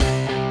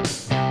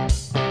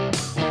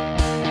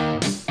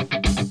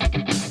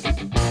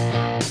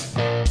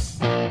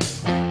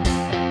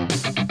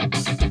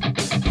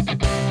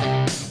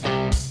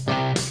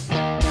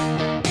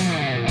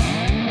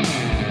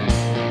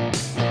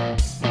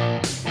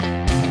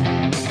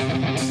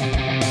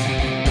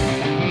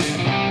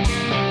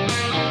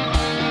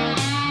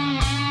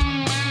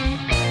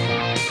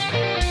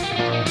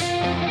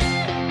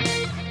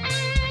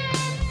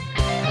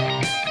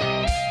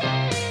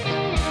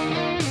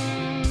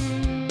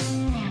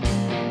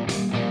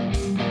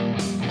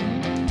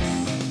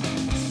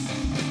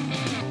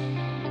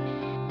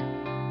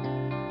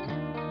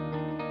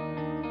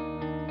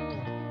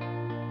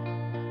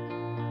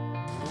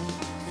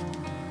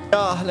يا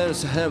أهلا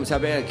وسهلا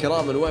متابعينا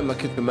الكرام من وين ما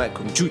كنتم،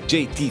 معكم جود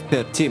جي تي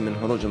 13 من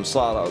هروج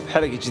المصارعة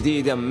وبحلقة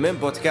جديدة من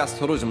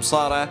بودكاست هروج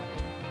المصارعة،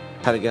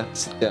 حلقة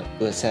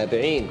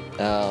 76.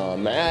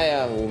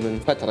 معايا ومن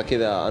فترة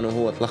كذا أنا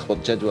وهو تلخبط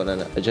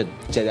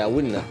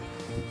جداولنا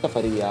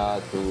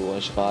سفريات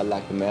وأشغال،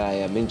 لكن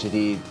معايا من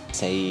جديد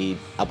سعيد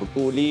أبو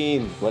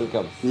طولين.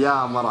 ويلكم.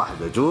 يا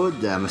مرحبا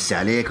جود، مسي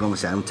عليكم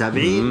ومسي على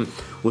المتابعين،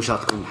 وإن شاء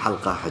الله تكون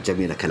حلقة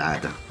جميلة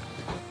كالعادة.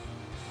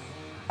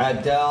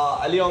 عاد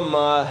اليوم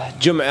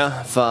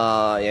جمعة،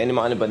 فيعني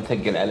ما نبغى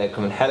نثقل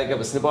عليكم الحلقة،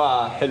 بس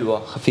نبغاها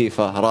حلوة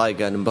خفيفة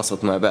رايقة،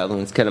 ننبسط مع بعض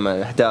ونتكلم عن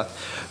الأحداث.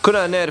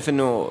 كنا نعرف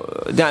إنه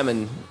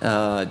دائما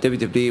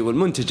WWE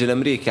والمنتج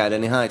الأمريكي على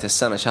نهاية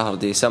السنة شهر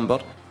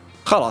ديسمبر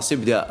خلاص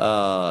يبدأ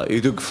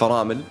يدق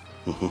فرامل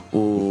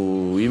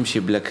ويمشي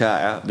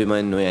بلكاعة، بما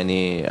إنه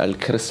يعني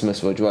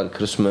الكريسماس وأجواء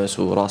الكريسماس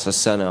وراس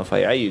السنة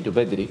فيعيدوا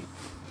بدري.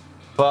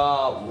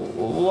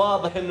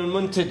 فواضح إنه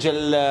المنتج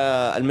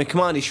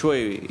المكماني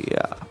شوي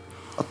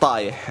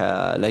طايح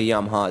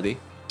الأيام هذه.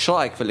 إيش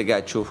رأيك في اللي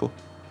قاعد تشوفه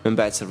من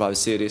بعد سيرفايفر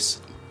سيريس؟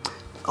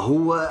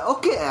 هو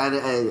أوكي يعني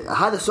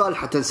هذا السؤال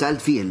حتى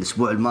سألت فيه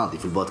الأسبوع الماضي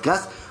في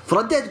البودكاست،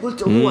 فرديت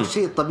قلت هو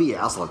الشيء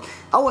الطبيعي أصلا.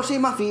 أول شيء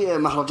ما في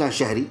مهرجان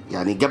شهري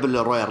يعني قبل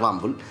الرويال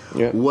رامبل،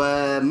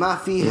 وما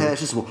فيه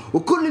شو اسمه،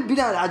 وكل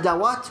البناء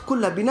العداوات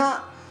كلها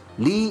بناء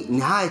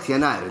لنهاية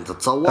يناير. انت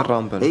تتصور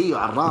الرامبل. ايوه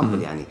على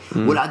الرامبل يعني.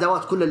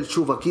 والعداوات كلها اللي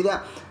تشوفها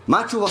كذا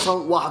ما تشوفها اصلا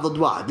واحد ضد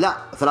واحد، لا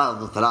 3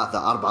 ضد 3،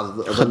 4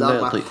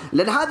 ضد 4،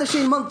 لان هذا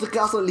الشيء المنطقي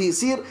اصلا اللي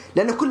يصير،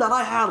 لانه كلها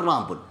رايحه على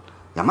الرامبل.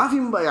 يعني ما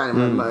في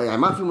يعني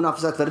ما في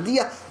منافسات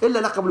فرديه الا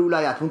لقب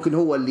الولايات، ممكن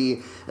هو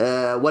اللي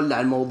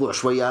ولع الموضوع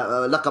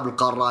شويه. لقب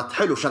القارات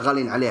حلو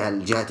شغالين عليها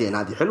الجهتين،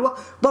 هذه حلوه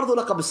برضو.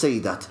 لقب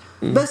السيدات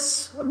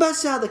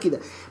بس هذا كذا.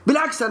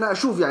 بالعكس انا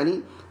اشوف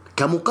يعني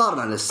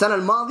كمقارنة للسنة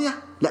الماضية،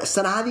 لا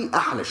السنة هذه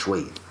أحلى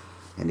شوية،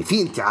 يعني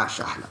في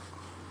انتعاش أحلى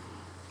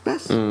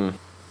بس.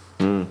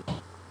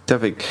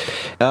 اتفق.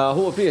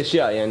 هو في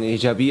أشياء يعني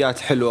إيجابيات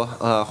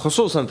حلوة،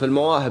 خصوصا في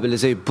المواهب اللي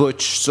زي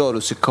بوتش، سولو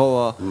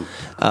سيكوا،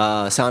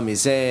 سامي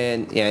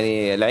زين.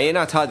 يعني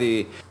العينات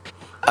هذه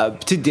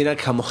بتدي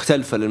نكهة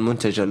مختلفة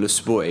للمنتج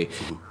الأسبوعي.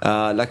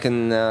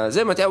 لكن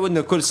زي ما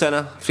تعودنا كل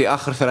سنة في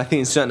آخر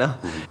 30 سنة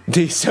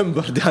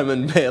ديسمبر دائما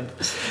بيض،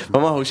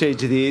 فما هو شيء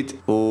جديد.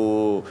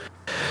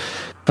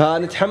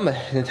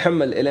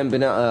 فنتحمل إلى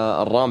بناء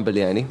الرامبل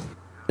يعني.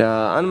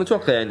 أنا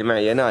متوقع يعني مع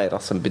يناير،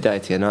 أصلا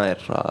بداية يناير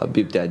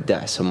بيبدأ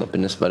الدعس هم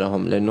بالنسبة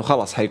لهم، لأنه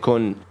خلاص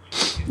حيكون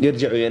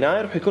يرجعوا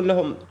يناير وحيكون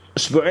لهم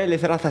 2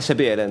 ل3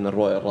 أسابيع لأن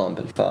الرويال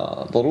رامبل،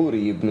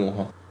 فضروري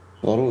يبنوها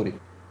ضروري.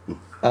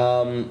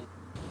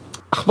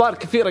 أخبار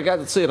كثيرة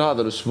قاعدة تصير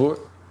هذا الأسبوع،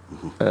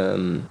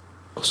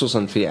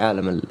 خصوصا في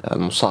عالم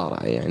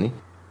المصارعة يعني.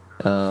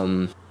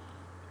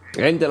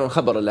 عندنا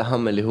الخبر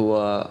الأهم اللي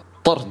هو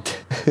طرد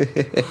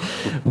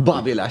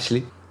بابي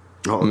لاشلي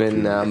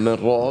من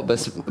رو،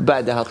 بس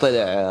بعدها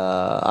طلع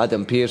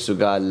آدم بيرس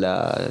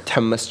وقال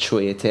تحمست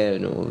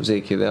شويتين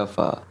وزي كذا،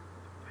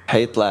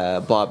 حيطلع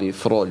بابي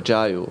فرول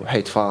جاي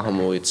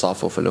وحيتفاهموا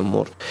ويتصافوا في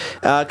الأمور.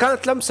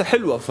 كانت لمسة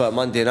حلوة في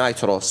ماندي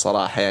نايت رو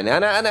الصراحة، يعني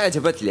أنا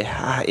عجبت لي،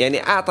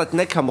 يعني أعطت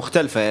نكهة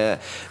مختلفة،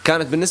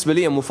 كانت بالنسبة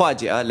لي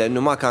مفاجئة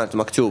لأنه ما كانت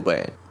مكتوبة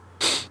يعني.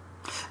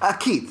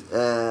 أكيد.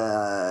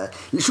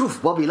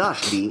 شوف بابي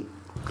لاشلي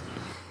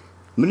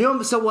من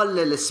يوم سوى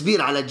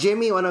السبير على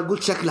جيمي وأنا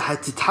قلت شكله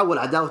حتتحول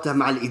عداوته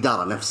مع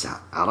الإدارة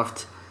نفسها،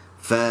 عرفت؟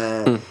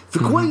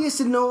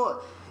 فكويس إنه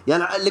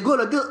يعني اللي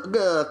يقول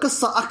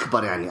قصة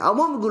أكبر يعني، أو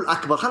ما نقول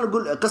أكبر، خلينا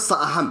نقول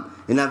قصة أهم،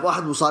 إن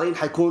واحد مصارين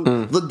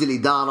حيكون ضد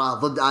الإدارة،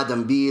 ضد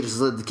آدم بيرس،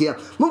 ضد كذا.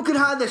 ممكن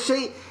هذا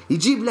الشيء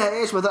يجيب لها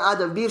إيش، مثلا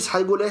آدم بيرس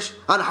حيقول إيش،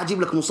 أنا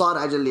حجيب لك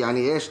مصارع أجل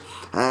يعني إيش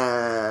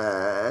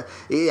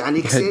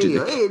يعني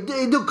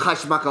يدق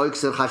خشمك أو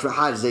يكسر خشمك،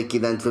 حاجة زي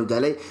كذا، أنت فهمت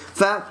علي؟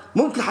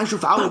 فممكن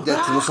حنشوف عودة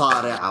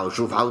مصارع أو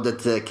نشوف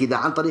عودة كذا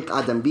عن طريق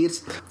آدم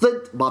بيرس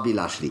ضد بابي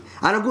لاشلي.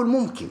 أنا أقول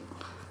ممكن،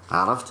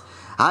 عرفت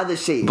هذا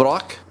الشيء.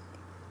 بروك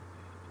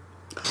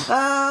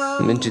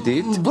من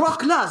جديد،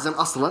 بروك لازم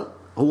أصلا،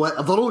 هو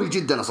ضروري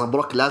جدا أصلا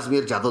بروك لازم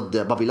يرجع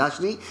ضد بابي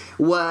لاشلي،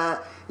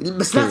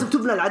 بس لازم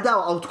تبنى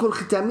العداوة أو تكون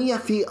ختامية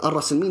في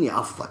الرسلمينيا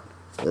أفضل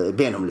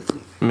بينهم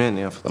الاثنين.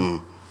 ماني أفضل.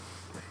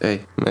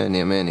 اي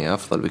ماني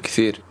افضل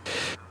بكثير.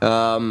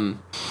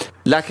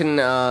 لكن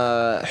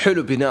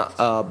حلو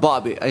بناء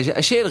بابي.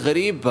 الشيء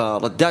الغريب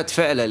ردات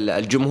فعل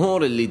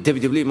الجمهور اللي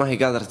دبليو ما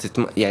هي قادرة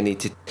يعني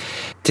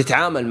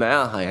تتعامل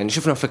معاها. يعني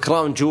شفنا في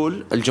كراون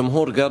جول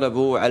الجمهور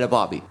قلبوا على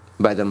بابي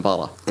بعد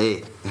المباراة،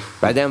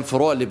 بعدين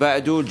فرو اللي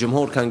بعده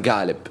الجمهور كان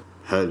قالب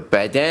حلو،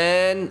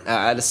 بعدين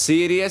على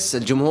السيريس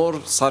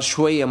الجمهور صار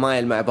شوية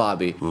مايل مع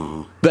بابي،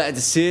 بعد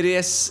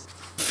السيريس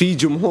في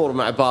جمهور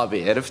مع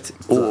بابي، عرفت؟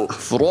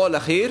 وفرو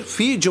الأخير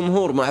في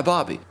جمهور مع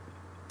بابي،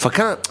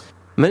 فكان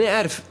ماني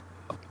عارف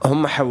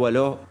هم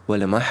حولوه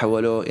ولا ما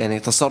حولوه. يعني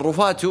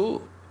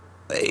تصرفاته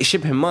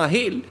شبه ما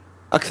هيل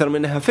أكثر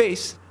منها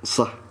فيس،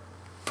 صح.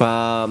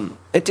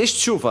 فأنت إيش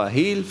تشوفها،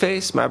 هيل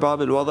فيس مع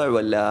بابي الوضع،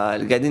 ولا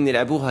قاعدين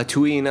يلعبوها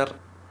توينر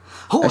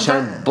هو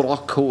عشان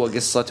بروك هو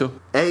قصته؟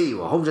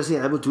 أيوة هم جالسين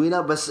يلعبوا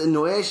توينر، بس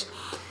إنه إيش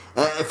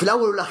في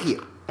الاول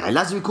والاخير يعني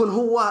لازم يكون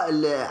هو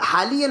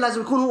حاليا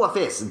لازم يكون هو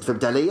فيس. انت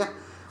فهمت علي؟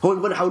 هو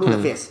يبغون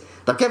يحولونه فيس.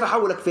 طب كيف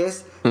احولك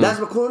فيس؟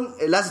 لازم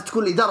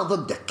تكون الاداره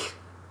ضدك،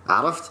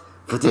 عرفت؟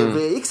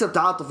 فيكسب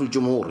تعاطف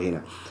الجمهور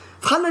هنا.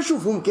 فخلنا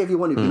نشوف هم كيف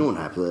يبغون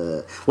يبنونها،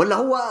 ولا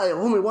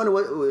هم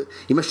يبغون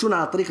يمشون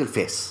على طريق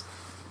الفيس.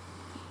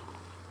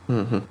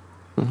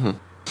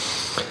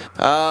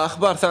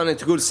 أخبار ثانية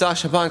تقول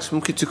ساشا بانكس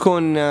ممكن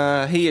تكون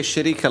هي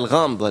الشريكة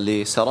الغامضة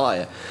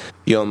لسرايا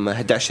يوم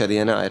 11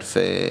 يناير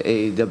في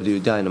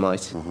AEW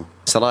داينامايت.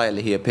 سرايا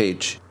اللي هي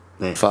بيج.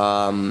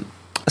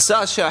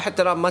 فساشا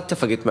حتى الآن ما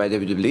اتفقت مع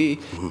WWE.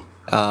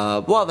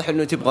 واضح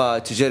أنه تبغى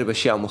تجرب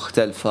أشياء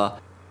مختلفة،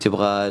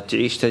 تبغى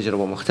تعيش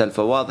تجربة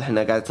مختلفة. واضح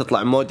أنها قاعدة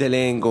تطلع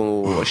موديلينج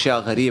وأشياء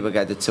غريبة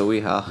قاعدة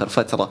تسويها آخر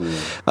فترة.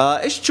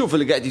 إيش تشوف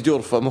اللي قاعد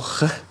يدور في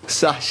مخ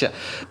ساشا؟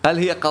 هل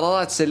هي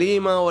قرارات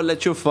سليمة ولا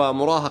تشوف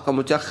مراهقة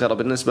متأخرة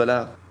بالنسبة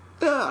لها؟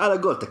 على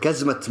قولتك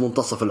أزمة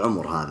منتصف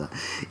العمر هذا.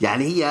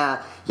 يعني هي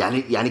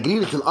يعني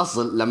قليلة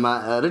الأصل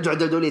لما رجعوا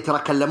دولي ترى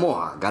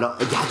كلموها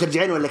قالوا أنت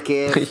حترجعين ولا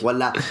كيف؟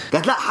 ولا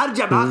قالت لا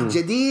حرجع بعقد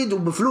جديد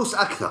وبفلوس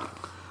أكثر.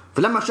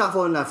 فلما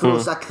شافوا إن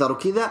فلوس أكثر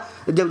وكذا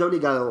دولي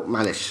قالوا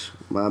معلش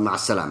مع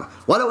السلامة.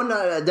 ولو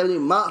أن دولي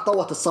ما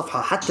طوت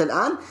الصفحة حتى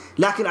الآن،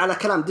 لكن على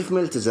كلام ديف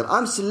ميلتزر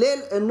أمس الليل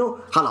إنه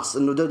خلاص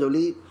إنه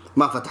دولي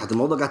ما فتحت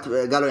الموضوع.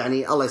 قالوا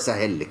يعني الله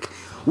يسهل لك.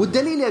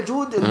 والدليل يا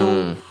جود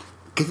إنه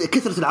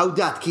كثرة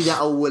العودات كذا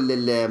أو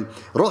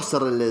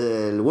الروستر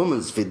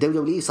الومنز في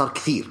الدولي صار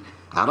كثير،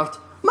 عرفت؟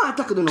 ما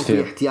أعتقد إنه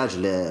في احتياج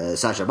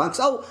لساشا بانكس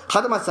أو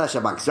خدمات ساشا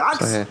بانكس.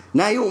 عكس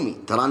نايومي،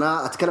 ترى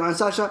أنا أتكلم عن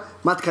ساشا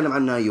ما أتكلم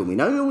عن نايومي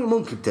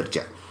ممكن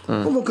ترجع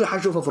وممكن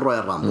حنشوفها في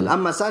الرويال رامبل.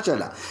 أما ساشا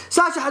لا،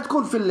 ساشا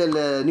حتكون في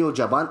النيو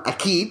جابان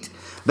أكيد،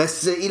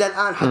 بس إلى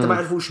الآن حتى ما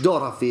يعرفوش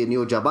دورها في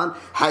نيو جابان.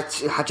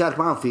 حتشارك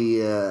معهم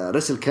في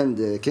ريسل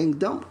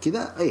كينغدوم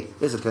كذا،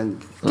 ريسل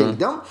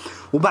كينغدوم،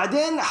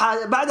 وبعدين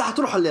بعدها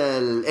حتروح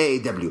الاي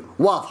دبليو.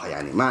 واضحة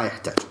يعني ما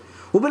يحتاج.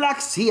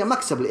 وبالعكس هي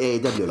مكسب الاي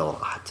دبليو لو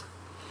راحت.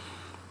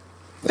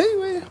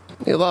 ايوه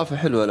اضافه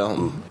حلوه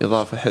لهم،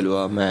 اضافه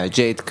حلوه مع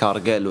جيد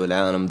كارجل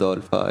والعالم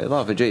دول،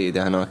 فاضافه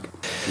جيده هناك.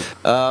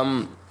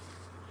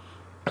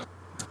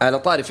 على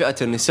طاري فئة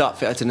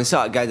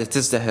النساء قاعدة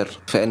تزدهر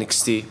في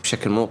NXT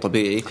بشكل مو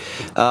طبيعي.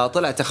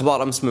 طلعت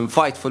أخبار أمس من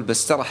فايتفول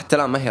بس ترى حتى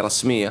الآن ما هي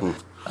رسمية.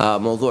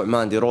 موضوع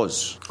ماندي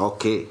روز.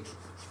 أوكي.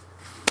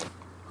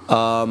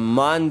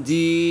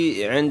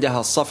 ماندي عندها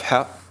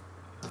الصفحة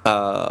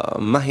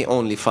ما هي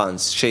أونلي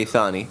فانز، شيء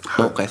ثاني،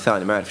 موقع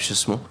ثاني ما أعرف شو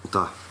اسمه.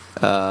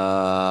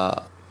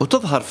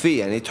 وتظهر فيه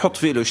يعني تحط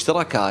فيه له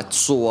اشتراكات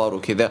صور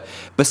وكذا.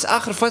 بس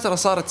آخر فترة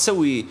صارت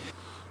تسوي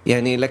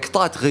يعني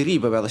لقطات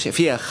غريبة بعض الشيء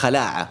فيها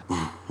خلاعة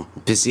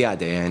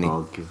بزيادة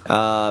يعني.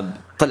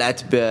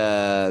 طلعت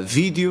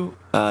بفيديو،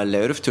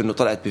 اللي عرفته انه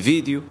طلعت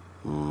بفيديو،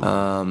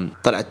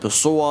 طلعت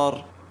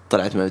بالصور،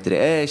 طلعت ما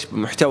ادري ايش،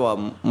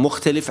 بمحتوى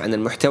مختلف عن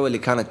المحتوى اللي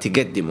كانت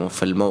تقدمه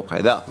في الموقع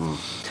ذا.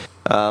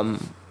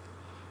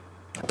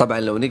 طبعا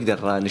لو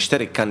نقدر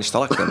نشترك كان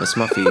اشتركنا، بس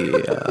ما في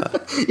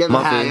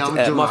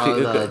ما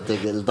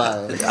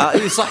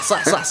في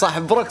صح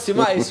بروكسي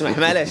ما يسمح.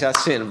 معليش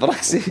اسفين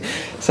بروكسي.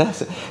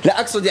 لا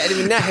اقصد يعني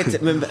من ناحيه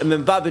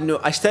من باب انه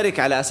اشترك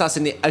على اساس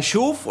اني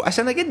اشوف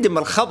وعشان اقدم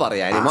الخبر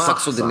يعني. ما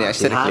اقصد اني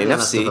اشترك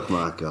لنفسي.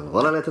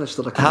 والله لا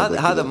نشترك.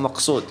 هذا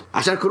مقصود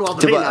عشان نكون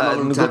واضحين امام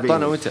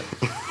المتابعين.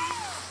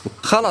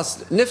 خلاص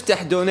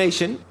نفتح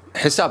دونيشن،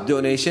 حساب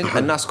دونيشن،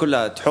 الناس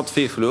كلها تحط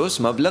فيه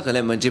فلوس مبلغ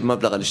لما نجيب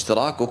مبلغ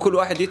الاشتراك، وكل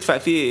واحد يدفع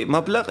فيه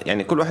مبلغ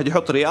يعني كل واحد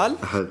يحط ريال.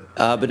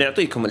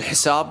 بنعطيكم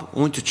الحساب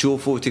وانتم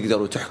تشوفوا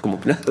وتقدروا تحكموا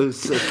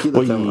بنفسكم.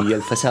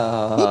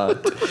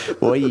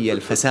 ويا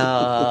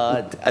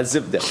الفساد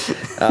الزبدة.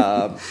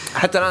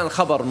 حتى الآن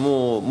الخبر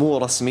مو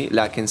رسمي،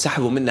 لكن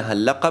سحبوا منها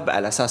اللقب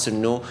على أساس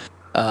أنه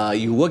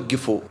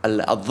يوقفوا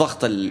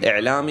الضغط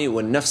الإعلامي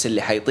والنفس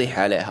اللي حيطيح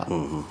عليها،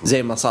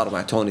 زي ما صار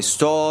مع توني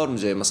ستورم،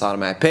 زي ما صار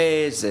مع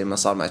بيج، زي ما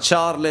صار مع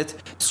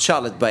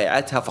شارلت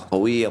بايعتها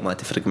فقوية ما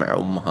تفرق مع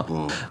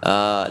أمها.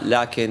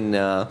 لكن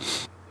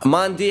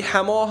ماندي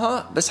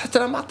حموها، بس حتى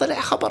لما ما طلع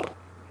خبر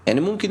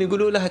يعني ممكن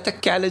يقولوا لها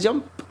تكي على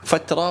جنب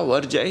فترة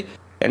وارجعي.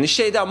 يعني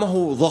الشيء ده ما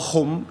هو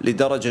ضخم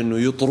لدرجة أنه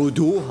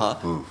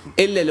يطردوها،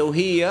 إلا لو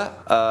هي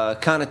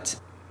كانت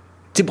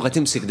تبغى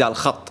تمسك دا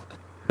الخط،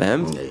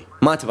 فهمت؟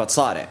 ما تبغى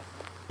تصارع.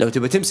 لو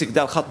تبغى تمسك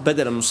دا الخط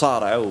بدل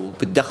المصارعة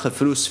وبتدخل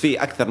فلوس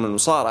فيه أكثر من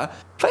المصارعة،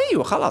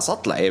 فأيوة خلاص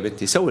أطلع يا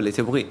بنتي سوي اللي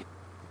تبغيه.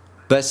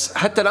 بس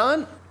حتى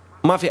الآن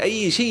ما في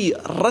أي شيء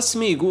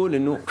رسمي يقول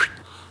إنه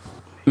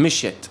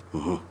مشيت.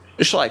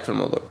 إيش رأيك في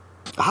الموضوع؟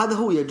 هذا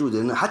هو يجود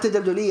إنه حتى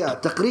دبلية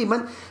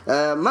تقريبا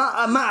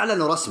ما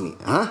أعلنوا رسمي.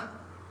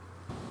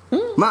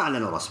 ما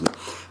أعلنوا رسمي.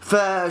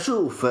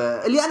 فشوف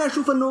اللي أنا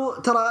أشوف إنه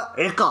ترى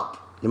عقاب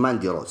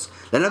لماندي روز،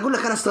 لأن أقول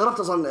لك أنا استغربت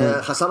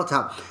أصلا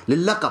خسارتها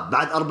للقب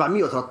بعد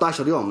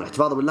 413 يوم من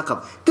احتفاظه باللقب،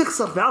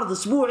 تخسر في عرض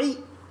أسبوعي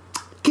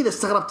كذا.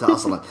 استغربتها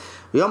أصلا.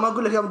 يوم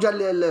أقول لك يوم جاء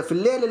في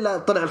الليل إلا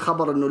طلع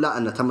الخبر إنه لا،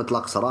 إنه تم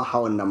إطلاق صراحة،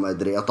 وإنه ما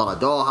أدري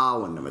طردوها،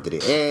 وإنه ما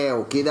أدري إيه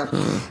وكذا.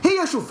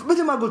 هي شوف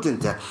مثل ما قلت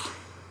أنت،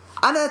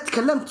 أنا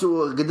تكلمت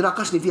وقد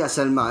ناقشني فيها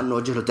سلمان، إنه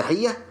وجه له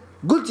تحية،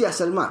 قلت يا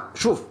سلمان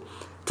شوف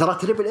ترى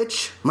تريبل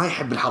اتش ما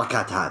يحب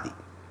الحركات هذه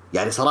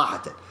يعني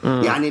صراحة.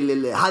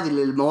 يعني هذه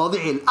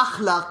المواضيع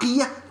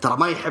الأخلاقية ترى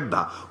ما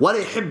يحبها ولا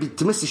يحب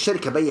تمس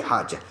الشركة بأي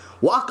حاجة.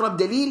 وأقرب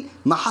دليل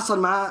ما حصل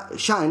مع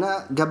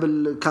شاينا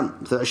قبل كم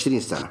 20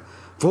 سنة.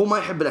 فهو ما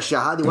يحب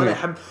الأشياء هذه ولا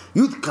يحب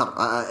يذكر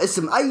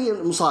اسم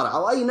أي مصارع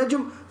أو أي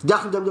نجم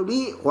داخل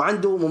WWE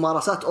وعنده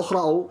ممارسات أخرى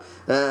أو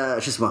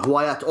شو اسمه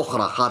هوايات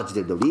أخرى خارج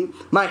WWE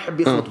ما يحب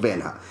يخلط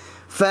بينها.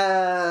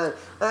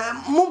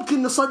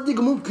 فممكن نصدق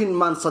ممكن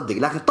ما نصدق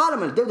لكن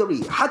طالما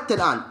الدبليو حتى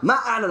الآن ما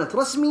أعلنت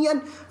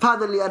رسميا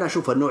فهذا اللي أنا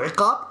أشوفه إنه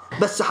عقاب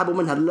بس سحبوا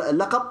منها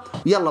اللقب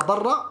يلا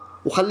برا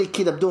وخليك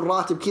كذا بدون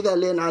راتب كذا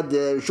لين عاد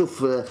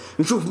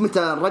نشوف متى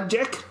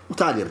نرجعك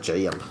وتعال يرجع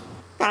يلا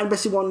يعني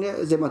بس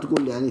يبغون زي ما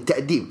تقول يعني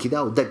تأديب كذا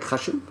ودق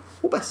خشم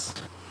وبس.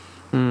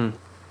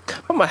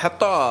 هم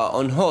حطوها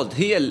اون هولد.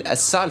 هي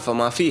السالفة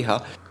ما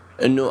فيها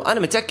انه انا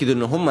متاكد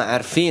انه هم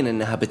عارفين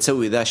انها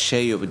بتسوي ذا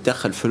الشيء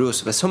وبتدخل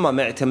فلوس بس هم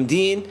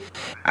معتمدين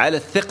على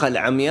الثقه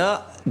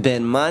العمياء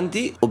بين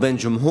ماندي وبين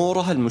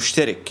جمهورها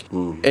المشترك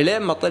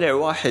الين ما طلع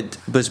واحد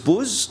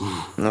بزبوز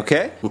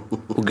اوكي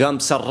وقام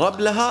سرب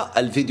لها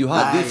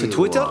الفيديوهات دي في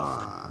تويتر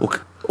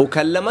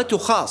وكلمته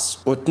خاص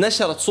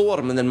وتنشرت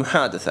صور من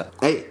المحادثه.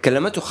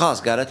 كلمته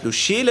خاص قالت له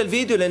شيل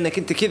الفيديو لانك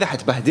انت كذا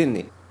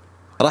حتبهدلني.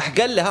 راح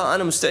قال لها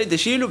أنا مستعد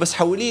أشيله بس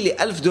حولي لي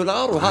 $1000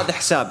 وهذا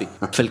حسابي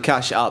في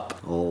الكاش آب.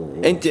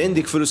 أنت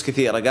عندك فلوس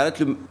كثيرة.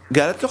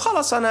 قالت له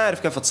خلاص أنا أعرف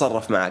كيف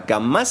أتصرف معك.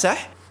 قام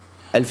مسح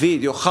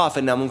الفيديو خاف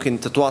أنها ممكن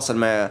تتواصل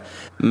مع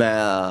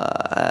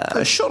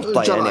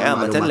الشرطة يعني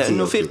عامة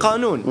لأنه في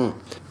قانون.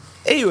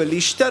 أيوة اللي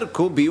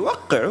يشتركوا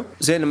بيوقعوا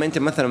زي لما أنت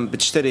مثلا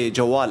بتشتري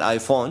جوال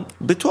آيفون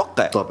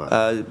بتوقع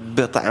طبعا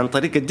عن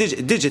طريق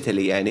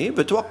الديجيتالي يعني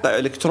بتوقع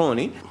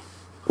إلكتروني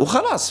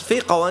وخلاص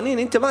في قوانين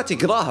انت ما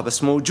تقراها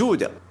بس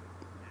موجوده.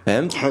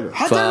 فهمت؟ حلو.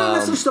 حتى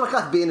الناس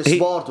الاشتراكات بين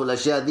سبورت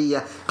والاشياء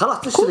ذي خلاص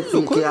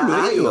تشترك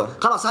فيها. ايوه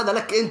خلاص هذا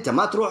لك انت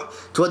ما تروح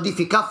تودي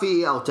في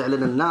كافي او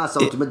تعلن الناس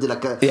او تمد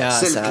لك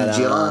سلك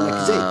لجيرانك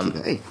زي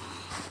كذا. اي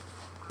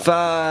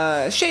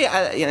فشيء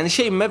يعني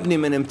شيء مبني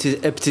من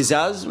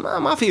ابتزاز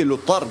ما فيه له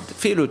طرد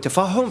فيه له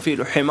تفهم فيه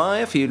له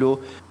حمايه فيه له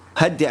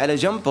هدي على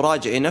جنب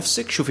راجعي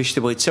نفسك شوفي ايش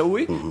تبغي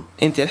تسوي.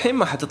 انت الحين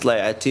ما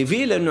حتطلعي على التي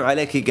في لانه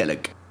عليكي قلق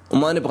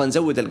وما نبغى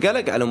نزود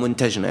القلق على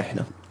منتجنا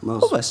إحنا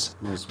وبس.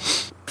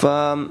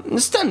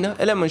 فنستنى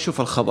إلى ما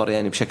نشوف الخبر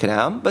يعني بشكل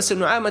عام بس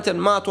إنه عامة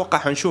ما أتوقع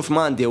حنشوف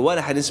ماندي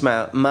ولا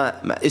حنسمع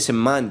ما اسم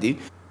ماندي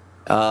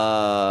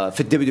في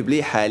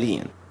الدبليو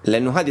حاليا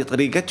لأنه هذه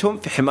طريقتهم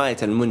في حماية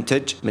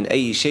المنتج من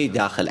أي شيء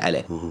داخل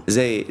عليه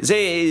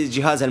زي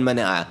جهاز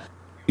المناعة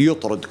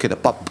يطرد كذا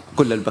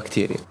كل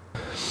البكتيريا.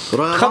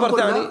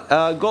 خبر ثاني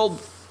جولد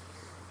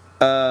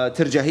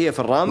ترجع هي في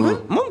الرامبل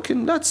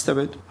ممكن لا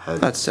تستبعد.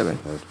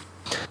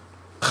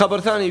 خبر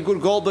ثاني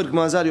يقول جولدبرغ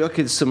ما زال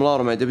يؤكد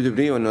استمراره مع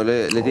دبليو وانه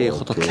لديه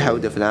خطط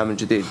العودة في العام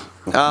الجديد.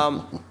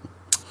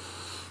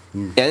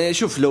 يعني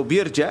شوف لو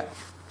بيرجع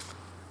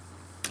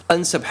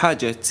انسب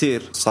حاجة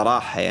تصير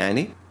صراحة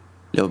يعني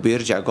لو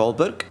بيرجع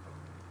جولدبرغ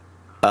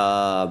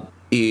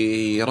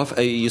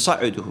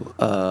يصعده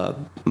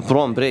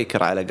برون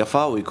بريكر على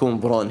قفاه ويكون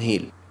برون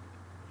هيل.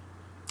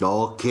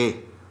 اوكي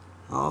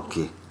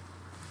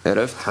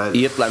عرفت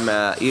يطلع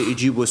مع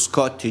يجيبوا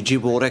سكوت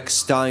يجيبوا ريك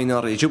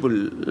ستاينر يجيبوا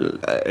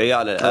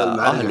العيال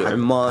اهل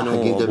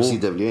عمانه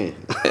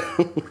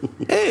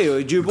ايوه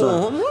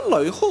يجيبوهم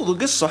والله يخوضوا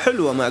قصه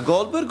حلوه مع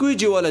جولدبرغ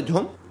ويجي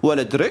ولدهم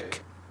ولد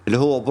ريك اللي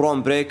هو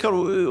برون بريكر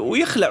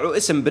ويخلعوا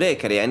اسم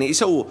بريكر يعني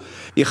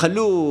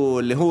يخلوه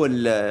اللي هو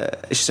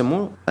ايش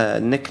يسموه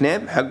النيك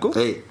نيم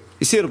حقه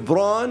يصير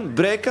برون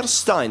بريكر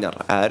ستاينر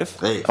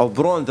عارف او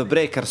برون ذا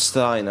بريكر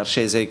ستاينر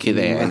شيء زي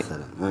كذا يعني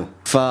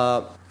ف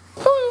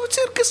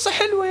وتصير قصة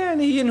حلوة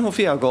يعني ينهوا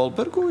فيها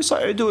جولدبرغ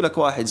ويصعدوا لك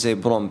واحد زي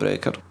برون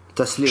بريكر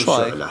تسليم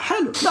شعلة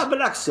حلو. لا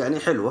بالعكس يعني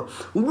حلوة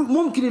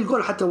وممكن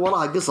يلقون حتى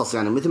وراها قصص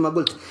يعني مثل ما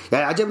قلت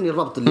يعني عجبني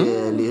الربط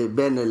اللي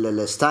بين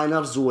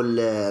الستاينرز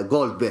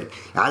والجولدبرغ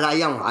على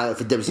أيام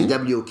في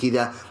الدبليو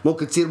وكذا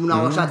ممكن تصير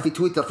مناوشات في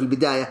تويتر في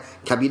البداية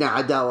كبناء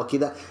عداوة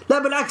كذا. لا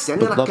بالعكس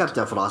يعني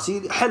ركبتها في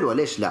راسي حلوة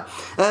ليش لا.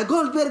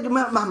 جولدبرغ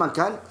مهما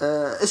كان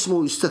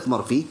اسمه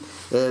يستثمر فيه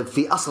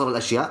في أصغر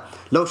الأشياء.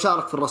 لو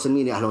شارك في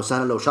الراسلمانيا أهلا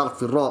وسهلا لو شارك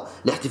في الرو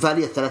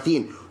الاحتفالية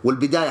 30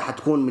 والبداية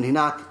حتكون من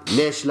هناك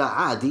ليش لا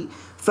عادي.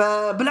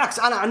 فبالعكس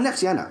أنا عن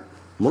نفسي أنا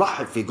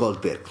مرحب في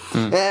جولدبرغ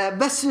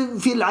بس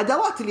في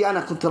العداوات اللي أنا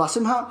كنت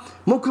راسمها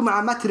ممكن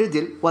مع مات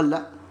ريدل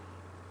ولا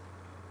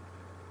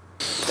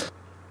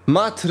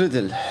مات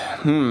ريدل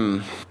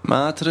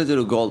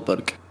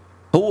وجولدبرغ.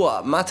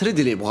 هو مات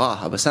ريدل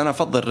يبغاها بس أنا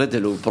أفضل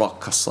ريدل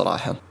وبروك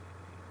الصراحة.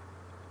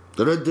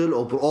 ريدل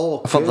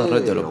وبروك أفضل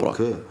ريدل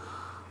وبروك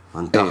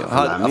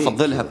هذا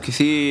أفضلها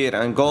بكثير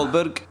عن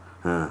جولدبرغ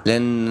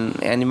لأن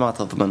يعني ما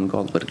تضمن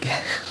جولدبرغ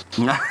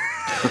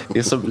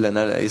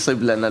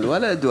يصيب لنا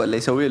الولد ولا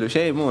يسوي له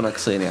شيء مو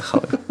ناقصين يا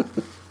اخوي.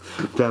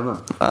 تمام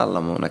والله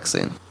مو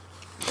ناقصين.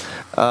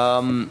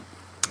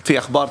 في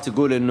اخبار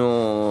تقول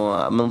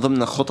انه من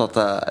ضمن خطط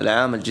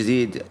العام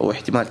الجديد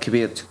واحتمال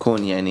كبير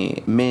تكون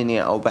يعني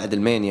مانيا او بعد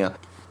المانيا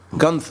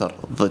غانثر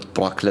ضد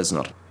براك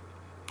ليزنر.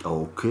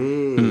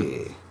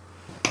 اوكي.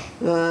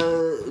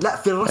 لا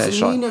في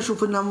الرسمين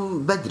اشوف انهم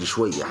بدري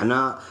شويه.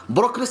 احنا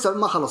بروك لسه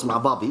ما خلص مع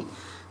بابي،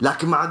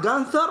 لكن مع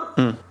جانثر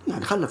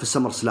يعني خلنا في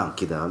السمر سلام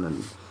كذا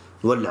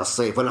نولع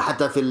الصيف، ولا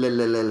حتى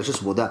في شو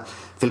اسمه ده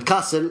في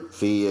الكاسل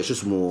في شو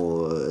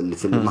اسمه اللي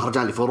في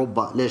المهرجان اللي في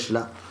اوروبا، ليش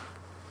لا؟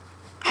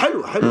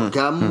 حلو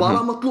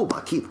كمباراه مطلوبه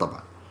اكيد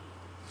طبعا.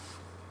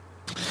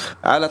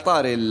 على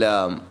طاري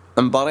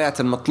المباريات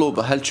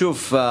المطلوبه، هل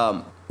تشوف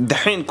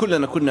دحين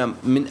كلنا كنا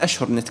من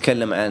اشهر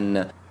نتكلم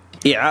عن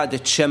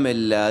اعاده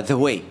شمل ذا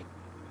واي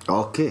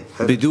اوكي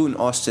حلو. بدون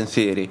أوستن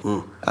ثيري.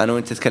 انا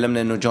وانت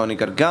تكلمنا انه جوني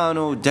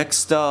غارغانو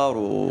ديكستر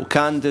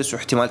وكانديس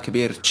واحتمال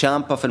كبير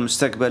تشامبا في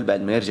المستقبل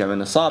بعد ما يرجع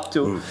من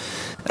اصابته.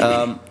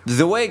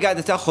 ذا واي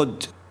قاعده تاخذ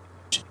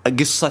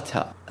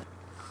قصتها.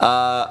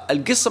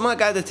 القصه ما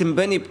قاعده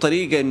تنبني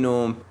بطريقه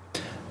انه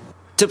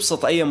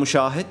تبسط اي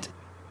مشاهد،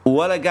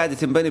 ولا قاعده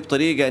تنبني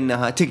بطريقه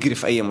انها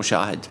تقرف اي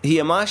مشاهد.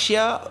 هي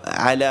ماشيه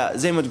على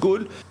زي ما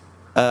تقول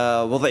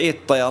وضعيه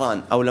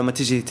طيران، او لما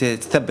تجي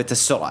تثبت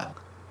السرعه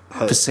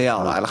في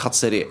السيارة على خط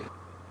سريع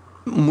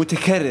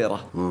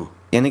متكررة.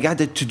 يعني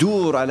قاعدة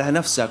تدور على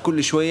نفسها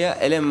كل شوية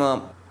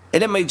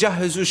إلى ما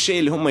يجهزوا الشيء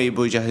اللي هم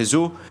يبوا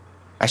يجهزوه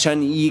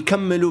عشان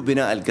يكملوا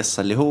بناء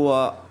القصة، اللي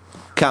هو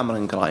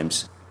كاميرون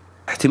جرايمز.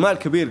 احتمال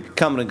كبير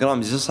كاميرون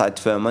جرايمز يصعد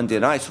في ماندي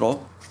نايت رو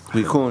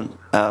ويكون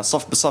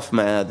صف بصف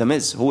مع ذا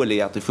ميز، هو اللي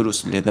يعطي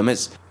فلوس لذا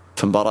ميز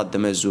في مباراة ذا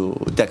ميز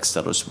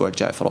وديكستر الأسبوع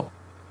الجاي في رو.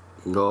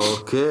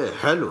 اوكي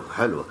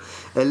حلو.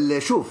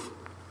 اللي شوف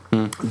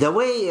ذا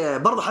واي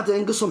برضه حتى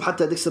ينقصهم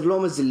حتى ديكستر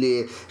لومز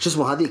اللي شو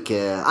اسمه هذيك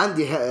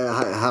اندي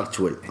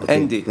هارتويل.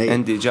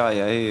 اندي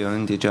جايه. ايوه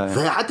اندي جايه.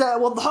 فحتى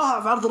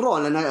وضحوها في عرض الرو،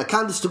 لان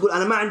كانديس تقول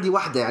انا ما عندي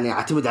واحده يعني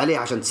اعتمد عليها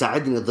عشان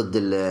تساعدني ضد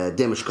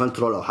الديمش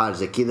كنترول او حاجه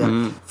زي كذا.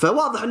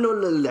 فواضح انه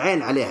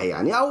العين عليها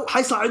يعني، او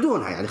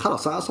حيصعدونها يعني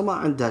خلاص اصلا ما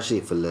عندها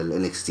شيء في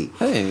الانكس تي.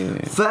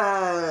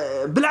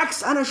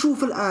 فبالعكس انا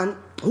اشوف الان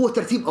هو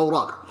ترتيب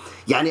اوراق.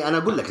 يعني انا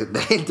اقول لك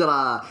الحين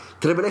ترى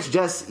تريبل اتش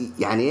جالس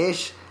يعني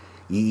ايش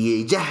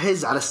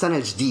يجهز على السنة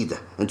الجديدة،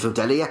 انت فهمت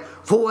علي؟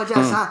 فهو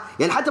جالس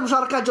يعني حتى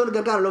مشاركات جوني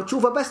غارغانو لو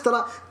تشوفها بس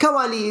ترى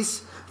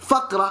كواليس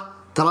فقرة،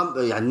 ترى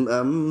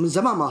يعني من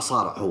زمان ما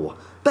صارع هو،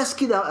 بس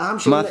كذا اهم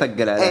شيء ما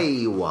ثقل عليه.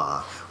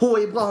 ايوه هو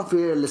يبغاهم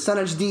في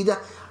السنة الجديدة.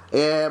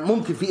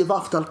 ممكن في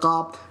إضافة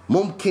ألقاب،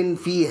 ممكن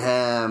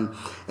فيها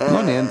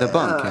ماني ان ذا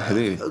بانك يا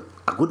حبيبي.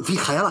 أقول في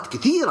خيارات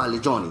كثيرة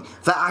لجوني،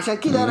 فعشان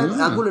كذا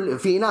أنا أقول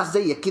في ناس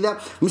زيك كذا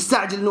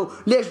مستعجل إنه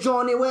ليش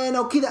جوني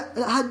وينه وكذا.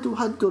 هدوا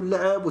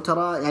اللعب،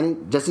 وترى يعني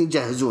جالسين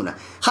يجهزونه.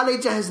 خليه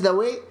يجهز ذا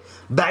واي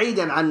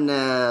بعيدا عن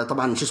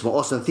طبعا شو اسمه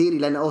أوستن ثيري،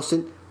 لأن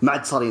أوستن ما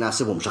عاد صار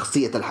يناسبهم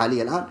شخصية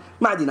الحالية الآن،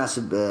 ما عاد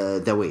يناسب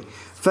ذا واي.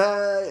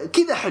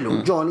 فكذا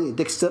حلو جوني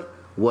ديكستر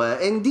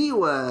واندي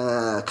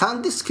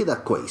وكانديس كذا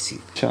كويسين.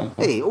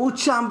 اي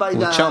وتشامبا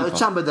اذا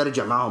تشامبا ده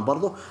رجع معاهم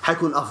برضو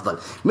حيكون افضل،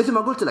 مثل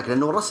ما قلت لك،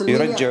 لانه الرسل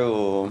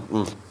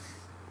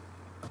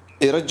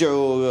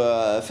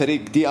يرجعوا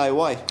فريق دي اي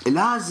واي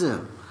لازم.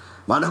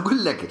 ما انا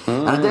اقول لك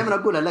انا دائما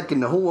اقولها لك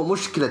انه هو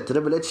مشكله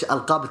تريبل اتش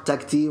القاب التاج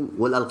تيم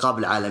والالقاب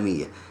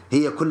العالميه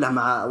هي كلها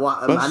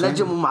مع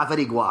نجم ومع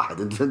فريق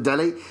واحد، انت فهمت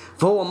علي؟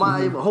 فهو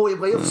ما هو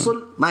يبغى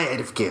يفصل، ما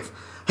يعرف كيف.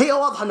 هي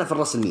واضحه انها في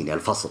الراس المينيا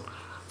الفصل،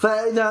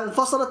 فإذا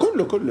انفصلت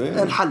كله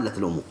يعني انحلت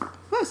الأمور.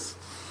 بس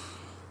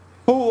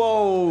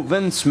هو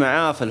فينس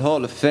معاه في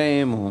الهول اوف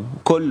فيم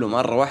وكله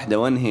مرة واحدة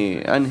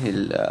وانهي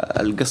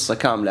القصة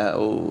كاملة،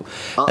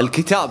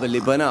 والكتاب اللي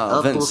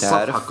بناه فينس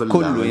عارف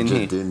كله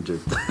ينهي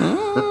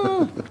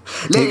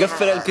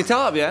يقفل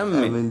الكتاب يا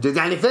عمي من جد.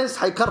 يعني فينس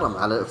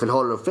حيكرم في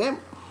الهول اوف فيم،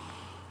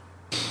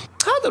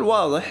 هذا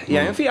الواضح.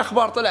 يعني في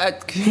أخبار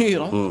طلعت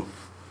كثيرة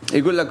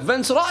يقول لك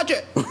فينس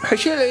راجع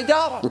حيشيل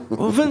الإدارة،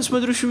 وفينس ما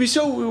أدري شو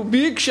بيسوي،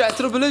 وبيقشع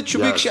تريبل اتش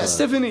وبيقشع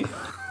ستيفاني.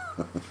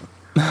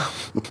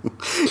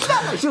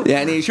 لا شوف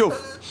يعني شوف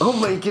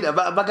هم يمكن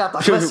بقاطع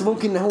بس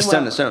ممكن هم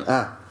استنى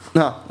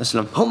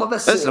اسلم هم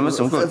بس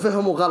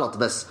فهموا غلط.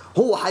 بس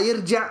هو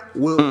حيرجع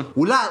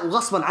ولا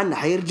وغصبا عنه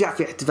حيرجع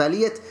في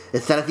احتفالية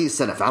 30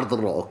 سنة في عرض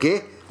الرو.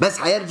 اوكي بس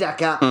حيرجع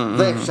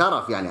كضيف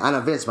شرف، يعني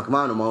انا فينس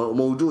ماكمان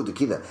موجود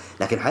وكذا،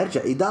 لكن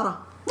حيرجع إدارة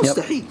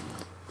مستحيل.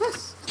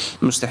 بس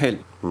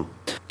مستحيل.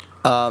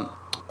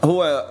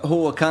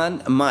 هو كان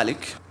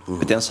مالك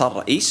بعدين صار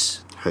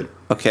رئيس. حلو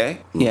اوكي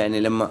يعني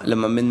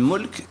لما من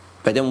ملك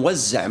بعدين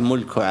وزع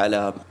ملكه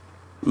على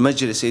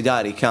مجلس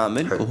إداري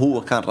كامل. حلو.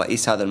 وهو كان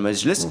رئيس هذا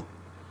المجلس.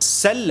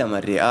 سلم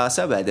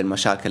الرئاسة بعد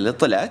المشاكل اللي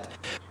طلعت،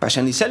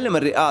 عشان يسلم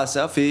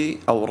الرئاسة في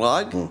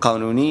أوراق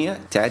قانونية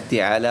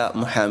تعدي على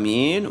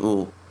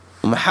محامين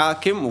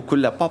ومحاكم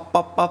وكلها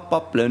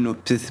باب لأنه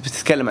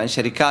بتتكلم عن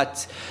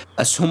شركات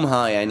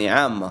أسهمها يعني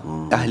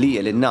عامة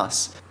أهلية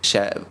للناس،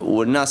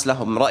 والناس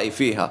لهم رأي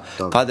فيها.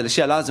 فهذه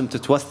الأشياء لازم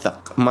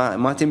تتوثق،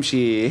 ما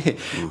تمشي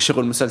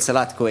شغل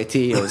مسلسلات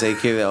كويتية وزي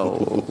كذا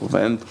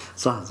وفهمت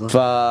صح.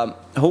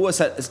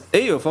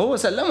 فهو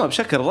سلمها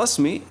بشكل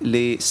رسمي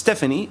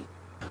لستيفاني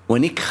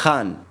ونيك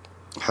خان.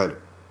 حلو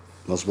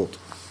مظبوط.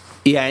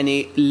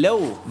 يعني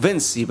لو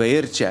فينس يبى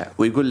يرجع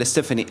ويقول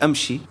لستيفاني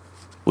أمشي،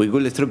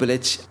 ويقول لتريبل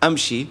اتش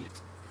أمشي،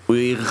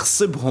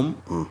 ويغصبهم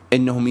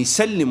انهم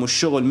يسلموا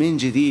الشغل من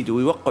جديد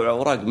ويوقعوا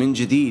اوراق من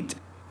جديد،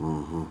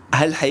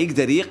 هل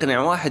حيقدر يقنع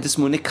واحد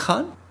اسمه نيك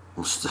خان؟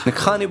 مستحيل.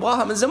 نيك خان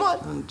يبغاها من زمان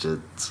من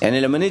جد.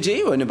 يعني لما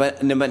نجي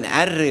ونبى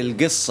نعري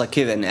القصة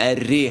كذا،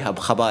 نعريها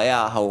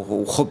بخباياها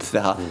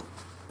وخبثها.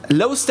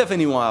 لو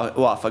ستيفاني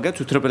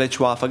وافقت وتريبل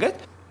اتش وافقت،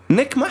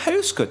 نيك ما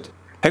حيسكت،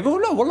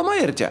 حيقول لا والله ما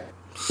يرجع،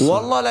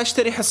 والله لا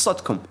اشتري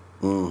حصتكم.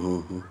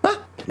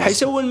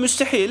 حيسوي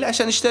المستحيل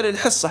عشان يشتري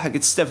الحصة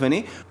حقت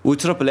ستيفاني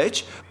وتريبل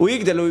اتش،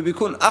 ويقدر لو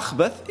بيكون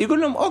أخبث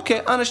يقول لهم أوكي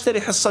أنا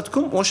اشتري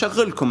حصتكم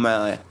وأشغلكم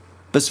معايا.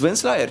 بس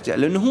فينس لا يرجع،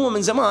 لأنه هو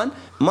من زمان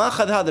ما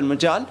أخذ هذا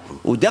المجال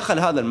ودخل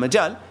هذا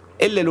المجال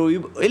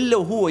إلا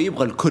وهو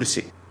يبغى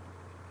الكرسي.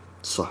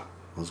 صح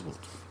مزبوط.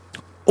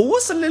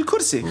 ووصل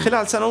للكرسي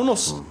خلال سنة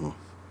ونص.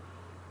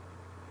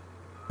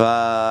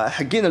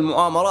 فحقين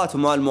المؤامرات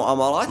وما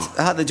المؤامرات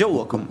هذا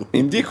جوكم،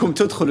 يمديكم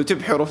تدخلوا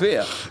تبحروا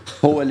فيها.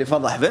 هو اللي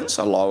فضح فينس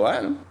الله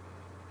أعلم.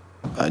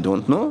 I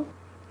don't know.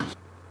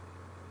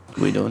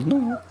 We don't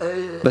know.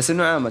 بس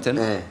إنه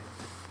عامة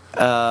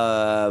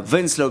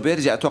فينس لو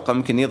بيرجع أتوقع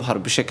ممكن يظهر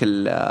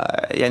بشكل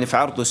يعني في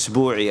عرض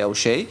أسبوعي أو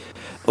شيء،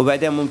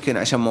 وبعدين ممكن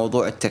عشان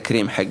موضوع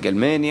التكريم حق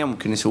المانيا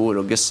ممكن يسووا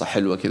له قصة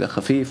حلوة كذا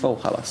خفيفة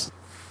وخلاص.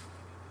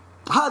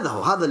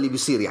 هذا اللي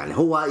بيصير يعني.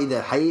 هو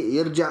إذا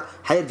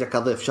حيرجع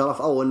كضيف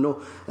شرف، أو إنه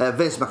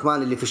فينس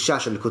ماكمان اللي في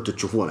الشاشة اللي كنتوا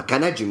تشوفونه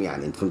كنجم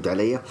يعني. أنت فهمت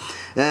علي؟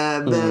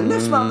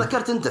 نفس ما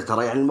ذكرت أنت،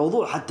 ترى يعني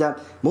الموضوع حتى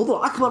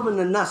موضوع أكبر من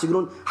الناس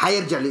يقولون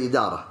حيرجع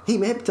للإدارة. هي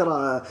ما هي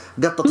ترى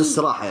قطة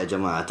استراحة يا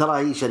جماعة، ترى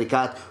هي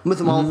شركات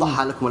مثل ما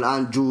وضحها لكم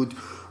الآن جود.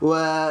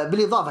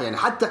 وبالإضافة يعني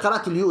حتى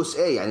قناة اليو اس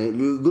اي يعني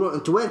يقولون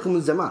أنتوا وينكم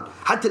من زمان،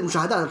 حتى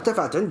المشاهدات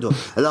ارتفعت عندهم،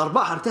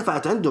 الأرباح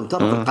ارتفعت عندهم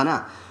ترى في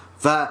القناة.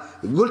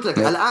 فقلت لك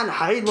الآن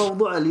حعيد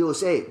موضوع اليو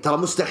اس اي، ترى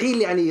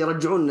مستحيل يعني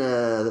يرجعون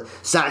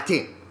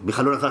ساعتين،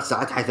 بيخلونا 3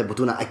 ساعات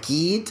حيثبتونها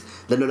أكيد،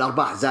 لأنه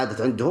الأرباح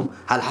زادت عندهم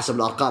على حسب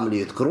الأرقام اللي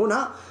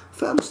يذكرونها.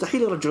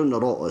 فمستحيل يرجعون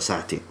رو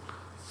ساعتين،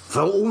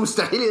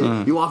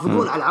 فمستحيل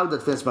يوافقون على عودة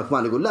فينس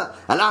ماكمان. يقول لا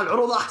الآن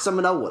العروض أحسن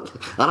من أول،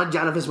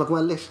 أرجع أنا فينس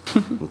ماكمان ليش؟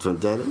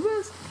 فهمت علي؟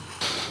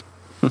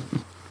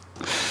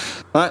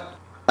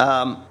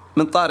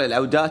 من طار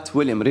العودات،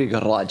 ويليام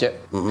ريغل راجع،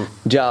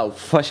 جاء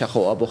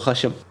وفشخوا أبو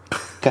خشم،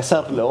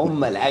 كسر له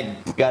أم العق،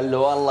 قال له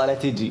والله لا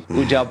تجي،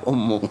 وجاب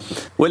أمه.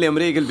 ويليام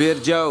ريغل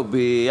بيرجع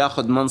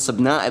وبياخذ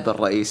منصب نائب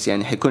الرئيس،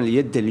 يعني حيكون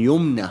اليد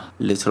اليمنى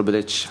لتريبل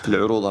اتش في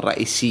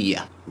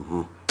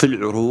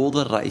العروض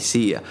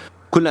الرئيسية.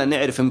 كلنا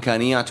نعرف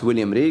إمكانيات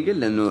ويليام ريغل،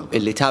 لأنه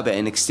اللي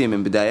تابع NXT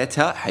من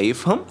بدايتها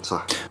حيفهم.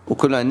 صح.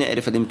 وكلنا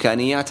نعرف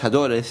الإمكانيات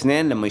هذول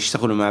الاثنين لما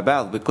يشتغلوا مع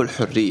بعض بكل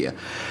حرية.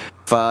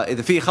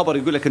 فإذا في خبر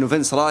يقول لك إنه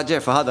فينس راجع،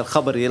 فهذا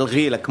الخبر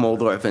يلغي لك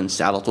موضوع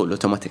فينس على طول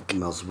أوتوماتيك.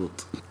 مظبوط.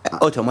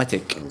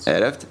 أوتوماتيك.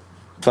 عرفت؟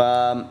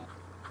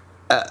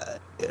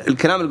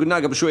 الكلام اللي قلناه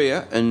قبل شوية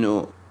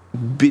إنه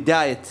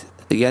بداية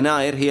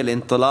يناير هي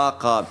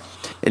الانطلاقة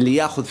اللي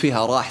ياخذ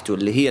فيها راحته،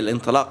 اللي هي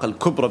الانطلاقة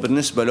الكبرى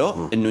بالنسبة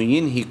له، إنه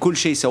ينهي كل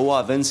شيء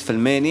سواه فينس في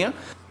المانيا.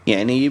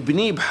 يعني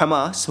يبنيه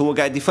بحماس، هو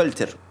قاعد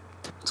يفلتر.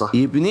 صح.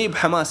 يبنيه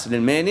بحماس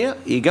للمانيا،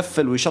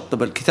 يقفل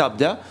ويشطب الكتاب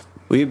ده،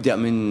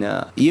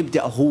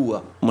 ويبدأ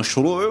هو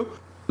مشروعه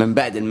من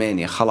بعد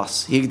المانيا.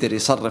 خلاص يقدر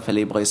يصرف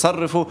اللي يبغى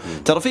يصرفه.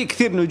 ترى في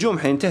كثير نجوم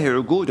حينتهي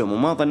عقودهم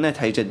وما ظنيت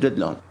حيجدد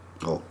لهم.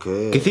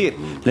 أوكي. كثير،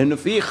 لأنه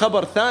في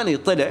خبر ثاني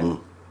طلع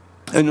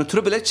إنه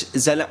تريبل اتش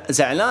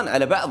زعلان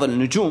على بعض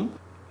النجوم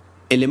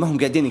اللي ما هم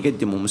قاعدين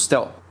يقدموا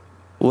مستوى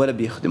ولا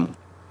بيخدموا.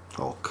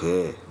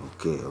 أوكي.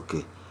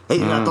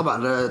 اي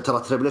طبعا ترى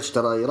تريبل اتش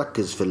ترى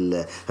يركز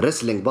في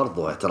الريسلينج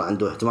برضو، ترى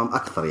عنده اهتمام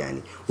اكثر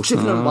يعني.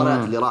 وشفنا المباريات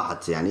اللي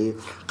راحت يعني،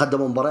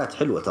 قدموا مباريات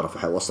حلوه ترى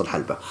في وسط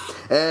الحلبه.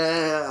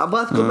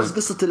 ابغى اذكر بس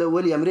قصه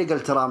ويليام ريغل.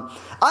 ترى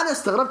انا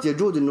استغربت يا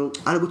جود، انه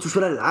انا قلت وش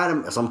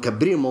العالم اصلا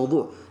مكبرين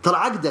الموضوع. ترى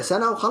عقده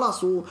سنه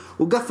وخلاص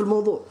وقف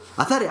الموضوع.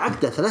 اثاري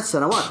عقده 3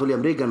 سنوات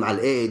ويليام ريغل مع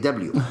الاي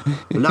دبليو.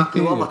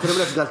 لاقي والله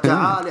تريبل اتش قال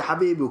تعال يا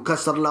حبيبي،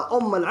 وكسر له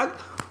ام العقد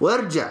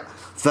ويرجع.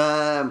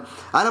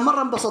 فأنا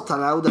مرة انبسطت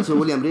على عودة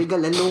ويليام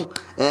ريغل، لأنه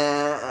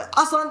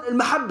أصلا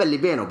المحبة اللي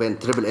بينه وبين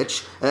تريبل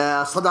اتش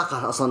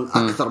صداقة أصلا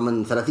أكثر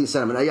من 30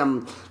 سنة، من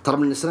أيام ترى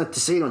من سنة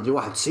 90 و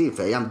 91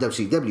 في أيام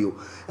WCW.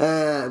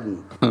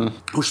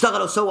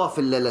 واشتغلوا سوا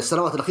في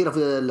السنوات الأخيرة في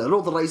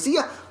العروض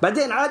الرئيسية،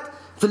 بعدين عاد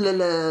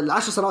في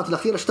 10 سنوات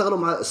الأخيرة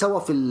اشتغلوا سوا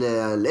في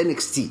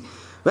NXT.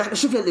 فإحنا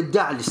شفنا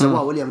الإبداع اللي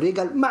سواه ويليام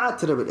ريغل مع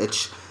تريبل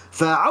اتش.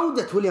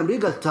 فعودة ويليام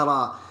ريغل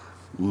ترى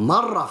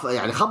مرة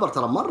يعني خبر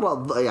ترى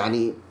مرة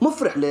يعني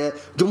مفرح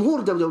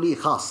لجمهور دولي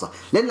خاصة،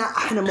 لأن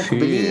احنا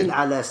مقبلين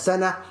على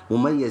سنة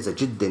مميزة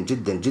جدا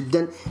جدا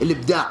جدا.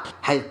 الإبداع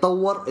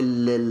حيتطور.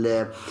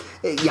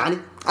 يعني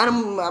أنا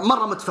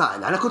مرة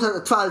متفائل. أنا كنت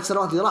أتفائل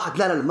السنوات اللي راحت،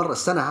 لا المرة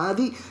السنة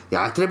هذه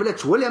يعني تريبل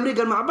اتش ويليام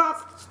ريغل مع بعض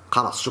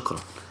خلاص شكرا.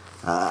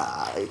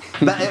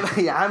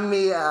 يا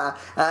عمي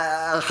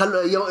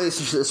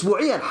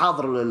أسبوعيا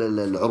حاضر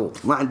العروض،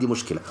 ما عندي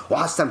مشكلة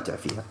وحستمتع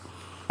فيها.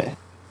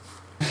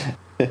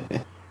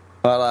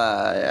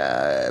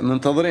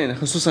 منتظرين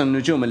خصوصا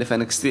النجوم اللي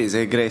في NXT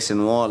زي جريسون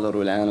وولر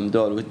والعالم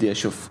دول. ودي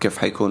اشوف كيف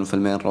حيكونوا في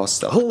المين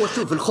روستر. هو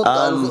شوف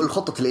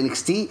الخطة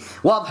NXT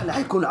واضح انه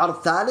حيكون عرض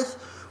ثالث،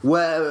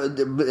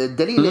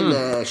 والدليل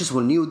شو اسمه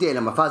النيو دي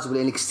لما فازوا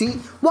بالNXT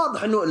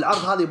واضح انه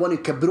العرض هذا يبغون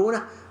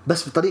يكبرونه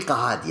بس بطريقة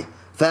هادية،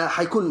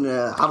 فحيكون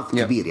عرض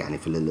كبير يعني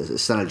في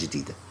السنة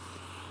الجديدة.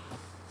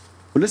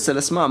 ولسه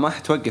الاسماء ما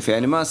حتوقف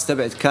يعني. ما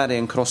استبعد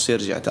كارين كروس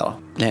يرجع ترى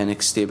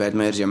NXT بعد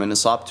ما يرجع من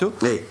اصابته.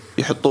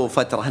 يحطوه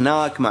فتره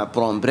هناك مع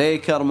برون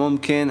بريكر،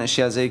 ممكن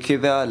اشياء زي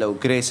كذا لو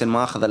جريسون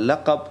ما اخذ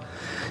اللقب.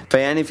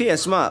 فيعني في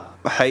اسماء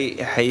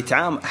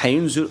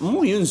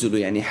ينزلوا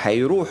يعني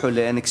حيروحوا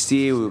لNXT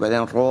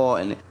وبعدين رو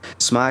يعني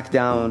سماك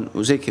داون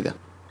وزي كذا.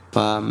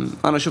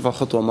 فانا اشوفها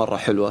خطوه مره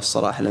حلوه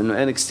الصراحه،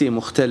 لانه NXT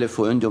مختلف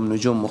وعندهم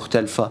نجوم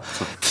مختلفه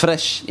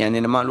فريش يعني.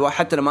 لما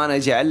حتى لما انا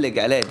اجي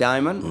اعلق عليه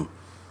دائما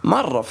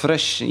مرة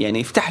فريش يعني،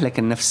 يفتح لك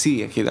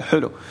النفسية كذا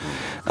حلو.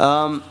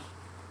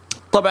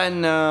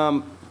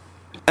 طبعا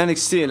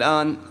NXT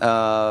الآن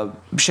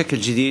بشكل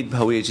جديد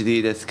بهوية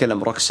جديدة.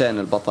 تتكلم روكسين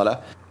البطلة،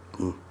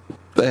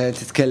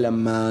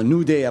 تتكلم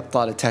نو داي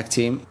أبطال التاك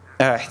تيم.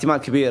 احتمال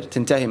كبير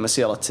تنتهي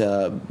مسيرة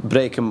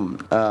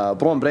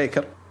برون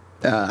بريكر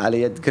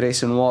على يد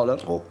جريسون وولر.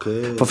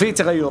 أوكي. ففي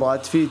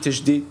تغيرات، في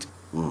تجديد.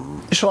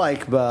 إيش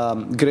رأيك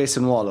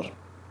بجريسون وولر؟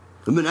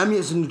 من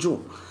أميز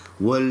النجوم،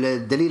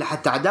 والدليل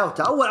حتى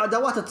عداوته أول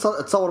عداوات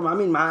تصور مع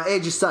مين؟ مع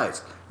AJ ستايلز،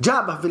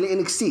 جابه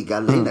في NXT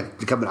قال هنا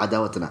نكمل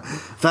عداوتنا.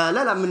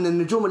 فلا من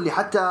النجوم اللي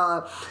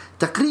حتى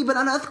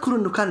تقريبا أنا أذكر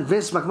إنه كان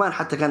فينس ماكمان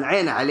حتى كان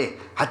عينه عليه،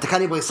 حتى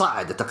كان يبغى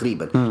يصعده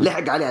تقريبا.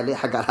 لحق على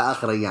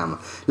آخر أيامه.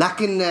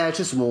 لكن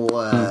شو اسمه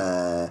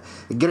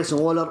جريسون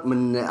وولر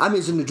من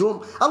أميز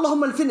النجوم.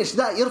 اللهم الفينش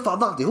ذا يرفع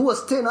ضغطي، هو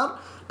ستينر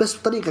بس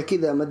بطريقة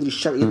كذا ما أدري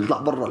الشر يطلع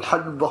برا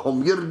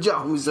الحلبهم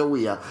يرجعهم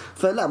يسويها.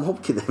 فلا مو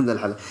بكذا من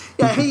الحلقة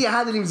يعني. هي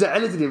هذا اللي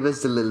مزعلتني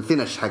بس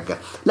الفينش حقه.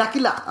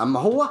 لكن لا، أما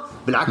هو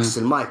بالعكس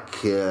المايك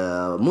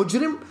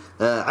مجرم.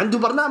 عنده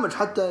برنامج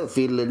حتى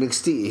في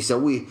NXT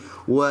يسويه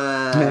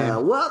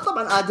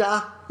وطبعا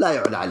أداءه لا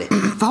يعلى عليه.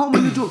 فهم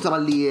النجوم ترى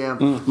اللي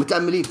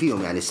متأملين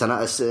فيهم يعني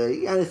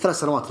يعني 3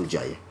 سنوات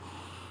الجاية.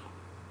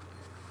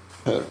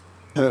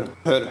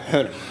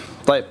 حلو.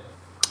 طيب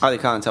هذه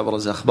كانت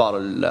أبرز أخبار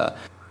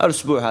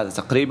الأسبوع هذا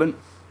تقريبا.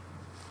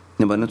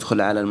 نبغى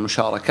ندخل على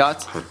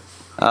المشاركات.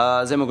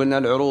 زي ما قلنا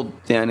العروض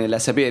يعني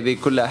الأسابيع ذي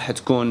كلها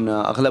حتكون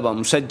أغلبها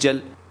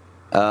مسجل،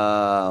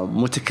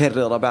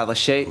 متكررة بعض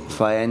الشيء.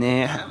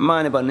 فيعني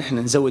ما نبغى نحن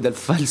نزود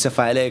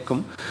الفلسفة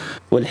عليكم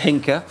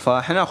والحنكة،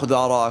 فحناخذ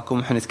آراءكم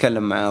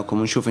وحنتكلم معاكم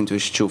ونشوف انتوا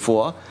ايش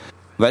تشوفوها.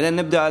 بعدين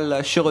نبدأ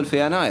الشغل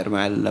في يناير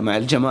مع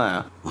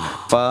الجماعة.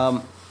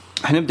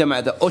 حنبدأ مع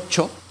ذا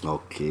أوتشو.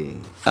 أوكي.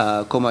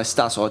 كوما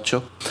ستاس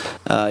أوتشو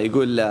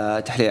يقول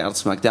تحليل عرض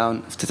سماك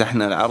داون.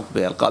 افتتحنا العرض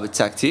بألقاب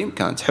التاك تيم،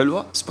 كانت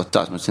حلوة،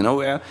 سبوتات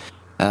متنوعة.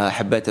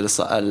 حبيت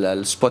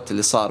السبوت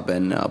اللي صار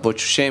بين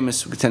بوتش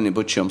وشيمس، وقتلني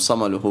بوتش يوم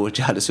صمل وهو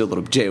جالس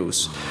يضرب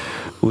جيوس.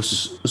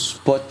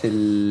 والسبوت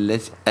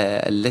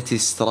التي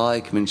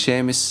سترايك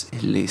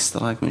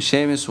من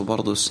شيمس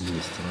وبرضه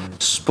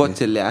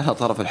السبوت اللي على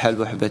طرف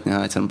الحلبة. حبيت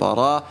نهاية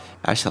المباراة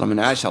 10 من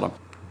 10.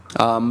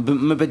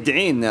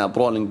 مبدعين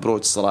برولينج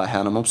برود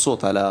صراحة. أنا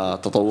مبسوط على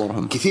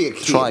تطورهم كثير.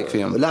 شرايك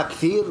فيهم؟ لا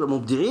كثير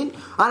مبدعين.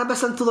 أنا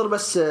بس انتظر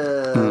بس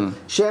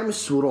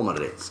شيمس ورومان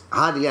رينز،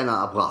 هذه اللي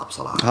أنا أبغاها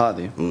بصراحة.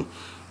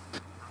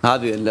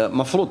 هذه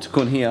المفروض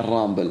تكون هي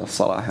الرامبل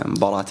الصراحة،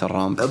 مباراة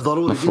الرامبل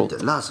ضروري جدا،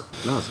 لازم.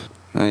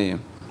 أيه.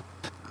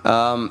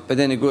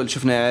 بعدين يقول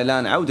شفنا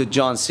إعلان عودة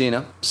جون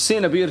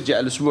سينا بيرجع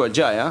الأسبوع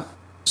الجاي.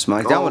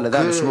 سماك داون ولا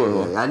ذا الأسبوع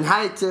هو؟ يعني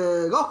نهاية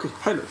أوكي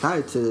حلو،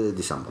 نهاية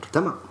ديسمبر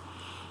تمام.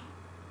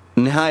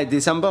 نهاية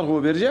ديسمبر هو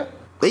بيرجع.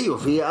 ايوه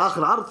في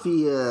اخر عرض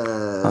في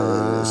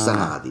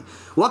السنه هذه.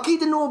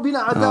 واكيد انه بلا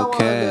عداوه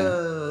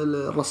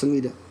الراس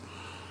الميديا.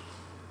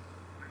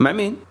 مع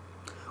مين؟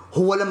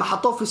 هو لما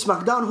حطوه في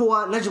سماك داون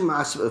هو نجم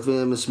مع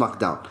في سماك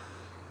داون.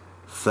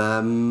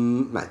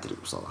 فما ادري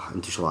بصراحه،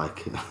 انت ايش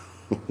رايك؟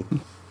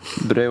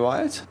 بري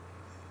وايت؟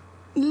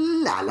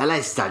 لا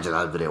يستعجل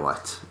على بري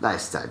وايت، لا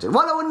يستعجل.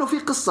 ولو انه في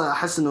قصه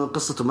احس انه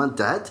قصته ما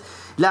انتهت،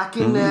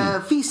 لكن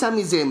في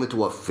سامي زي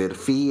متوفر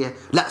في.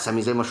 لا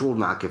سامي زي مشغول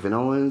مع كيفن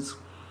أوينز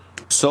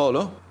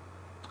سولو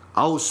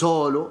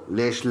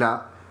ليش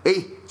لا.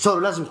 ايه سولو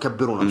لازم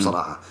يكبرونه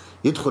بصراحه.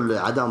 يدخل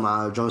عداوه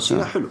مع جون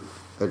سينا حلو.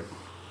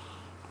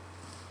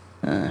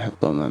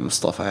 يحطه مع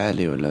مصطفى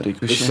علي ولا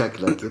ريكوشي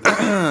شكله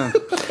كذا.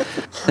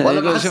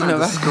 ولا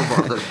شفنا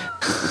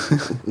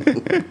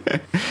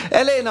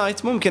LA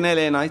نايت. ممكن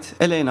LA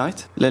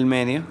نايت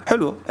للمانيا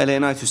حلوه. LA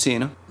نايت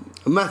وسينا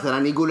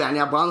مثلا يقول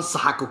يعني ابغى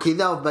انصحك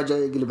وكذا وبجي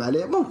يقلب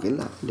عليه. ممكن،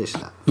 لا ليش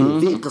لا.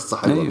 في قصه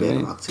حلوه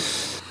بينهم تصير،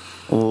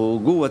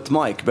 وقوه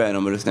مايك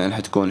بينهم الاثنين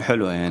حتكون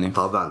حلوه يعني.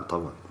 طبعا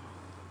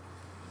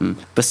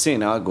بس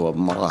سينا اقوى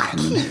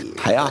بمراحل.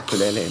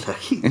 حياكل عليه.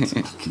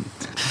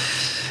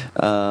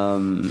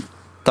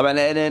 طبعا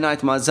LA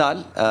نايت ما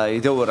زال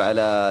يدور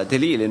على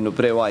دليل انه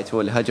بري وايت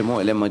هو اللي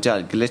هجمه لما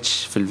جاء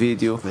جلتش في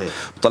الفيديو.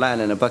 طلع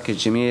لنا باكج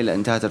جميل،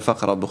 انتهت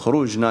الفقره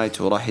بخروج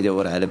نايت وراح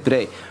يدور على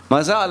بري.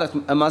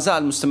 ما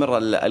زال مستمره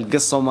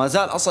القصه، وما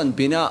زال اصلا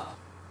بناء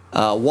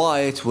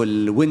وايت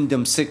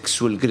والويندم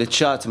 6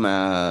 والجلتشات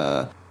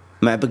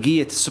مع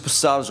بقيه السوبر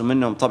ستارز،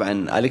 ومنهم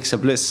طبعا أليكسا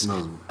بليس.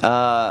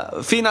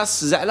 في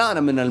ناس زعلانه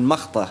من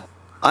المقطع.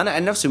 انا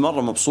عن نفسي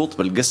مره مبسوط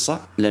بالقصه،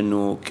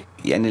 لانه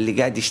يعني اللي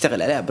قاعد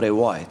يشتغل عليها بري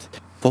وايت،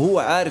 فهو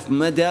عارف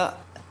مدى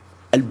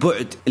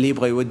البعد اللي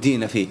يبغى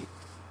يودينا فيه،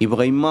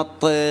 يبغى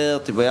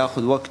يمطط، يبغى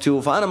ياخذ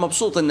وقته. فانا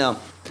مبسوط انها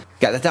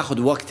قاعده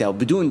تاخذ وقتها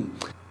وبدون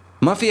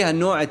ما فيها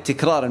نوع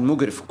التكرار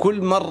المقرف.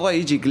 كل مره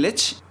يجي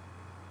جلتش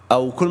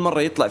او كل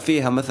مره يطلع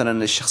فيها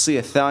مثلا الشخصيه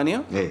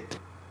الثانيه،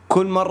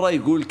 كل مره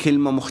يقول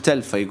كلمه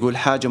مختلفه، يقول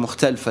حاجه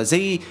مختلفه،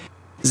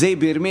 زي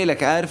بيرمي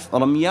لك عارف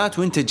رميات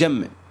وانت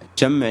جمع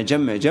جمع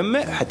جمع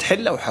جمع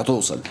حتحلها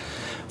وحتوصل.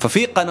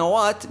 ففي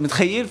قنوات،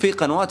 متخيل في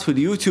قنوات في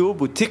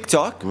اليوتيوب والتيك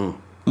توك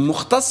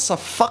مختصة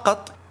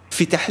فقط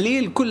في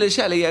تحليل كل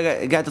الاشياء اللي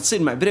قاعدة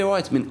تصير مع بري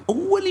وايت من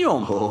اول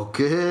يوم.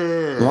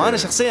 وانا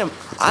شخصيا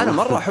انا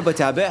مرة احب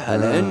اتابعها،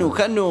 لانه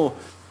كأنه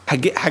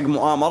حق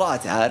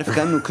مؤامرات، عارف،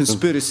 كأنه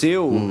كونسبيرسي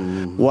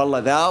والله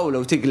ذا،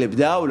 ولو تقلب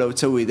ذا، ولو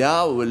تسوي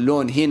ذا،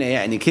 واللون هنا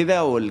يعني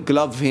كذا،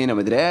 والجلوف هنا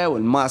مدري ايه،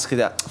 والماسك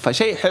كذا.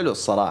 فشيء حلو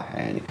الصراحة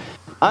يعني،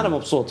 أنا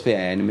مبسوط فيها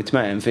يعني،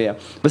 متمعن فيها.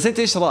 بس أنت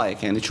إيش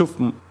رأيك يعني؟ تشوف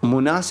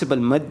مناسبة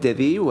المادة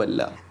ذي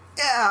ولا؟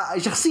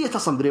 شخصية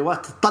أصلا بري وايت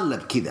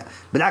تطلب كذا.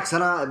 بالعكس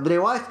أنا بري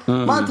وايت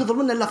ما انتظر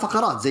منه إلا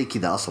فقرات زي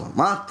كذا، أصلا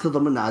ما انتظر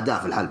منه أداء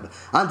في الحلبة،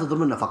 انتظر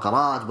منه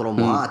فقرات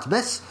بروموات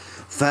بس.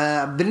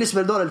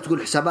 فبالنسبة لدول اللي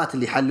تقول حسابات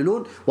اللي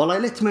يحللون، والله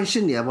ليت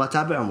تمنشني أبغى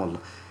أتابعهم،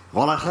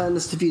 والله خلينا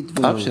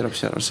نستفيد. أبشر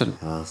أرسل.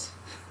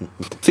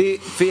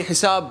 في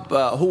حساب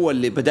هو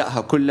اللي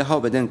بدأها كلها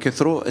وبعدين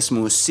كثروا،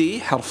 اسمه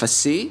السي، حرف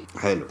السي،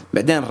 حلو،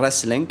 بعدين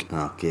رسلينج.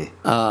 اوكي.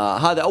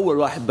 هذا اول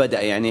واحد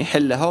بدأ يعني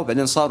يحلها،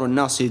 وبعدين صاروا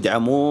الناس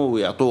يدعموه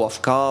ويعطوه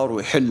افكار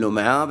ويحلوا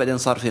معاه، بعدين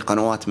صار في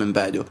قنوات من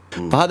بعده.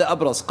 فهذا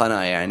ابرز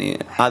قناة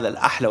يعني، هذا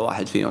الاحلى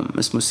واحد فيهم،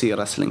 اسمه سي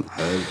رسلينج.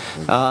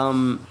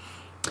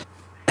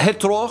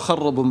 هيترو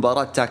خربوا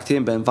مباراة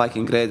تاكتين بين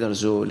فايكنج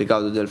ريدرز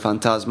وليجاودو ديل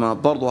فانتازما.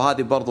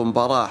 برضو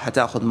مباراة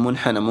حتاخذ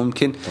منحنى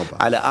ممكن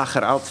طبعا. على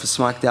آخر عرض في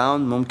سماك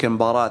داون ممكن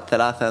مباراة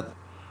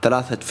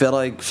ثلاثة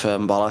فرق في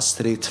مباراة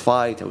ستريت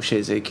فايت أو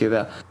شيء زي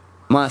كذا.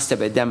 ما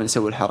استبعد دائما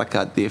يسوي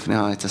الحركات دي في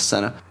نهاية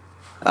السنة.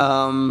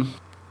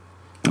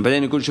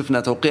 بعدين يقول شفنا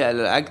توقيع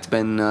للعقد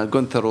بين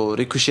جونثر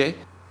وريكوشي،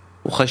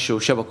 وخشوا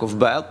وشبكوا في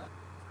بعض.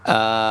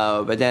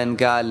 بعدين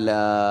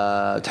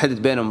قال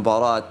تحدد بينهم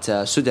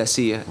مباراة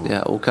سداسية،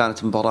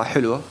 وكانت مباراة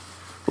حلوة،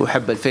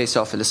 وحب الفيس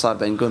اوف اللي صار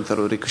بين جونثر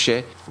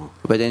وريكوشي.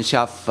 وبعدين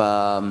شاف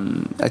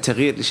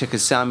التغيير لشكل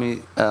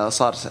سامي،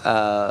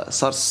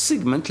 صار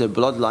سيجمنت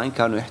للبلود لاين،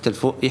 كانوا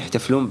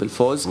يحتفلون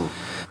بالفوز.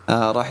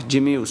 راح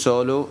جيمي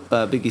وسولو،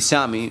 بقي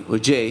سامي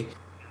وجاي.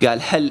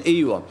 قال حل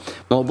ايوه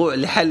موضوع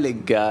اللي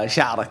حلق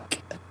شعرك.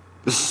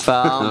 ف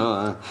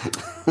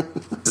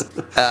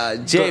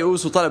جاي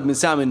اوسو طلب من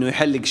سامي انه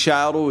يحلق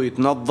شعره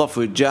ويتنظف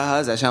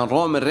ويتجهز، عشان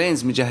رومان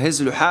رينز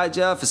مجهز له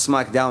حاجه في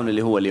سماك داون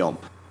اللي هو اليوم.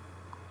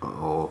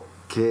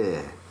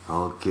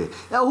 اوكي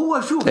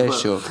هو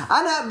شوف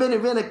انا بيني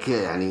وبينك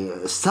يعني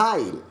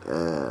ستايل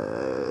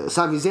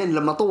سامي زين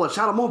لما طول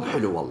شعره مو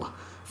بحلو والله.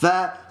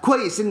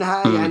 فكويس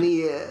انها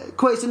يعني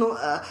كويس انه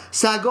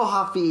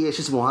ساقوها في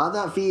شو اسمه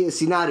هذا، في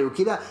سيناريو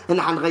كذا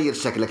ان حنغير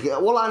شكلك.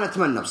 والله انا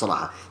اتمنى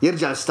بصراحه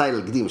يرجع الستايل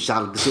القديم،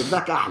 الشعر القصير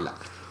ذاك احلى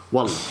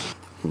والله.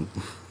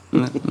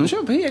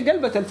 نشوف، هي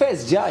قلبة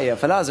الفيس جاية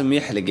فلازم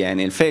يحلق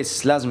يعني،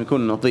 الفيس لازم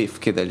يكون نظيف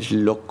كذا،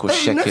 اللوك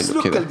والشكل نفس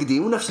لوك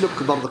القديم ونفس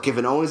لوك برضه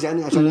كيفن أوينز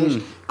يعني، عشان ايش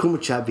يكونوا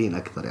متشابهين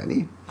اكثر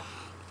يعني.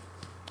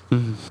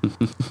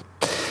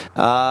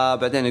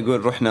 بعدين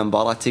يقول رحنا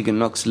مباراة تيجن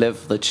نوكس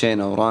ليف ضد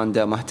شينا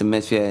وراندا، ما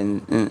اهتميت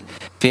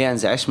فيها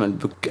انزعش من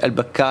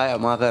البكاية،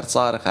 ما غير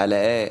صارخ على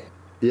ايه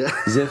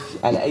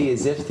زفت، على اي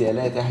زفت، يا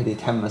ليت احد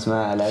يتحمس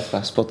معه على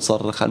ادفع سبوت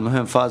صرخ.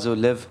 المهم فازوا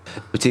ليف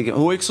وتيجن.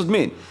 هو يقصد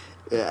مين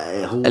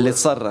هو اللي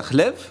تصرخ؟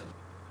 ليف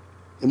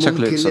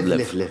شكله يقصد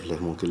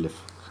ليف ممكن ليف.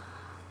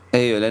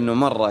 ايوه لانه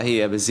مرة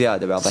هي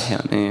بزيادة بعض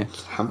الاحيان. ايه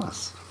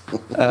حماس.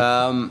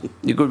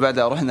 يقول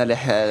بعدها رحنا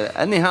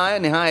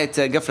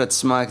نهاية قفلة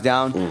سماك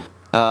داون.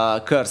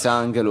 كيرت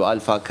أنجل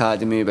وألفا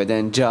أكاديمي،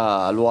 بعدين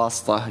جاء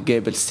الواسطة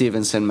جيبل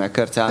ستيفنسون مع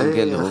كيرت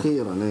أنجل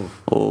أخيرا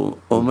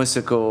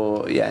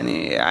ومسكوا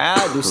يعني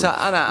عاد.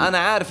 أنا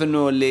عارف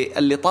إنه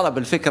اللي طلب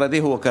الفكرة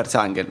دي هو كيرت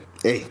أنجل.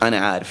 أنا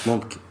عارف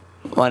ممكن،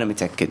 وأنا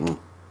متأكد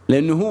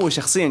لأنه هو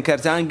شخصيا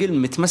كيرت أنجل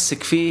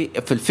متمسك في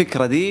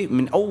الفكرة دي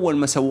من أول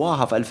ما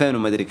سواها في 2000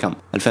 ومدري كم،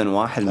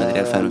 2001 مدري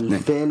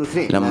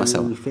 2002 لما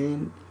سوا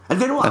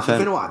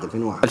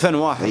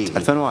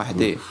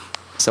 2001 إيه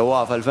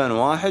سواها في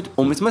 2001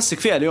 ومتمسك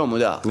فيها اليوم،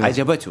 وده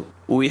عجبته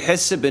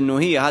ويحس بأنه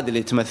هي هذا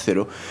اللي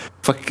تمثله.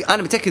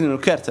 فأنا متأكد أنه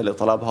كيرت اللي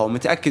طلبها،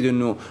 ومتأكد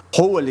أنه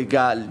هو اللي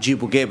قال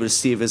جيبوا جيبل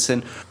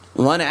ستيفنسون.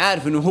 وأنا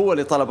عارف أنه هو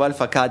اللي طلب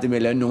ألفا أكاديمي،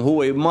 لأنه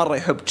هو مرة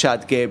يحب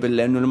تشاد جيبل،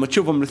 لأنه لما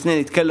تشوفهم الاثنين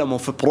يتكلموا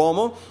في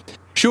برومو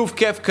شوف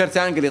كيف كرت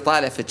أنجل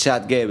يطالع في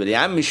تشات جيبل يا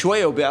عمي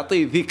شوية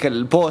وبيعطيه ذيك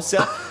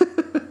البوسة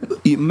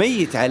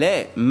ميت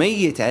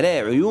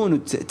عليه عيونه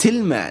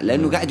تلمع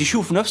لأنه قاعد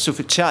يشوف نفسه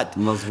في تشات.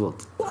 مظبوط.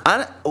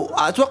 أنا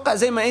أتوقع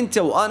زي ما أنت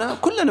وأنا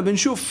كلنا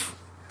بنشوف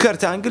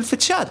كرت أنجل في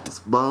تشات.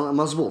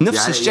 مظبوط.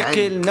 نفس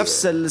الشكل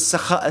نفس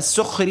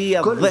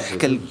السخرية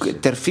الضحك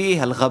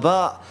الترفيه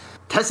الغباء.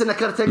 تحس ان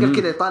كرت أنجل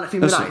كذا يطالع في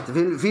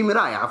مراية في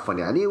مراية عفوا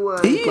يعني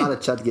ويطلع على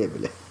تشات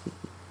جيبل.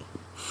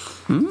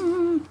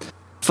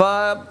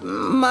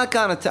 فما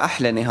كانت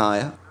أحلى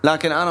نهاية.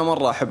 لكن أنا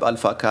مرة أحب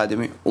ألفا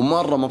أكاديمي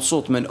ومرة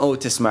مبسوط من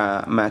أوتس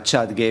مع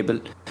تشات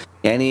جيبل.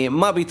 يعني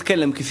ما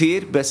بيتكلم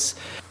كثير بس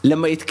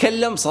لما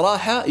يتكلم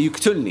صراحة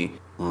يقتلني.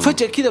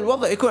 فجأة كذا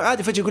الوضع يكون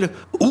عادي فجأة يقول له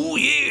أوه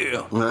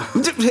ياه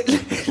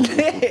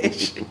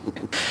ليش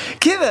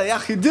كذا يا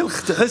أخي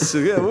دلخ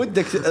تحسه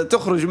ودك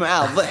تخرج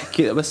معاه ضحك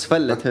كذا بس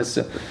فلة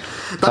تحسه.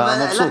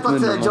 طبعا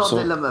لقطة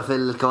جوردن لما في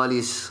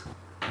الكواليس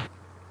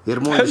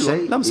يرمون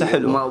شيء لمسة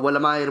حلوة ولا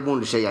ما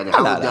يرمون شيء يعني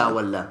عودة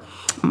ولا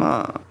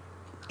ما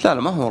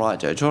لا هو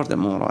راجع جوردن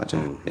مو راجع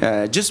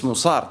جسمه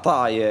صار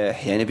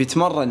طايح يعني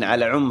بيتمرن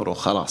على عمره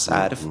خلاص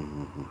عارف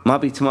ما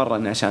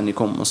بيتمرن عشان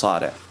يكون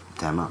مصارع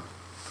تمام.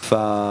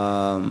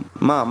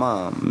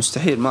 ما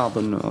مستحيل ما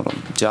أظن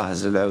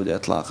جاهز للعودة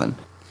إطلاقا.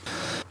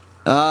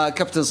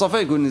 كابتن صفا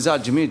يقول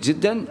نزال جميل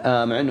جدا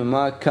مع انه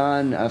ما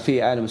كان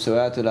في اعلى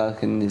مستوياته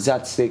لكن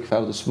نزال ستيك في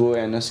عرض اسبوع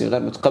يعني نفسي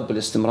غير متقبل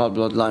استمرار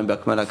بلود لاين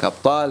باكملها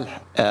كابطال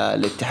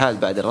الاتحاد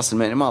بعد الراس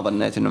الماني. ما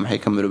ظنيت انهم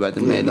حيكملوا بعد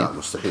الماني. لا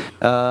مستحيل.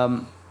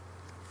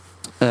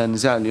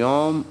 نزال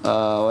اليوم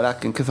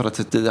ولكن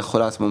كثرة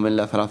التدخلات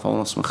مملة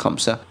 3.5 من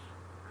 5.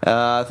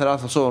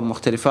 3 صور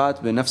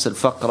مختلفات بنفس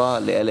الفقرة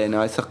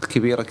لألينا ثقة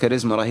كبيرة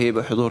كاريزما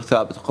رهيبة حضور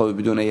ثابت قوي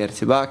بدون أي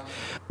ارتباك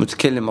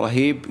متكلم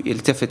رهيب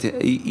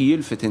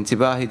يلفت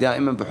انتباهي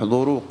دائما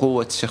بحضوره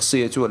وقوة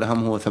شخصيته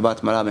والأهم هو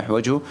ثبات ملامح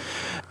وجهه.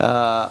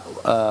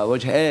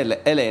 وجه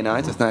ألينا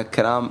أثناء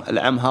الكلام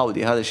العم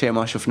هاودي هذا شيء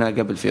ما شفناه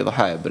قبل في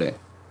ضحايا بري.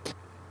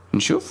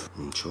 نشوف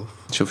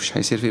إيش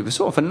حيصير فيه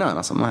بس هو فنان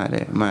أصلا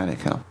ما عليه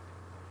كلام.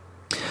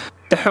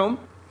 دحوم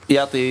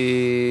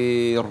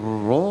يعطي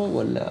رو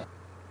ولا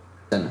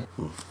سنة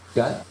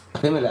قال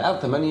تقييم الألعاب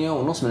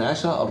 8.5 من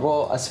 10.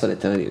 الرو أسفل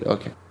التغرير.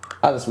 أوكي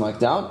هذا سماك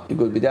داون.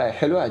 يقول بداية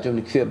حلوة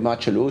عجبني كثير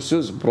ماتش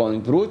الأوسوس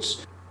برونينج بروتس.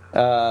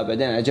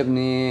 بعدين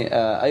عجبني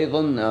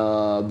أيضا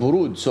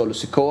برود سولو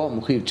سيكوا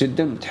مخيف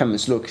جدا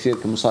متحمس له كثير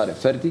كمصارع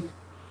فردي.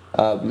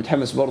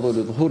 متحمس برضو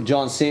لظهور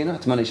جون سينا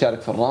أتمنى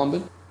يشارك في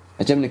الرامبل.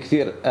 عجبني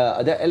كثير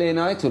أداء إلي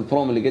نايت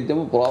والبروم اللي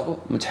قدمه برافو.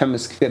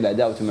 متحمس كثير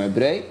لأداوته مع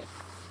براي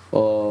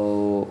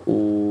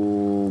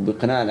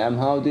وبقناع العم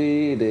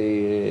هاودي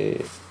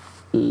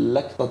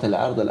لقطة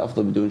العرض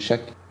الأفضل بدون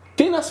شك.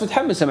 في ناس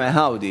متحمسة مع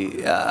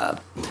هاودي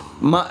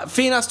ما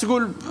في ناس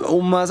تقول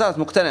وما زالت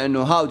مقتنع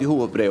إنه هاودي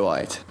هو براي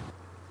وايت.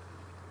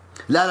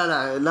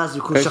 لا لازم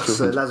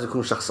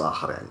يكون شخص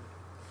آخر يعني.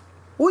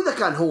 وإذا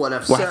كان هو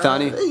نفسه واحد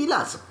ثاني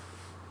لازم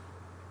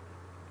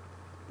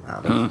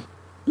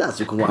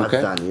لازم يكون واحد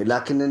ثاني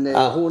لكن إنه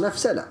هو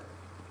نفسه لا.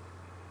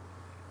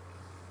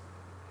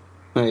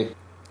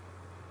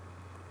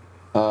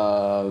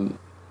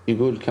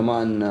 يقول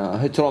كمان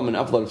هيترو من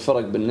أفضل الفرق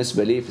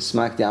بالنسبة لي في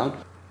سماك داون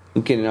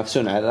ممكن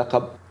ينافسون على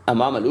اللقب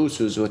أمام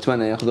الأوسوس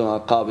وأتمنى يأخذون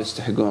ألقاب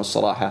يستحقون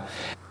الصراحة.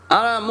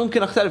 أنا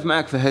ممكن أختلف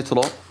معك في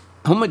هيترو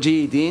هم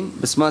جيدين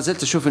بس ما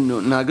زلت أشوف إنه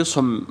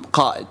ناقصهم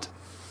قائد.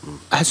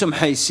 أحسهم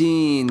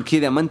حيسين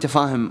كذا ما أنت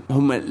فاهم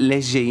هم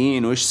ليش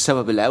جايين وإيش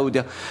سبب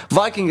العودة.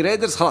 فايكنج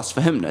ريدرز خلاص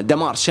فهمنا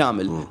دمار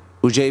شامل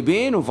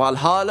وجايبين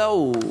وفالهالا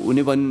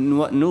ونبغى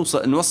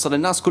نوصل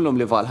الناس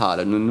كلهم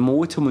لفالهالا إنه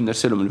نموتهم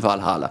ونرسلهم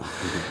لفالهالا.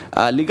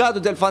 اللي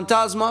قادوا ديل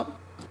فانتازما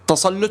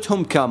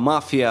تسلطهم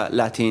كمافيا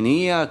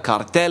لاتينية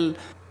كارتل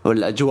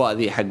والأجواء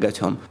ذي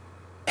حقتهم.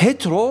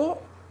 هيترو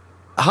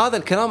هذا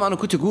الكلام أنا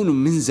كنت أقوله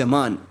من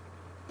زمان.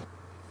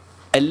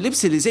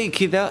 اللبس اللي زي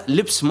كذا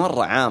لبس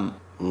مرة عام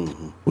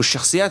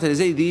والشخصيات اللي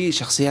زي دي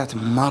شخصيات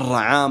مرة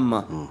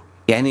عامة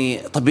يعني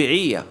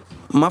طبيعية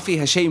ما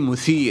فيها شيء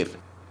مثير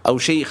أو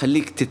شيء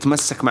يخليك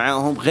تتمسك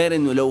معاهم غير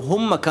إنه لو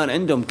هم كان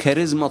عندهم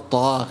كاريزما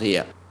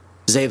طاغية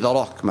زي ذا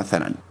روك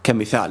مثلا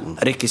كمثال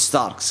ريكي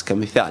ستاركس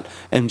كمثال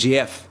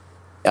MGF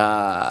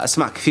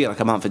أسمع كثيرة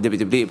كمان في الدبليو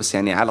دبليو بس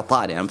يعني على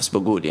طاري أنا بس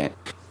بقول يعني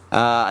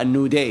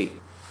النو داي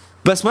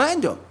بس ما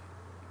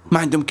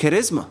عندهم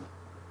كاريزما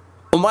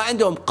وما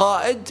عندهم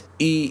قائد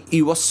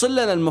يوصل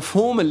لنا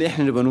المفهوم اللي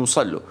إحنا نبغى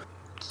نوصل له.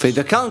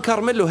 فإذا كان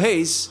كارميلو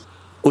هيز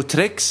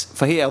وتريكس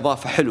فهي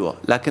إضافة حلوة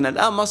لكن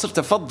الآن ما صرت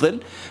أفضل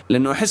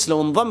لأنه أحس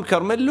لو انضم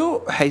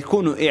كارميلو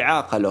حيكونوا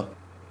إعاقة له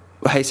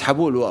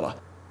وحيسحبوه لورا.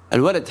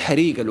 الولد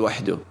حريقة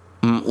لوحده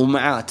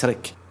ومعاه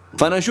تريك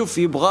فأنا أشوف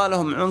يبغى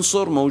لهم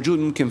عنصر موجود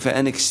ممكن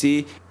في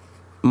NXT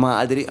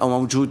ما أدري أو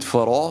موجود في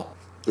رو.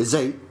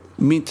 زي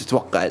مين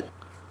تتوقع؟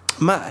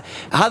 ما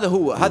هذا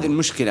هو هذه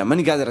المشكلة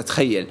ماني قادر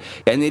أتخيل.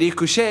 يعني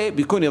ريكوشي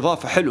بيكون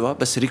إضافة حلوة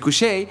بس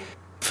ريكوشي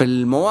في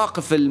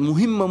المواقف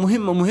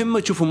المهمة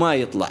تشوفه ما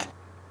يطلع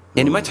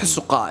يعني ما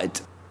تحسه قائد.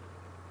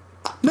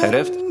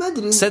 عرفت؟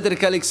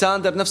 سيدريك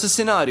ألكساندر نفس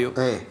السيناريو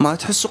ما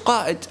تحسه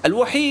قائد.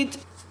 الوحيد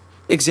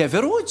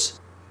إكزافير وودز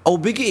أو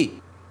بيجي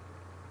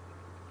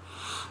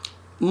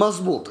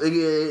مظبوط.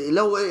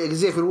 لو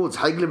اكزيفير وودز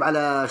حيقلب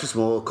على شو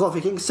اسمه كوفي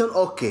كينغستون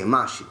اوكي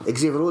ماشي،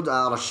 اكزيفير وود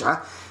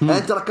ارشحه.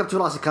 انت ركبت في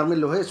راسي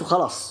كارميلو هيس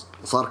وخلاص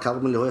صار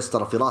كارميلو هيس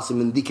ترى في راسي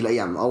من ذيك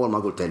الايام اول ما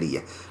قلت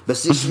لي،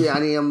 بس ايش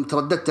يعني يوم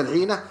ترددت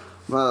الحين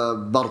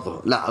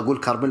برضه لا اقول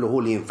كارميلو هو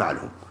اللي ينفع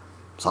لهم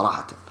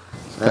صراحه.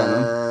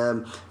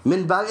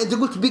 من بعد انت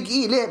قلت بيج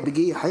اي، ليه بيج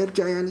اي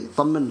حيرجع يعني؟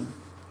 طمنا.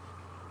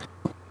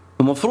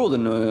 المفروض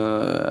انه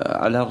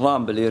على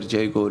الرامبل يرجع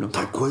يقولوا.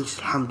 طيب كويس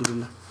الحمد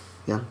لله.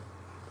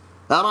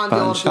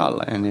 يلا ان شاء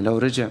الله يعني لو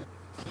رجع.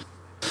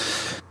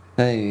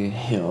 اي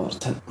يا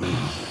اورتن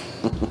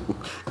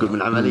قول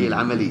من عمليه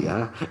العمليه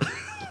ها.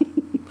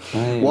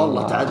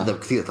 والله تعذب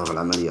كثير ترى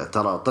العمليات،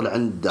 ترى طلع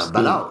عنده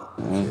بلاوي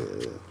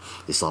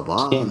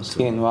اصابات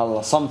مسكين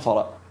والله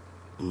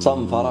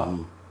صنفره.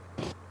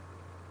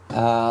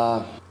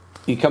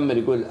 يكمل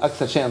يقول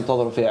اكثر شيء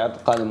انتظروا في عرض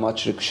قادم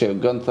ماتش ريكوشي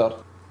وغونثر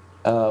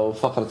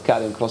وفقره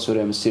كارين كروس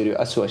وري ميستيريو.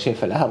 أسوأ شيء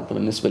في العرض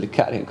بالنسبه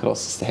لكارين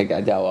كروس، يستحق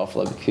عداوه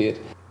افضل بكثير.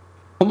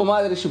 هم ما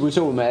ادري ايش يبغوا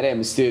يسووا مع ري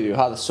ميستيريو،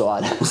 هذا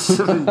السؤال.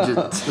 من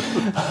جد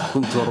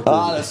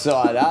هذا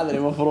السؤال هذا اللي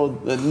المفروض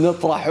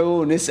نطرحه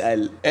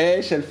ونسال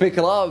ايش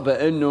الفكره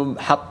بانهم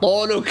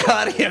حطوا له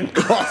كارين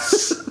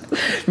كروس.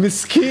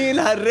 مسكين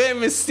هالري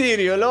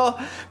ميستيريو له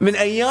من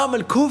ايام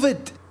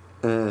الكوفيد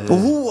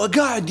وهو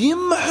قاعد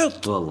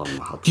ينمحط، والله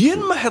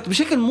ينمحط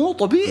بشكل مو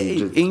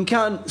طبيعي. إن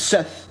كان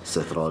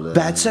سيث رولينز،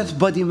 بعد سيث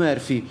بادي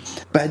ميرفي،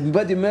 بعد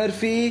بادي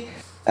ميرفي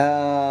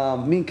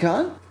مين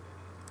كان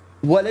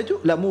ولده؟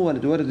 لا مو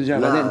ولده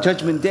جاء بعدين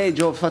جاجمنت داي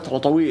جو فترة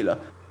طويلة.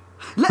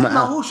 لا ما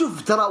هو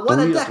شوف ترى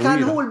ولده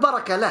كان هو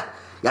البركة له،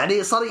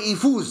 يعني صار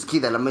يفوز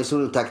كذا لما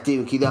يسوون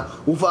تاكتيم كذا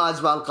وفاز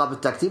بألقاب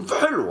التاكتيم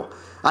فحلوة.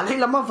 الحين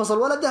لما انفصل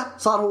ولده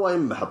صار هو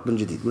ينمحط من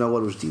جديد من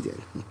أول وجديد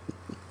يعني.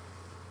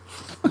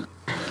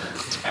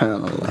 سبحان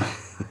الله.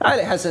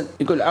 علي حسن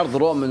يقول عرض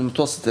رو من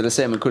متوسط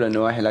الى من كل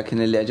النواحي،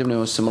 لكن اللي عجبني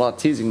هو استمرار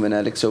تيزنج من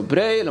أليكس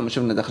وبراي لما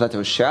شفنا دخلته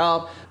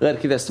والشعار. غير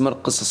كذا استمر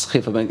قصة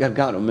سخيفة بين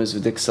قرقان وميز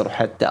وديكسر،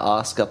 وحتى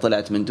آسكا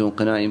طلعت من دون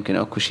قناع، يمكن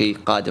أكو شيء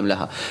قادم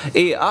لها.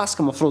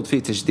 آسكا مفروض فيه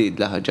تجديد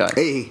لها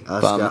جاي.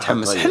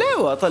 فمتحمس.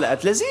 حلوة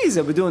طلعت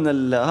لذيذة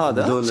بدون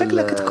هذا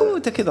شكلها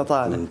كتكوتة كذا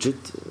طالع من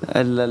جد.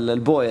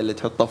 البوية اللي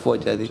تحطها في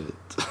وجهها ذي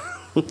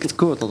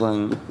كتكوت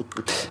طبعا.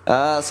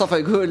 صفا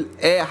يقول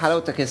ايه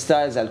حلاوتك يا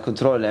ستايلز على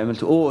الكنترول اللي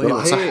عملته.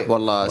 ايوه صح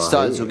والله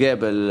ستايلز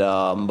وقبل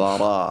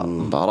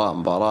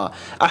مباراة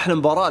احلى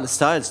مباراة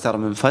لستايلز ترى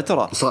من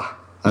فترة. صح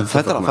من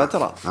فترة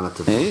انا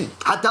اتفق. إيه؟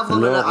 حتى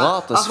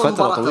افضل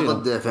فترة طويلة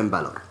ضد فين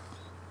بالور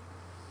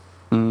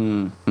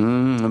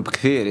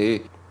بكثير.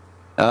 ايه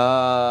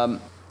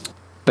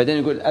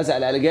بعدين يقول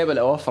ازعل على جيبل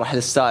او افرح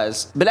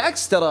لستايلز.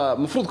 بالعكس ترى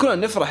المفروض كلنا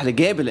نفرح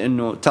لجيبل،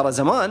 انه ترى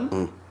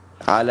زمان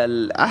على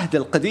العهد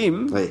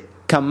القديم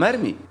كان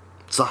مرمي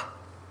صح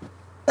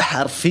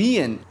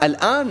حرفيا.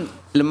 الآن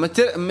لما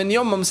من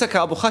يوم ما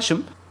مسكها أبو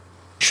خشم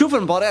شوف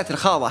المباريات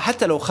الخاضة،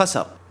 حتى لو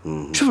خسر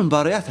شوف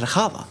المباريات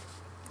الخاضة.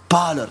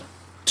 بالر،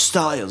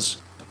 ستايلز،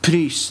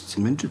 بريست،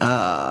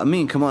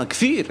 مين كمان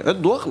كثير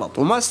عد واغلط.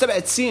 وما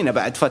استبعد سينا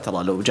بعد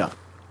فترة لو جاء،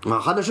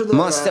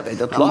 ما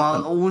استبعد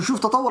اطلاقا. ونشوف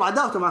تطور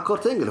عداوته مع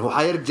كورت انجل، هو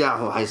حيرجع،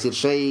 هو حيصير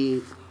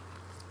شيء.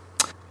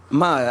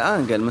 ما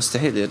أنجل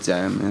مستحيل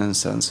يرجع،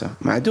 انسى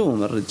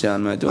معدوم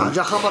الرجال، معدوم.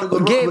 جاء خبر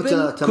يقول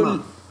ركبته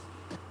تمام.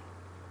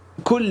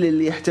 كل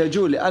اللي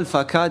يحتاجوه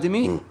لألفا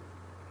أكاديمي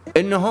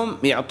إنهم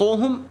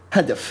يعطوهم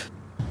هدف.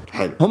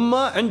 حلو. هم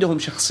عندهم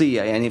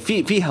شخصية، يعني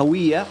في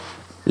هوية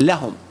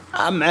لهم،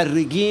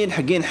 معرقين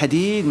حقين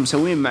حديد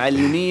مسوين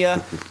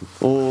معلمية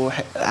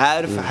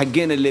وعارف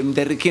حقين اللي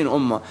مدركين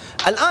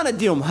الآن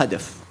أديهم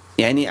هدف،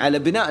 يعني على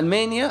بناء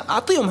المانيا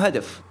أعطيهم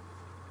هدف.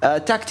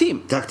 تاك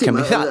تيم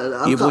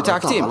كمثال، يبغوا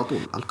تاك تيم على طول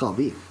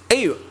ألقاب.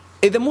 أيوه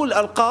إذا مو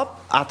الألقاب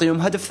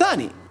أعطيهم هدف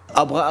ثاني.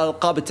 أبغى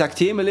ألقاب التاك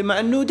تيم اللي مع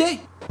النو داي،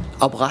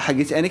 أبغى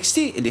حقة NXT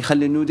اللي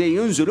يخلي النو داي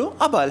ينزلوا،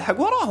 أبغى الحق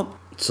وراهم.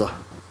 صح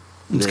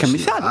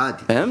كمثال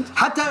عادي. فهمت؟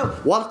 حتى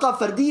والقاب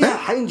فردية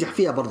حينجح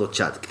فيها برضو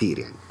تشاد كثير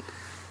يعني.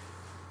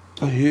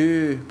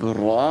 ايه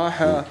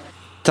بالراحة.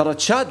 ترى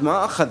تشاد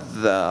ما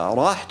أخذ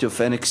راحته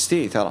في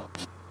NXT ترى.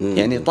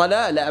 يعني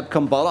طلع لعب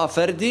كم مباراة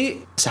فردي،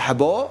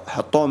 سحبوه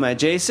حطوه مع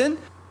جيسون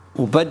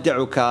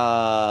وبدعوا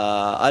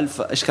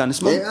كألفا. إيش كان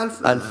اسمه؟ إيه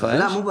ألفا.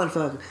 لا مو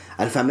بألفا.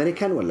 ألفا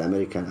أمريكان ولا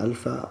أمريكان؟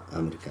 ألفا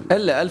أمريكان.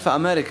 إلا ألفا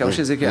أمريكا أو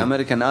شيء زي كذا.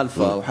 أمريكان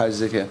ألفا أو حاجة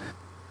زي كذا.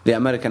 دي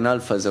أمريكان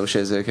ألفاز أو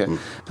شيء زي كذا.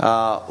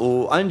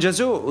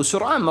 وأنجزوا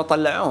وسرعان ما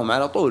طلعوهم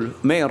على طول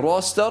مين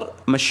روستر،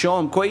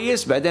 مشوهم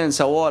كويس، بعدين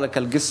سووا لك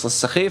القصة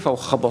السخيفة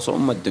وخبصوا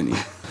الدنيا.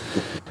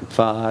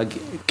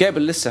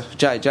 فقبل لسه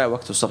جاي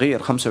وقته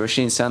صغير،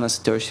 25 سنة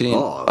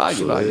 26.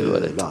 باقي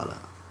الولد. لا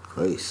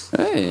كويس.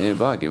 ايه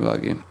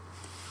باقي.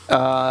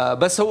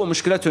 بس هو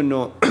مشكلته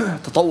انه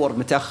تطور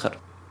متأخر.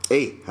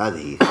 ايه هذه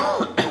هي.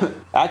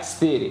 عكس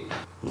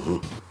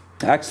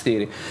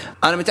ثيري.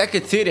 انا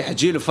متأكد ثيري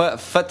حتجيله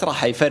فترة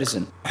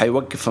حيفرزن،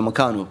 حيوقف في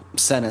مكانه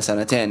سنة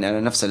سنتين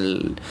على نفس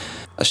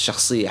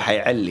الشخصية،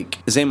 حيعلق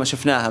زي ما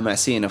شفناها مع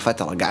سينا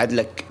فترة قعد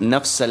لك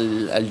نفس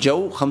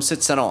الجو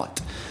 5-6 سنوات،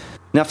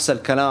 نفس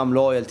الكلام،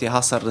 لويالتي،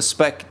 هاسل،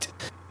 ريسبكت،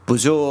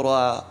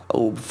 بزورة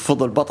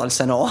وفضل بطل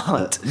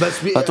سنوات. بس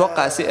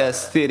أتوقع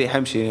ثيري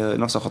حيمشي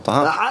نفس الخطة.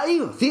 ها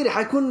ايوه ثيري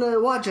حيكون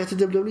واجهة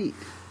الدبليو.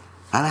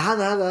 انا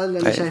هذا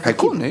اللي شايفه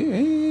حيكون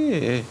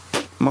اي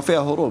ما فيها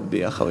هروب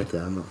يا اخوي،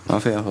 ما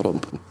فيها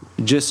هروب.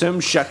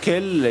 جسم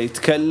شكل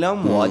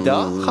يتكلم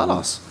واداء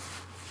خلاص.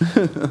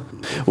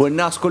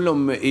 والناس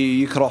كلهم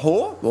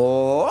يكرهوه.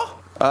 اوه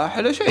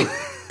احلى شيء،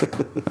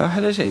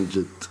 احلى شيء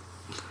جد.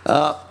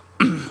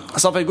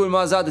 صفا يقول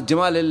ما زاد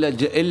الجمال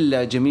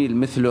الا جميل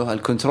مثله.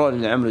 الكنترول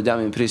اللي عمله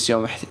دائما بريس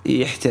يوم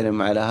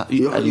يحترم على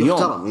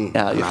اليوم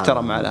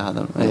يحترم على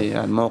هذا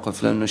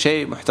الموقف لانه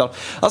شيء محترم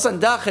اصلا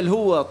داخل.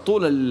 هو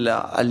طول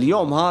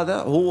اليوم هذا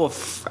هو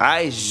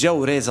عايش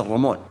جو ريزر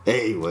رامون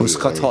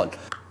وسكوت هول.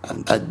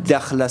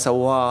 الدخلة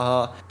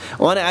سواها،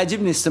 وانا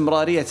عاجبني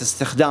استمرارية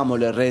استخدامه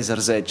للريزر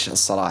زيج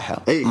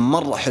الصراحة.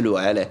 مرة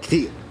حلوة عليه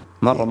كثير،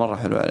 مرة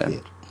حلوة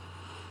عليه.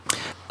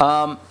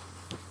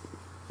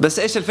 بس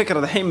ايش الفكرة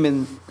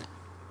دحين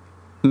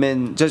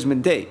من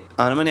جاجمنت داي؟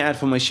 انا ماني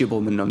عارف ما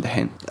يشيبوا منهم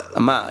دحين.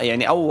 ما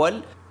يعني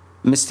اول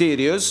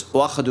ميستيريوز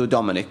واخذوا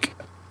دومينيك،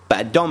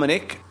 بعد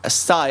دومينيك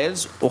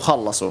ستايلز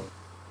وخلصوا.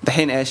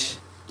 دحين ايش؟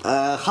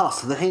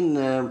 خلاص دحين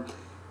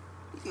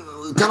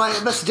ترى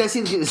بس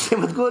جالسين زي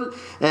ما تقول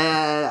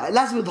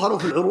لازم يظهروا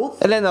في العروض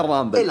الين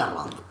الرامبل.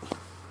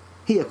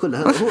 هي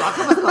كلها هو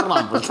عقبة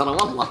الرامبل ترى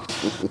والله.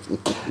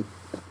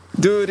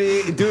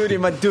 دوري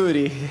ما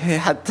تدوري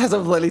حتى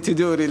تفضلي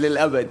تدوري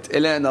للأبد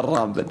إلين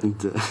الرامبل.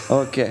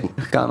 أوكي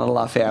كان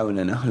الله في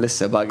عوننا،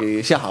 لسه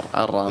باقي شهر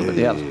الرامبل.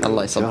 يلا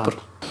الله يصبر.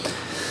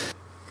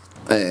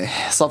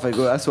 صفا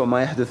يقول أسوأ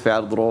ما يحدث في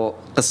عرض رو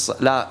قصة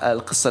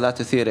القصة لا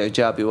تثير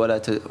إعجابي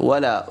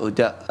ولا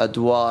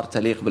أدوار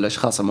تليق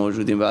بالأشخاص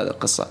الموجودين بهذه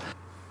القصة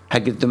حق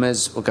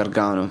الدمز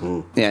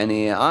وقرقانو.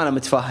 يعني أنا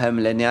متفهم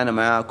لأني أنا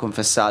معاكم في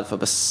السالفة،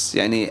 بس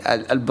يعني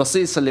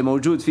البصيص اللي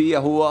موجود فيه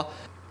هو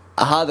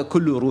هذا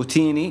كله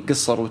روتيني،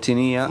 قصة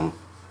روتينية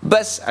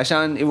بس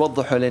عشان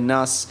يوضحوا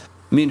للناس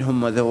مين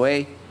هم ذا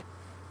واي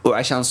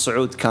وعشان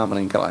صعود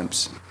كاميرون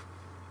جرايمز.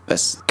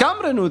 بس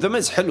كاميرون وذا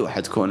ميز حلوة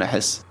حتكون،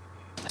 أحس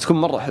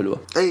تكون مرة حلوة.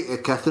 أي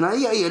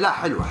كثنائية لا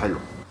حلوة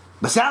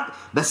بس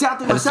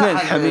يعطي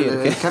مساحة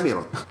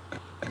كاميرون،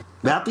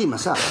 بيعطي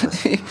مساحة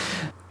بس.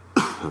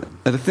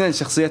 الاثنين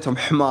شخصيتهم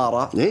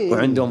حمارة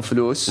وعندهم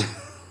فلوس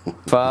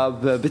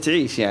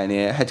فبتعيش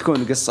يعني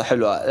حتكون قصة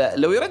حلوة.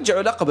 لو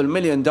يرجعوا لقب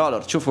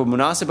 $1,000,000 تشوفوا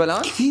مناسبة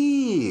الآن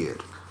كثير.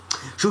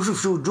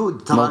 شوف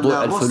وجود ترى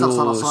موضوع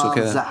الفلوس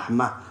وكذا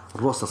زحمة،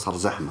 الروستر صار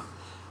زحمة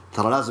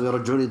ترى، لازم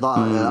يرجعون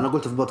إضافة. أنا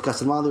قلت في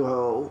البودكاست الماضي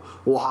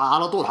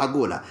وعلى طول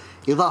حقولها،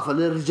 إضافة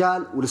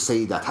للرجال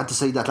وللسيدات، حتى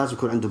السيدات لازم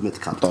يكون عندهم ميد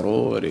كارد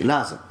ضروري،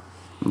 لازم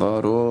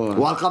ضروري.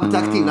 والقاب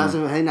التكتيك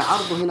لازم، هنا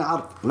عرض وهنا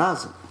عرض،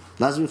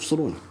 لازم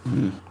يفصلونه.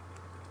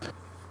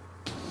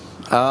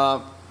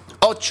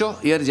 أوتشو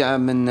يرجع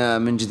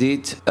من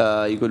جديد.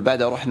 يقول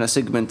بعدها رحنا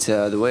سيجمنت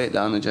ذا واي.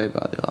 لا أنا جايب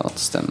هذه غلط،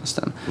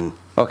 استنى.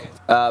 أوكي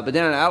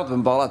بدينا العرض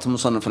بمباراة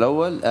المصنف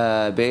الأول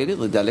بيلي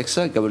ضد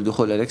أليكسا. قبل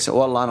دخول أليكسا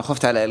والله أنا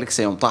خفت على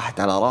أليكسا يوم طاحت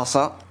على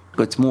راسها،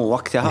 قلت مو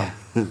وقتها.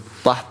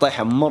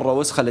 طاحة مرة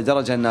وسخة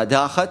لدرجة أنها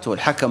داخت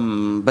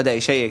والحكم بدأ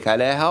يشيك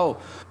عليها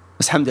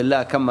بس الحمد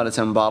لله كملت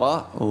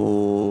المباراة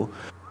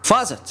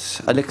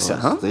وفازت أليكسا.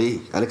 ها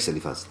أليكسا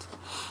اللي فازت.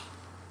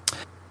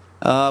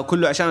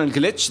 كله عشان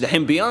الجليتش.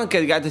 دحين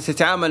بيانكا قاعدة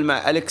تتعامل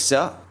مع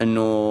أليكسا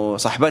إنه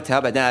صاحبتها،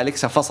 بعدين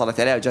أليكسا فصلت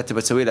عليها وجات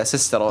بتسوي لها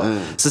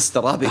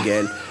سيستر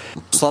أبيجيل.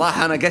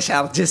 بصراحة أنا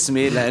قشعر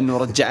جسمي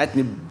لأنه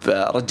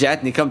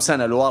رجعتني كم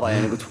سنة لورا.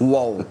 يعني قلت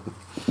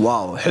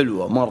واو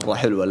حلوة، مرة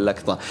حلوة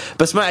اللقطة،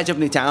 بس ما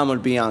عجبني تعامل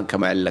بيانكا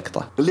مع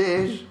اللقطة.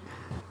 ليش؟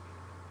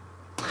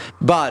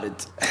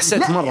 بارد،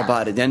 حسيت مرة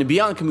بارد. يعني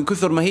بيانكا من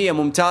كثر ما هي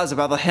ممتازة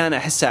بعض الأحيان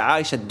أحسها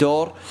عايشة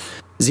الدور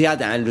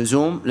زيادة عن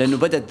اللزوم، لأنه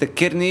بدأت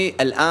تذكرني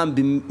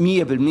الآن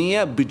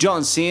 100%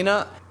 بجون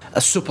سينا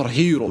السوبر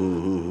هيرو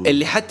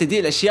اللي حتى دي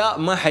الأشياء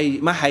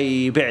ما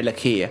حيبيع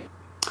لك هي.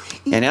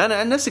 يعني أنا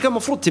عن نفسي كان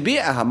مفروض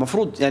تبيعها،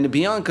 مفروض يعني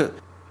بيانكا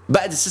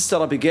بعد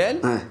السيستر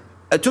أبيجيل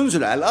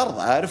تنزل على الأرض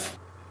عارف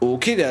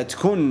وكذا،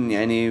 تكون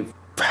يعني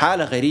في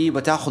حالة غريبة،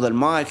 تأخذ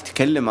المايك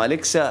تكلم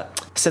أليكسا.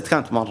 حسيت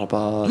كانت مرة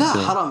باردة.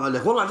 لا حرام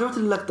عليك والله،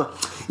 عجبتني اللقطة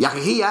يا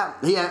أخي.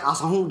 هي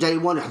أصلا هم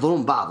جايبون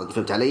يحضرون بعض، أنت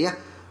فهمت علي؟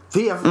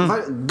 فيها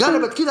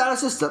قلبت كذا على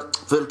سيستر،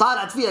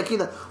 طالعت فيها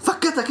كذا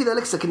فكتها كذا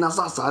أليكسا كأنها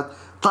صحصحت،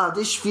 طلعت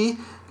إيش فيه؟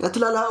 قلت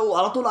لها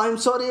وعلى طول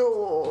I'm sorry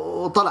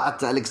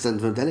وطلعت أليكسا.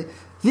 فهمت علي؟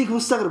 ذيك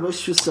مستغربة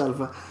إيش في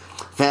السالفة.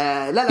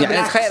 فلا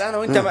يعني تخيل أنا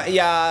وأنت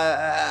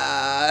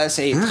يا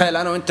سعيد، تخيل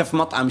أنا وأنت في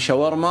مطعم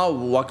شاورما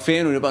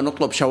وواقفين ونبقى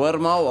نطلب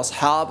شاورما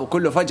وأصحاب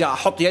وكله، فجأة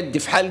أحط يدي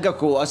في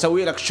حلقك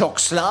وأسوي لك شوك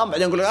سلام،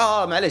 بعدين أقول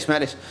لك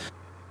معليش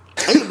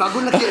أي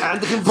بقول لك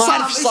عندك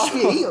انفصام إيش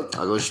فيه؟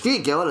 أقول إيش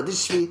فيك يا ولد،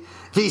 إيش فيه؟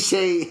 في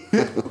شيء.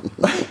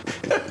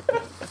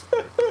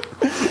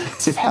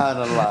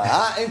 سبحان الله.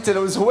 انت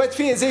لو سويت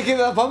فيه زي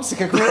كذا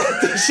بمسكك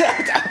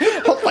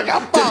حطك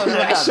على الطاوله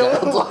مع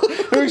الشوربه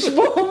وش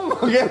بوم.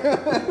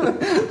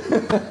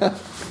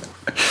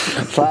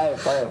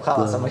 طيب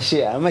خلاص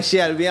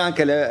امشيها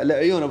البيانكا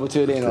لعيون ابو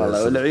تولين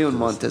والله، والعيون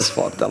مونتس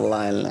فورد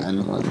الله يلعن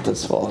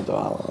مونتس فورد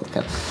والله.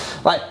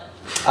 طيب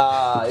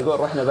يقول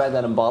رحنا بعد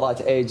المباراة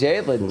اي جي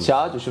ضد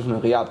تشاد وشفنا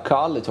غياب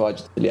كارل اللي تواجد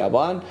في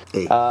اليابان.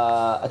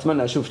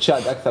 اتمنى اشوف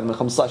تشاد اكثر من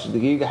 15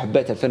 دقيقة.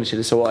 حبيت الفينش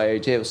اللي سواه اي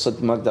جي،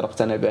 والصدق ما اقدر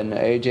اقتنع بان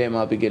اي جي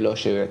ما بقي له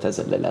شيء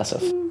ويعتزل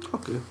للاسف.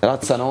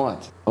 3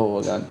 سنوات هو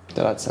قال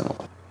 3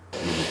 سنوات.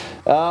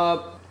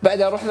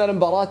 بعدها رحنا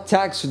لمباراة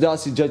تاج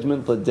سداسي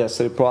جاجمنت ضد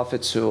سري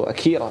بروفيتس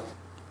واكيرا.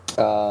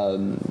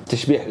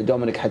 تشبيح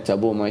لدومينيك حتى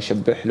ابوه ما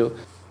يشبح له.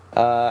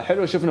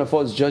 حلو، شفنا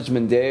فوز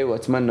جاجمنت داي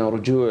واتمنى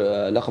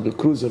رجوع لقب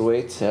الكروزر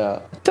ويت.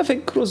 اتفق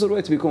كروزر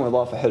ويت بيكون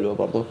اضافه حلوه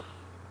برضو.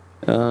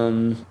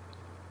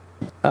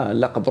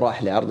 اللقب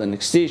راح لعرض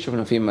انكستي،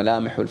 شفنا فيه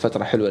ملامح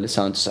والفتره حلوه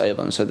لسانتوس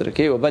ايضا وسيدريك،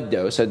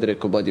 وبدعوا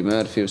سيدريك وبودي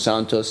ميرفي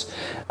وسانتوس.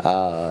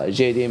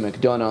 جي دي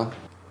ماكدونا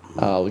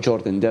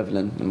وجوردن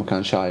ديفلن لما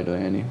كان شايله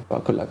يعني،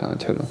 فكلها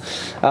كانت حلوه.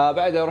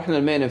 بعدها رحنا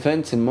المين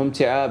ايفنت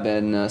الممتعه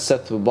بين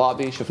سيث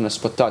وبابي، شفنا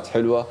سبوتات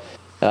حلوه.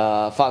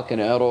 فالكن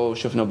ايرو،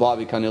 شفنا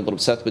بابي كان يضرب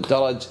سيث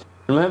بالدرج.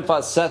 المهم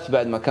فاز سيث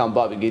بعد ما كان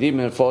بابي قريب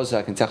من الفوز،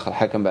 لكن تاخر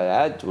الحكم بعد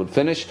العد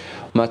والفينش.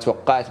 ما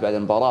توقعت بعد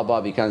المباراه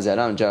بابي كان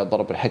زعلان جاء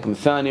ضرب الحكم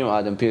الثاني،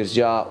 وادم بيرس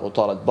جاء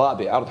وطرد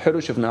بابي. عرض حلو،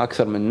 شفنا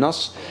اكثر من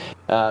نص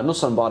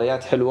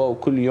المباريات حلوه،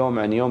 وكل يوم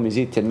عن يوم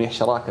يزيد تلميح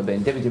شراكه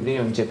بين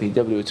دبليو وجي بي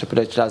دبليو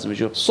وتريبل اتش. لازم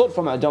يشوف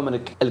الصرفه مع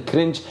دومينيك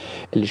الكرنج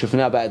اللي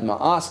شفناه بعد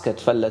ما اسكا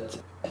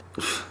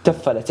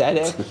تفلت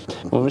عليه.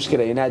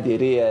 والمشكله ينادي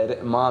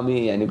ريا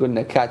مامي، يعني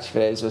قلنا كاتش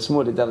فريز بس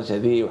مو لدرجه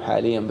ذي.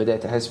 وحاليا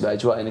بديت احس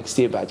باجواء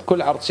انكستي بعد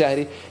كل عرض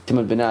شهري تم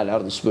البناء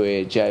العرض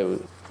الاسبوعي الجاي.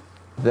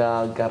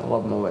 ذا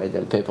قرب موعد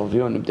البيبر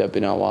فيو، نبدا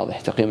بناء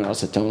واضح تقييم على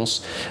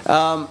 6:30.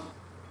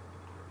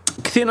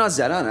 كثير ناس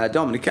زعلان على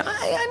دومينيك، يعني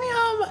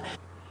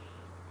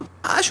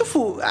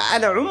اشوفه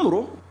على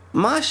عمره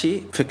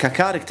ماشي في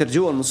ككاركتر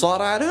جوا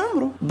المصارعة، على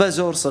عمره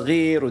بزور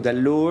صغير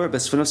ودلوع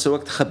بس في نفس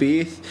الوقت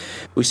خبيث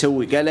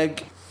ويسوي قلق.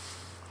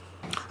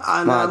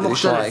 أنا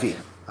مقتنع فيه،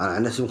 أنا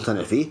عن نفسي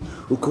مقتنع فيه،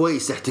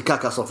 وكويس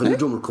احتكاك أصلا في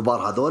النجوم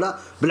الكبار هذولا.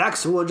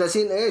 بالعكس هو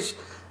جالسين إيش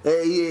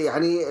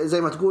يعني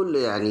زي ما تقول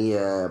يعني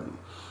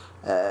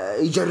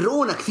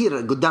يجرؤون كثير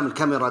قدام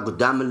الكاميرا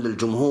قدام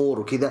الجمهور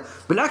وكذا.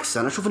 بالعكس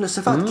أنا أشوف إنه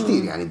استفاد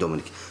كثير. يعني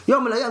دومينيك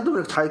يوم من الأيام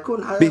دومينيك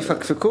حيكون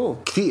بيفكفكوه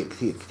كثير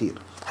كثير كثير،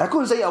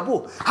 حيكون زي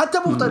أبوه. حتى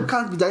أبوه طيب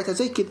كانت بدايته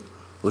زي كده،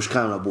 وش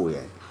كان أبوه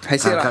يعني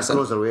حيصير كان أحسن.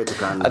 كروزر ويت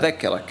كان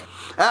أذكرك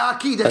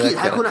أكيد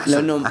حيكون أحسن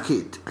لأنه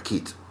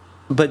أكيد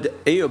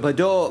أيوه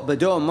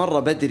بدو مرة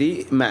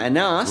بدري مع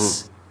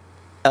ناس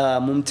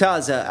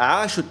ممتازة،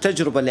 عاشوا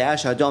التجربة اللي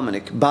عاشها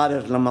دومينيك.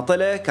 بارر لما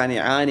طلع كان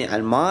يعاني على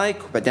المايك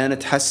وبعدين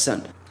تحسن،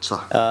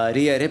 صح.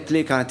 ريا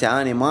ريبلي كانت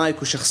تعاني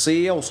مايك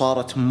وشخصية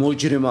وصارت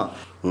مجرمة.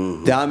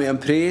 داميان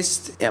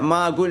بريست يعني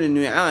ما أقول إنه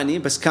يعاني،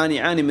 بس كان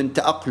يعاني من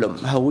تأقلم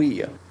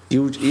هوية،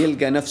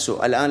 يلقى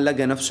نفسه. الآن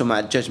لقى نفسه مع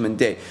الجاجمنت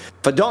داي.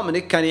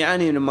 فدومينيك كان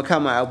يعاني لما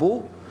كان مع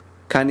أبوه،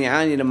 كان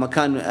يعاني لما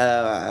كان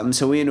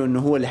مسوينه إنه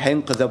هو اللي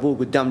حينقذ أبوه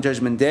قدام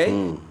جاجمنت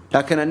داي.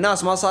 لكن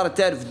الناس ما صارت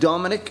تعرف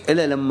دومينيك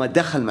إلا لما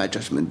دخل مع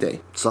جاجمنت داي،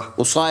 صح.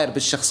 وصاير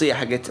بالشخصية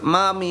حقت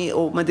مامي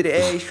ومدري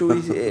إيش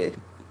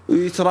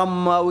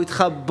ويترمى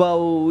ويتخبى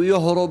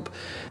ويهرب.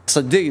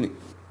 صدقني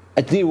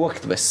اديه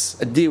وقت، بس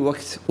اديه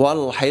وقت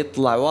والله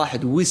حيطلع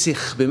واحد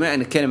وسخ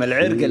بمعنى الكلمه.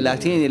 العرق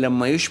اللاتيني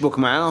لما يشبك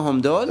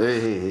معاهم دول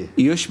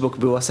يشبك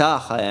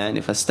بوساخه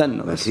يعني.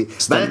 فاستنوا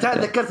بعد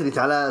تعال ذكرتني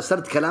على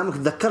سرد كلامك،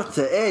 ذكرت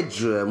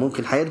ايج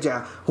ممكن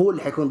حيرجع هو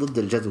اللي حيكون ضد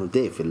الجاجمنت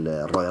داي في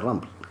الرويال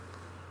رامبل.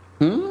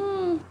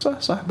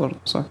 صح برضه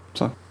صح.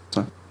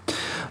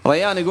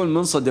 ريان يقول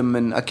منصدم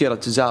من أكيرا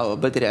توزاوا.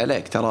 بدري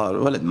عليك ترى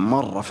الولد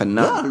مرة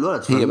فنان. لا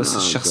الولد هي بس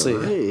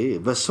الشخصية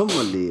بس هم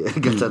اللي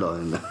قتلوه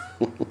هنا.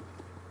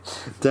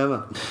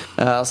 تمام.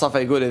 صفا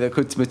يقول إذا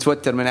كنت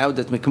متوتر من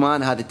عودة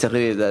مكمان هذه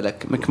التغريدة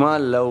لك.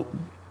 مكمان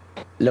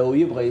لو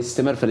يبغى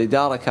يستمر في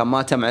الإدارة كان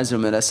ما تم عزله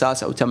من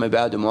الأساس أو تم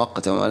إبعاده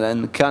مؤقتا،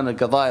 لأن كان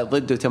القضايا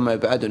ضده تم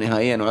إبعاده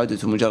نهائيا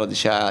وعودته مجرد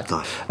إشاعات.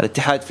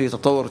 الاتحاد فيه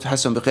تطور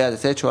وتحسن بقيادة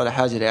إيتش ولا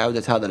حاجة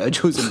لعودة هذا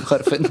العجوز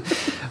المخرفن.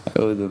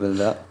 أعوذ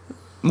بالله،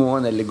 مو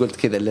أنا اللي قلت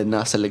كذا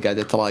للناس اللي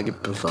قاعدة تراقب.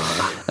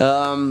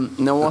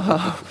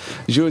 نواف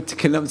جود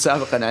تكلمت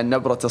سابقا عن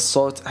نبرة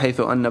الصوت، حيث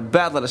أن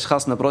بعض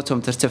الأشخاص نبرتهم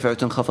ترتفع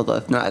وتنخفض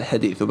أثناء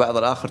الحديث، وبعض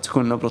الآخر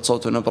تكون نبرة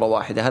صوته نبرة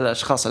واحدة. هل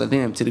الأشخاص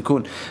الذين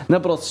يمتلكون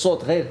نبرة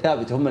صوت غير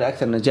ثابتة هم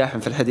الأكثر نجاحا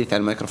في الحديث عن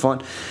الميكروفون؟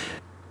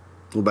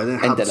 وبعدين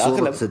حاط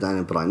صورة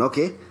سيدان براين.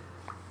 أوكي،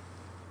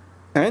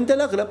 عند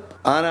الأغلب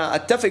أنا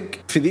أتفق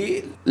في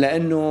ذي،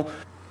 لأنه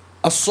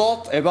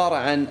الصوت عبارة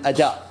عن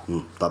أداء.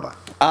 طبعا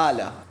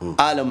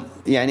آلة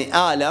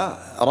يعني آلة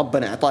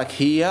ربنا أعطاك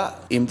هي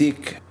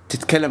يمديك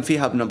تتكلم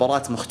فيها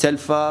بنبرات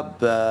مختلفة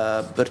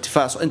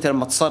بارتفاع. أنت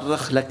لما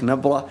تصرخ لك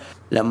نبرة،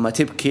 لما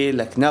تبكي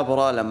لك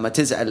نبرة، لما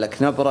تزعل لك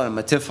نبرة،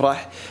 لما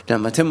تفرح،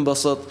 لما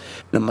تنبسط،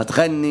 لما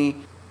تغني.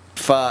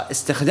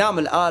 فاستخدام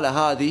الآلة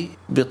هذه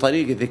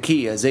بطريقة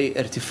ذكية زي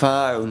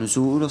ارتفاع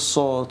ونزول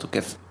الصوت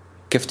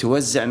وكيف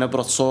توزع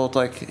نبرة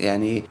صوتك.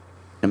 يعني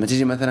لما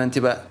تيجي مثلا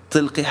تبى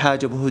تلقي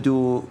حاجة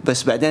بهدوء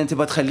بس بعدين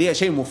تبى تخليها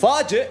شيء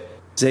مفاجئ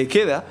زي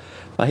كذا،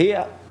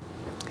 فهي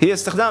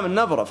استخدام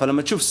النبرة.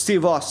 فلما تشوف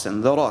ستيف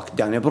أوستن، ذا روك،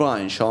 داني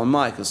براين، شون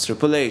مايكلز،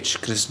 تريبل اتش،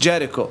 كريس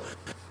جيريكو،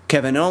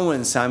 كيفن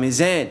أوين، سامي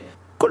زين،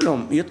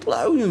 كلهم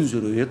يطلعوا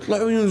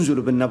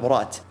وينزلوا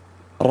بالنبرات.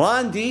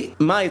 راندي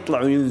ما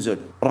يطلع وينزل،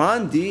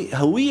 راندي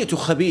هويته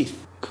خبيث،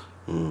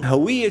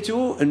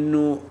 هويته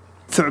انه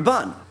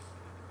ثعبان،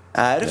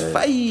 عارف،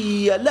 في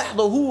اي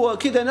لحظه وهو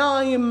كذا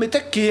نايم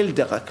متكي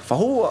يلدغك.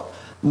 فهو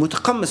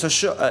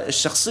متقمص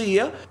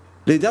الشخصيه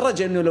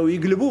لدرجه انه لو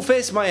يقلبوه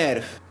فيس ما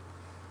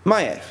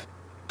يعرف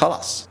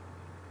خلاص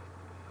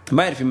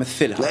ما يعرف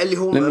يمثلها، اللي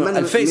هو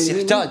الفيس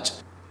يحتاج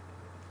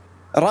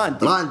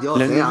راندي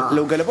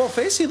لو قلبوه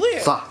فيس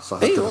يضيع. صح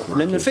ايوه،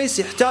 لأن الفيس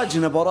يحتاج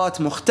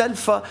نبرات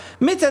مختلفة.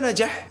 متى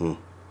نجح؟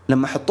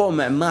 لما حطوه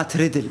مع مات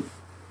ريدل.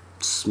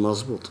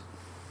 مظبوط،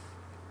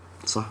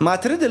 صح.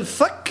 مات ريدل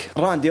فك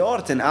راندي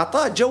أورتن،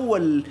 أعطاه جو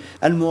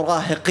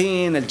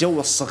المراهقين، الجو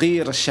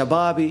الصغير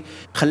الشبابي،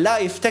 خلاه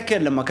يفتكر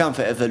لما كان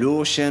في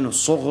ايفولوشن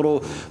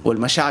وصغره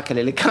والمشاكل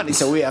اللي كان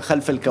يسويها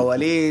خلف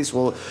الكواليس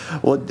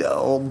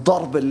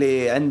والضرب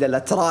اللي عند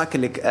الاتراك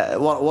اللي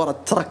ورا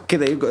الترك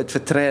كذا، يقعد في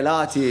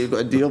التريلات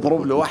يقعد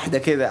يضرب له واحدة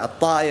كذا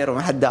الطاير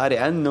وما حد داري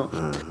عنه.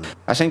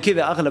 عشان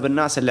كذا أغلب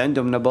الناس اللي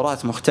عندهم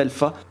نبرات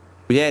مختلفة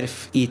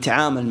ويعرف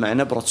يتعامل مع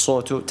نبرة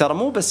صوته، ترى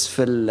مو بس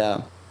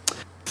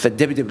في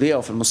الدبليو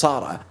أو في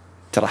المصارعة،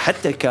 ترى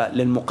حتى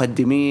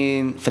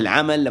للمقدمين في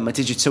العمل لما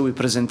تيجي تسوي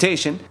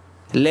برزنتيشن،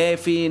 ليه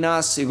في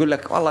ناس يقول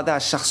لك والله ده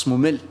الشخص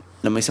ممل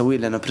لما يسوي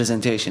لنا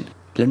برزنتيشن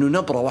لأنه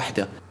نبرة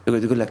واحدة،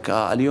 يقول لك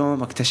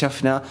اليوم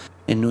اكتشفنا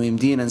إنه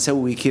يمدينا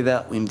نسوي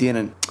كذا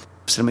ويمدينا.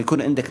 بس لما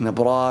يكون عندك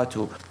نبرات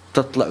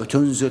وتطلع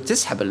وتنزل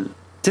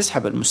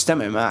تسحب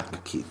المستمع معك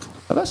أكيد.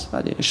 فبس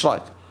هذه إيش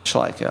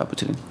رأيك يا أبو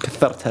ترين؟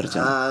 كثرت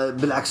هرجة.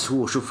 بالعكس،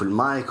 هو شوف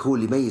المايك هو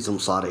اللي يميز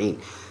المصارعين.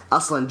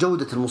 اصلا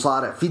جودة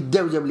المصارع في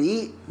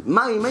الدبليو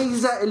ما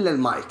يميزه الا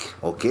المايك.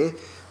 اوكي،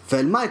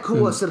 فالمايك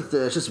هو صرت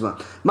شو اسمه،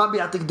 ما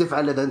بيعطيك دفعه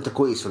اذا انت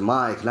كويس في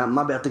المايك، لا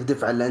ما بيعطيك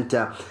دفعه الا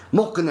انت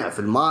مقنع في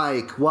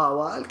المايك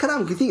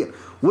الكلام كثير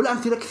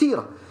والامثله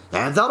كثيره.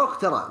 يعني ذا روك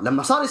ترى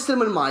لما صار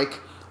يستلم المايك،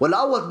 ولا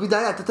اول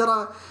بداياته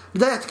ترى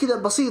بدايات كذا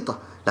بسيطه،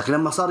 لكن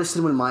لما صار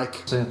يستلم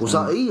المايك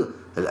وصار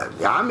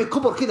يا عمي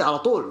كبر كذا على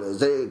طول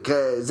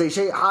زي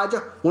شيء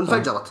حاجه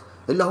وانفجرت،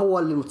 اللي هو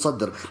اللي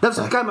متصدر. نفس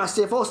الحكايه مع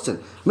ستيف أوستن،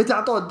 متى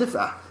اعطوه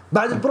الدفعه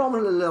بعد البروم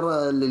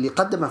اللي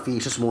قدمه في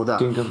شو اسمه ذا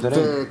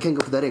في كينج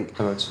اوف ذا رينج.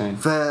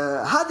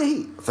 فهذه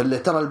هي فاللي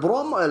ترى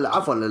البروم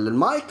عفوا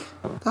المايك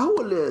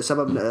هو اللي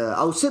سبب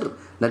او سر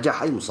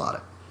نجاح اي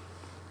مصارع.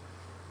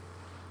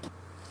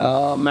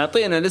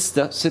 معطينا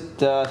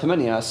لستة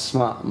 8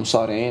 اسماء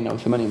مصارعين او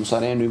 8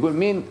 مصارعين، ويقول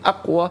مين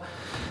اقوى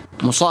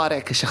مصارع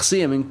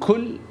كشخصيه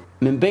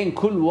من بين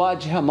كل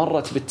واجهه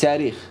مرت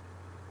بالتاريخ.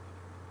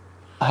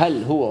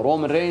 هل هو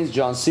رومان رينز،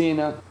 جون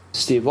سينا،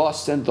 ستيف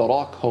أوستن، ذا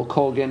روك، هولك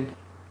هوجن،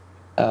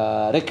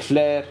 ريك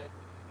فلير،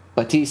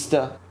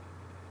 باتيستا،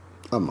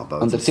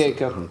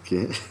 أندرتيكر؟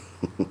 اوكي.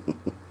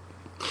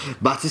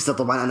 باتيستا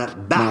طبعا انا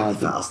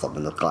بعرفه اصلا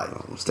من القائمه،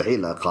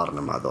 مستحيل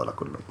اقارنه مع ذولا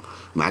كلهم،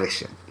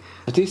 معلش يعني.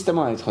 باتيستا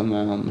ما يدخل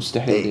معهم،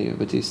 مستحيل.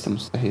 باتيستا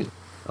مستحيل.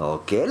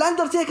 اوكي،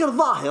 الاندرتيكر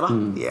ظاهره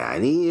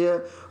يعني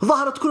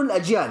ظاهره كل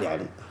الاجيال،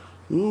 يعني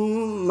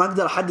ما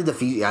اقدر احدده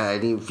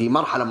في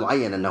مرحله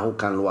معينه انه هو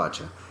كان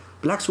الواجهه،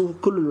 بالعكس هو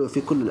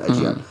في كل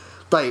الأجيال.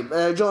 طيب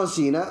جون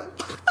سينا،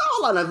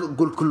 والله أنا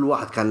أقول كل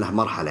واحد كان له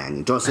مرحلة.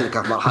 يعني جون سينا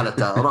كان في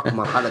مرحلته، روك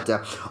مرحلته،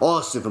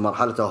 أوستن في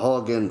مرحلته،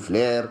 هوجن،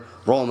 فلير،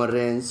 رومان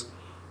رينز،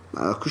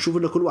 شوف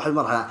إنه كل واحد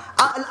مرحلة.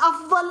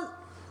 الأفضل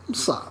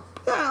صعب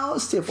يعني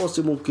ستيف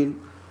أوستن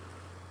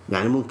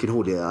ممكن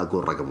هو اللي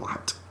أقول رقم واحد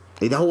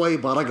إذا هو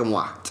يبغى رقم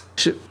واحد.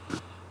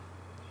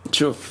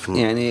 شوف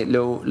يعني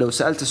لو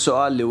سألت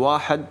السؤال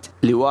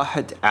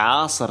لواحد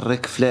عاصر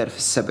ريك فلير في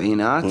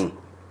السبعينات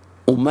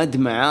ومد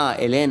معاه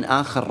إلين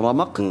آخر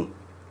رمق،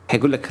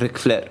 هيقول لك ريك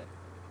فلير.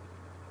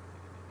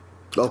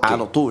 أوكي.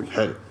 على طول.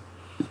 حلو.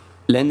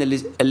 لأن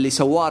اللي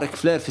سواه ريك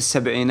فلير في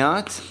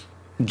السبعينات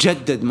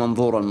جدد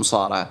منظور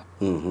المصارعة.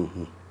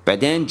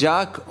 بعدين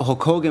جاك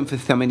هوك هوجن في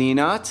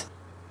الثمانينات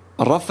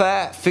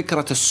رفع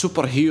فكرة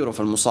السوبر هيرو في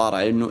المصارعة،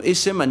 لأنه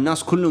اسم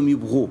الناس كلهم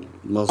يبغوه،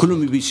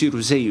 كلهم يبي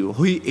يصيروا زيه،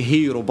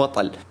 هيرو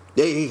بطل.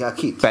 إيه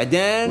أكيد.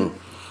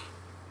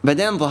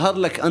 بعدين ظهر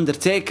لك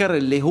أندرتيكر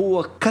اللي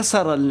هو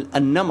كسر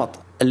النمط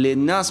اللي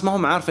الناس ما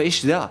هم عارفة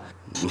إيش ذا.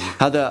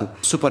 هذا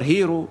سوبر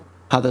هيرو،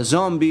 هذا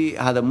زومبي،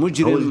 هذا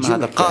مجرم،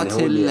 هذا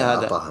قاتل،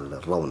 يعني هذا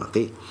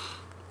الرونقي.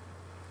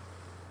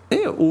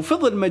 إيه،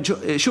 وفضل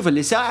شوف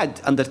اللي ساعد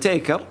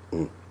أندرتيكر.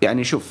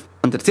 يعني شوف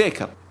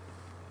أندرتيكر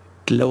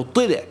لو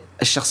طلع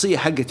الشخصية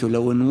حقته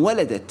لو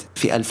انولدت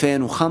في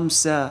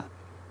 2005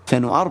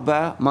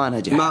 2004 ما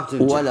نجح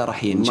ولا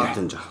راح ينجح. ما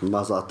تنجح،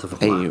 ما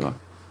أتفق معك. أيوة.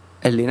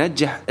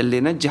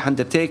 اللي نجح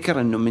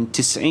أندرتيكر إنه من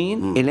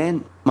 90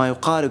 إلين ما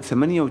يقارب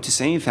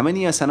 98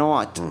 8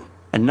 سنوات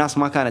الناس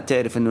ما كانت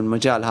تعرف إنه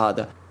المجال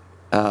هذا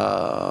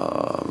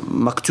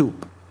مكتوب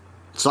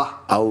صح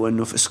أو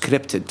إنه في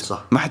سكريبتد،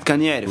 صح. ما حد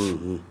كان يعرف.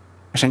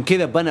 عشان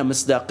كذا بنى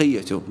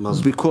مصداقيته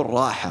بكل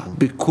راحة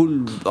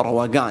بكل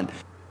روقان.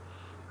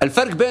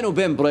 الفرق بينه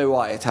وبين براي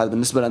وايت هذا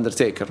بالنسبة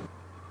لأندرتيكر،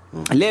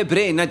 ليه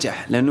براي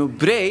نجح؟ لأنه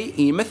براي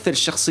يمثل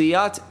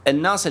شخصيات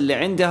الناس اللي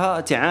عندها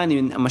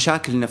تعاني من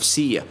مشاكل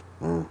نفسية،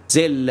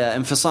 زي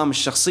الانفصام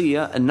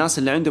الشخصية. الناس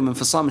اللي عندهم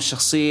انفصام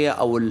الشخصية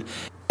أو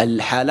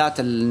الحالات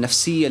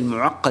النفسية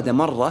المعقدة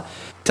مرة،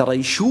 ترى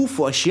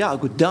يشوفوا أشياء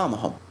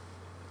قدامهم،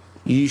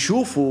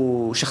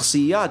 يشوفوا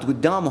شخصيات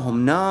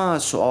قدامهم،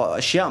 ناس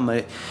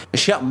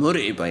وأشياء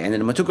مرعبة. يعني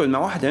لما تقعد مع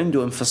واحد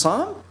عنده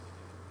انفصام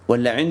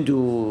ولا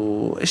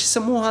عنده إيش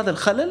يسموه هذا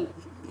الخلل،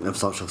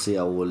 انفصام شخصية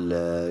أو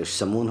إيش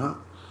يسمونها،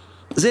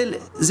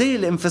 زي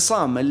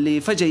الانفصام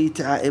اللي فجأة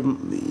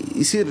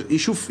يصير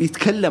يشوف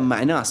يتكلم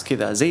مع ناس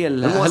كذا، زي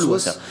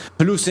الهلوسة،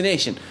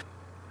 هلوسينيشن،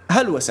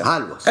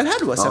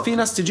 الهلوسة. في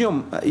ناس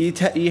تجيهم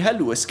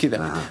يهلوس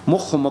كذا،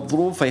 مخه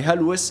مضروب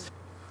فيهلوس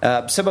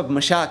بسبب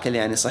مشاكل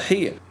يعني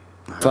صحية.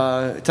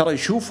 فترى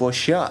يشوفوا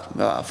أشياء.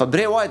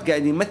 فبري وايت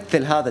قاعد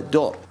يمثل هذا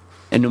الدور،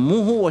 إنه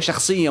مو هو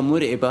شخصية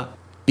مرعبة،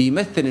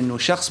 بيمثل إنه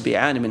شخص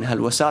بيعاني من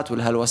هلوسات،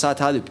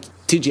 والهلوسات هذه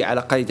بتيجي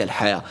على قيد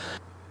الحياة،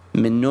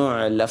 من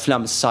نوع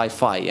الأفلام الساي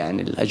فاي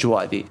يعني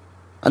الأجواء دي.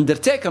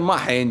 أندرتيكر ما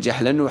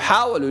حينجح لأنه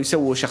حاولوا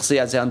يسووا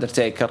شخصيات زي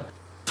أندرتيكر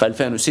في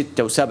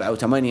 2006 و7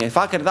 و8.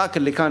 فاكر ذاك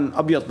اللي كان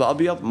أبيض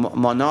بأبيض،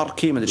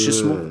 موناركي، ما أدري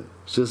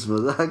شو اسمه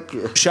ذاك،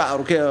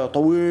 شعره كده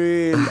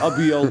طويل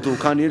أبيض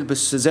وكان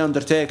يلبس زي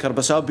أندرتيكر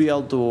بس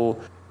أبيض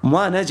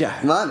وما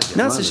نجح.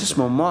 ناس إيش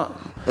اسمه، ما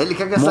اللي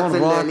كان قصدك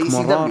في الإي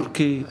سي دبليو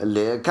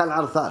اللي كان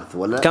عرض ثالث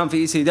ولا كان في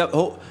إي سي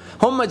دبليو.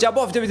 هم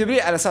جابوه في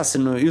دبليو على أساس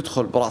إنه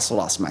يدخل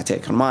براس مع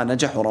تيكر، ما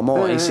نجح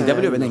ورموه إي سي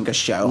دبليو بعدين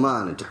قشعوه،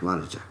 ما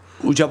نجح.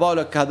 وجابوا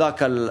لك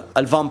هذاك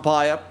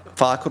الفامباير،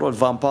 فاكروا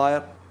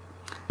الفامباير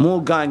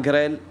مو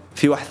غانجريل،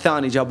 في واحد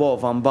ثاني جابوه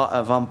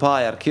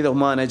فامباير كذا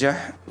وما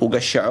نجح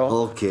وقشعوه.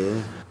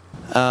 اوكي.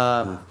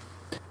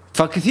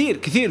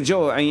 فكثير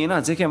جو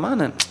عينات زي كذا،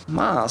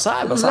 ما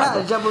صعبه.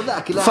 لا جابوا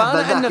ذاك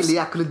اللي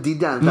ياكل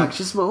الديدان، ذاك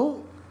شو اسمه هو،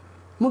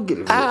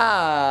 مقرب.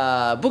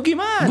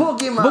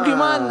 بوغي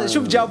مان.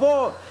 شوف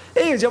جابوه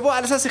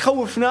على اساس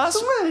يخوف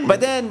ناس،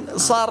 بعدين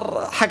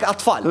صار حق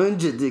اطفال من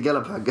جد،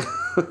 قلب حق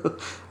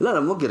لا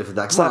مقرف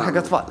ذاك، صار حق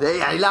اطفال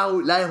يعني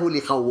لا هو اللي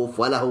يخوف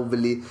ولا هو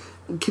باللي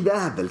كذا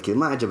اهبل كذا،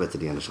 ما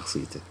عجبتني انا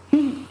شخصيته.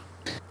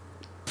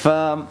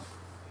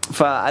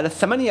 فعلى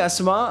 8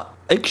 اسماء،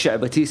 اكشع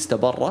باتيستا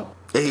برا،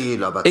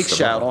 لا باتيستا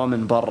اكشع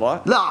رومان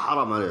برا، لا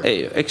حرام عليك،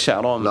 اكشع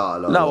رومان،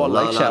 لا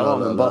والله اكشع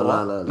رومان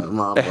برا،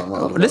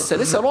 ما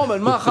لسه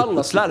رومان ما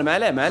خلص. لا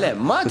ما عليه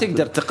ما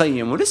تقدر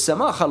تقيمه، لسه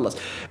ما خلص.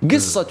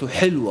 قصته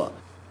حلوة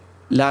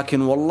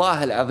لكن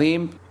والله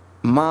العظيم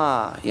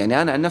ما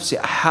يعني، انا عن نفسي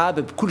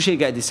حابب كل شيء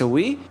قاعد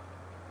يسويه،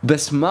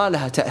 بس ما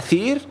لها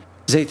تأثير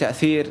زي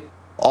تأثير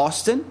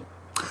أوستن،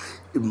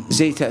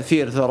 زي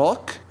تأثير ذا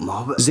روك،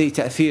 زي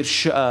تأثير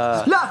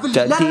لا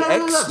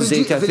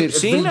زي تأثير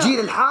سينا. في الجيل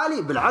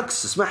الحالي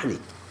بالعكس، اسمح لي،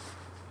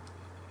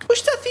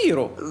 وش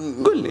تأثيره؟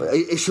 قل لي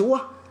ايش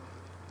هو؟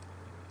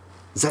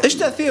 ايش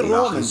تأثير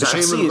رومان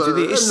بشخصيته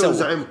ذي؟ ايش سوى؟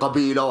 زعيم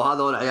قبيلة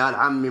وهذول عيال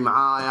عمي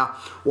معايا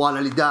وانا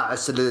اللي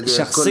داعس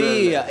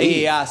شخصية.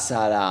 يا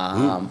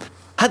سلام،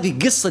 هذه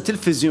قصة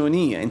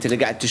تلفزيونية أنت اللي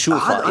قاعد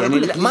تشوفها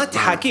يعني، ما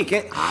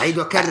تحاكيك. عيد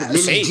وكرر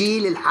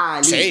للجيل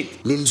الحالي،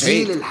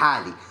 للجيل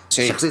الحالي.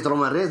 شخصية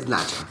رومان رينز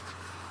ناجحة.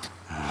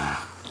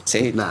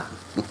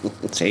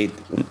 سعيد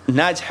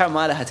ناجحة،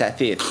 ما لها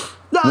تأثير.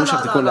 مو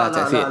شرط يكون لها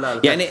تأثير.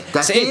 يعني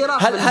سعيد،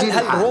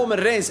 هل رومان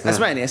رينز،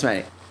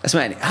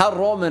 اسمعني، هل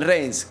رومان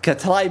رينز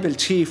كترايبل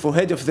تشيف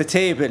وهيد اوف ذا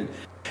تيبل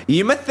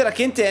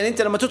يمثلك انت؟ يعني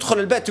انت لما تدخل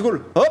البيت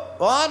تقول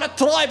هوب انا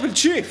ترايبل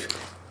تشيف،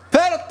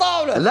 فين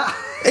الطاولة؟ لا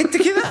انت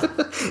كذا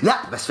لا،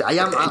 بس في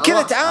ايام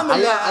كذا تعامل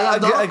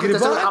ايام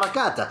تسوي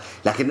حركاته،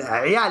 لكن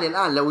عيالي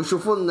الان لو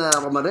يشوفون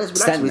رومان رينز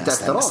بالعكس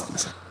بيتاثرون.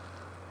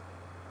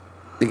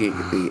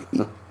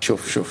 دقيقة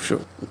شوف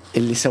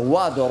اللي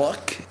سواه ذا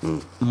روك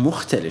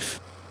مختلف،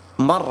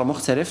 مرة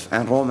مختلف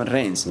عن رومان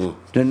رينز،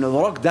 لأنه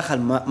ذا روك دخل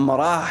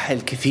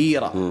مراحل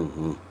كثيرة.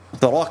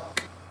 ذا روك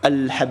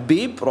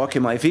الحبيب روكي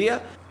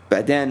مايفيا،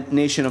 بعدين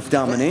نيشن اوف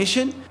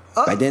دامينيشن،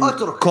 بعدين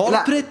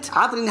كوربريت.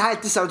 عطني نهاية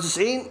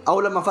 99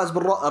 أو لما فاز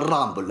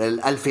بالرامبل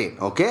 2000.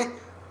 أوكي،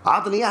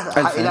 عطني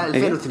إياها إلى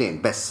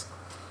 2002 بس.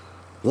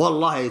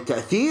 والله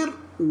تأثير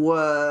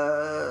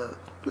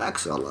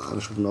بالعكس والله أنا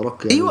أشوف إنه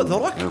روك. أيوة ذا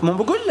روك، ما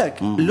بقول لك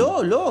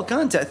لو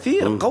كان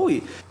تأثير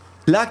قوي،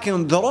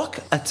 لكن ذا روك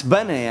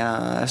أتبنى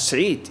يا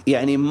سعيد.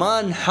 يعني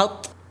ما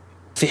نحط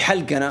في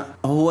حلقنا،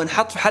 هو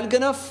نحط في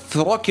حلقنا في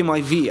روكي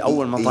ماي في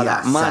أول ما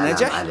طلع ما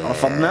نجح،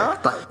 رفضناه.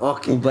 طيب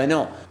أوكي،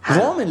 وبنوه.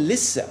 رومان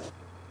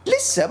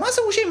لسه ما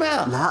سووا شيء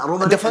معاه. لا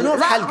رومان دفنوه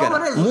في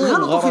حلقنا، مو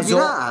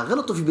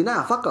غلطوا في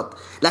بناء فقط.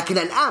 لكن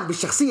الآن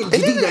بالشخصية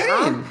الجديدة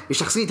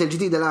الشخصية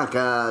الجديدة الآن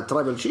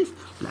كترايبل شيف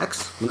بالعكس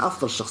من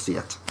أفضل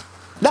الشخصيات.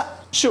 لا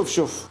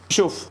شوف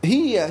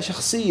هي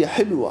شخصية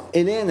حلوة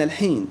إلين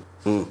الحين،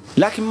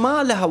 لكن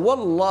ما لها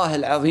والله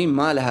العظيم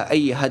ما لها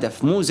أي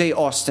هدف. مو زي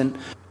أوستن،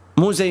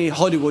 مو زي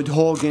هوليوود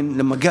هوجن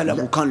لما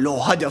قلب وكان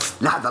له هدف.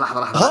 لحظة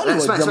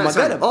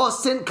اسمع.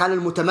 أوستن كان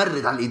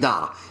المتمرد على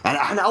الإدارة. يعني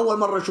احنا أول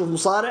مرة نشوف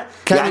مصارع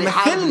كان يعني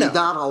حارب يمثلنا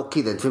الإدارة أو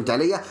كذا، أنت فهمت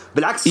علي؟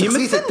 بالعكس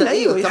يمثلنا،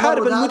 أيوه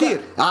يحارب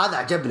المدير. هذا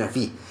عجبنا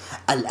فيه.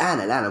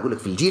 الآن أقول لك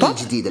في الجيل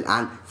الجديد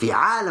الآن في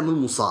عالم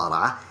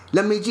المصارعة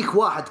لما يجيك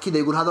واحد كذا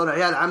يقول هذول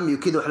عيال عمي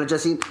وكذا وإحنا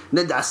جالسين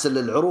ندعس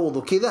العروض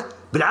وكذا،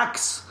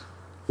 بالعكس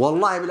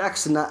والله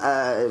بالعكس إنه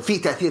في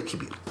تأثير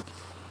كبير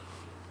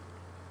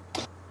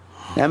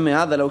يا عمي.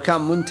 هذا لو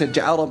كان منتج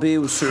عربي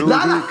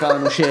وسعودي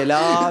كانوا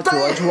شيلات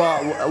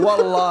واجواء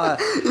والله.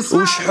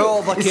 وش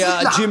حوضك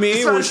يا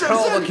جيمي، وش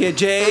حوضك يا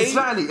جاي،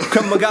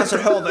 كم مقاس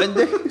الحوض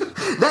عندك؟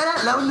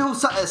 لا لانهم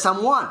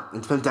ساموان،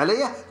 انت فهمت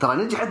علي؟ ترى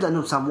نجحت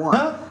لانهم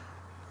ساموان،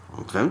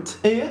 انت فهمت؟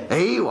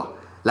 ايوه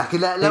لكن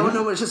لو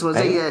انهم شو اسمه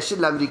زي الشله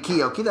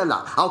الامريكيه وكذا لا،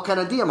 او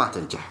كنديه ما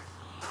تنجح.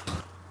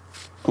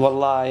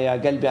 والله يا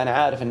قلبي انا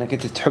عارف انك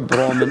انت تحب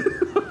رومان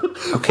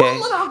اوكي،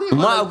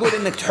 ما اقول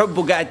انك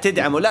تحبه قاعد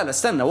تدعمه، لا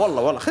استنى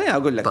والله خليني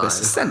اقول لك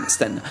بس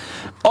استنى.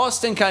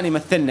 اوستن كان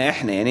يمثلنا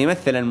احنا، يعني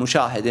يمثل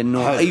المشاهد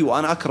انه ايوه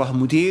انا اكره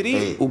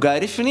مديري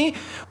وقارفني،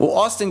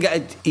 واوستن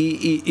قاعد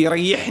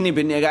يريحني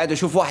باني قاعد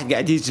اشوف واحد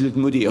قاعد يجلد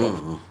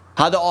مديره.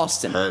 هذا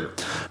اوستن.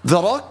 ذا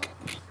روك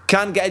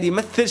كان قاعد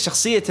يمثل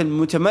شخصية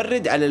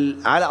المتمرد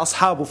على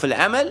أصحابه في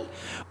العمل،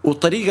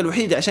 والطريقة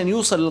الوحيدة عشان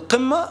يوصل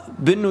للقمة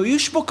بأنه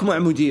يشبك مع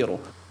مديره.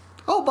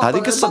 هذه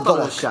قصة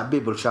بطل الشعب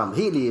بيبل شام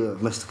هي اللي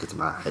مسكت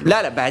معه.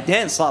 لا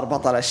بعدين صار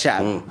بطل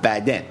الشعب.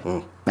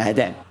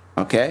 بعدين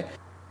اوكي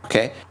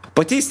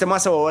باتيستا ما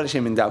سوى ولا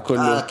شيء من ذا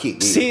كله.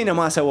 سينا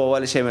ما سوى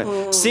ولا شيء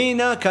من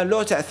سينا كان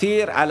له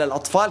تأثير على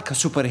الأطفال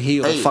كسوبر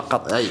هيرو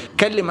فقط.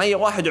 كلم أي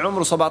واحد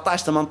عمره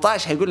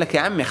 17-18 هيقول لك يا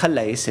عمي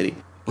خلاه يسري.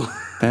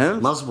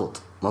 فهمت؟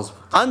 مزبوط.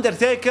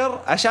 أندرتيكر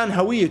عشان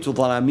هويته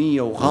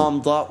ظلامية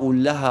وغامضة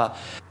ولها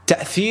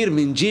تأثير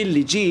من جيل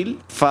لجيل،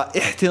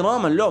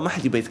 فاحتراما له ما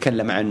حد يبي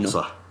يتكلم عنه.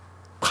 صح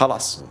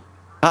خلاص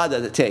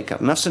هذا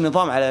تيكر. نفس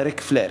النظام على ريك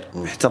فلير،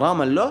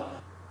 احتراما له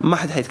ما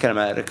حد حيتكلم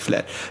على ريك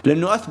فلير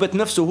لأنه أثبت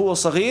نفسه وهو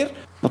صغير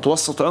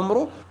متوسط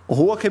عمره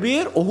وهو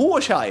كبير وهو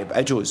شايب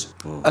عجوز.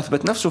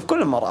 أثبت نفسه في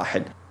كل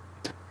المراحل.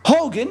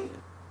 هوجن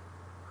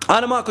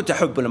أنا ما كنت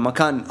أحبه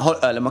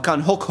لما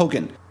كان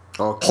هوجن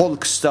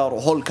هولك ستار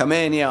وهولك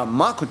مانيا،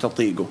 ما كنت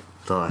أطيقه.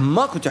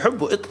 ما كنت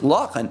أحبه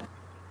إطلاقا.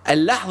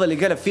 اللحظة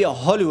اللي قلب فيها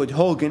هوليوود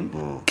هوجن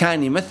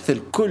كان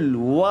يمثل كل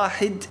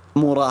واحد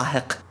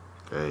مراهق.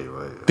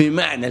 أيوة.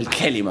 بمعنى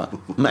الكلمة،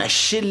 مع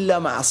الشلة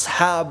مع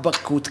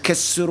أصحابك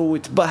وتكسروا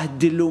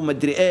وتبهدلوا وما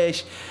أدري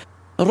إيش.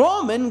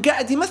 رومان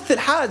قاعد يمثل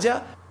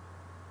حاجة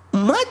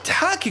ما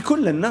تحاكي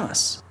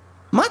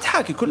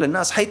كل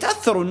الناس،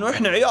 حيتأثروا إنه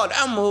إحنا عيال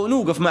عم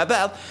ونوقف مع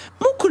بعض.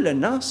 مو كل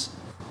الناس،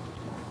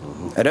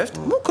 عرفت؟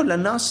 مو كل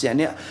الناس.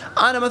 يعني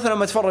أنا مثلا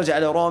ما أتفرج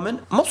على رومان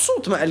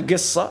مبسوط مع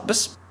القصة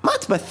بس ما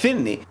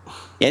تمثلني.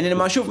 يعني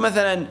لما أشوف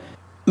مثلا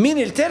مين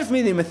اللي تعرف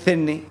مين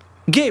يمثلني،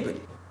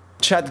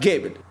 شاد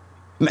جيبل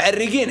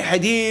معرقين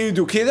حديد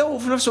وكذا،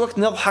 وفي نفس الوقت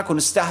نضحك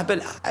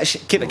ونستهبل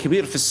كذا،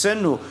 كبير في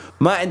السن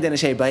وما عندنا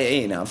شيء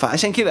بايعينه.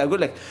 فعشان كذا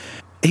أقول لك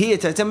هي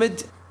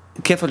تعتمد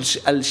كيف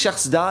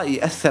الشخص ده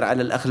يأثر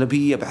على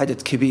الأغلبية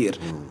بعدد كبير.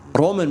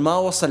 رومان ما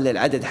وصل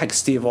للعدد حق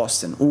ستيف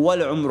أوستن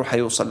ولا عمره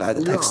حيوصل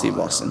للعدد حق ستيف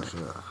أوستن.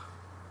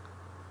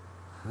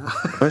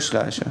 وش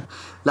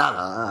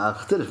لا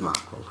أختلف معك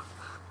والله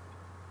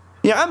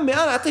يا عمي.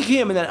 أنا أعطيك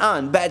هي من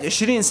الآن، بعد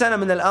 20 سنة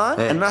من الآن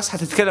الناس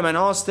حتتكلم عن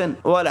أوستن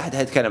ولا أحد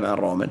حيتكلم عن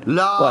رومان.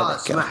 لا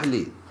اسمح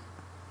لي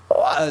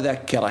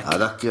أذكر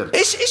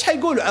إيش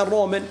حيقولوا عن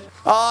رومان؟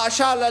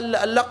 شال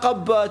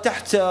اللقب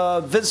تحت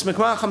فينس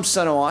ماكمان 5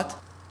 سنوات،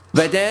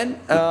 بعدين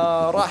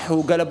راح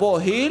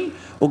وقلبوه هيل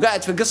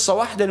وقاعد في قصة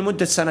واحدة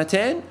لمدة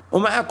 2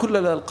 ومعه كل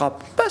الألقاب.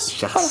 بس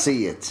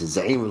شخصية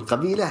زعيم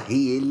القبيلة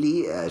هي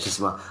اللي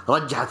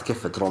رجحت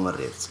كفة رومان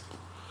رينز.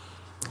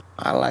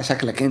 الله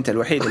شكلك أنت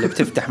الوحيد اللي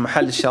بتفتح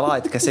محل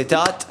الشرايط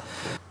كاسيتات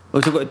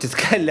وتقعد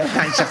تتكلم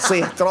عن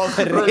شخصية رومان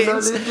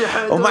رينز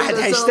وما حد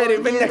حيشتري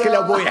منك إلا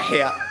أبو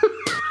يحيى.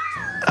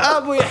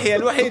 أبو يحيى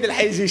الوحيد اللي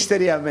حيجي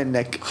يشتريها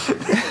منك.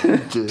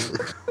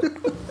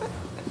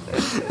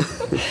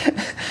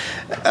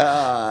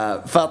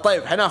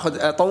 فطيب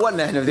حناخذ،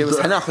 طولنا احنا في بس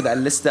حناخذ على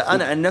الليستة.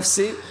 أنا عن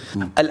نفسي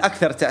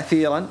الأكثر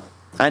تأثيرا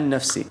عن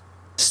نفسي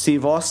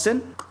ستيف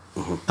أوستن،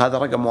 هذا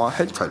رقم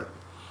 1. حلو.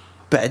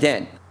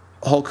 بعدين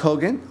هولك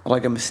هوجن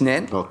رقم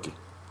 2.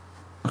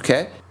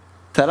 أوكي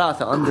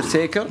 3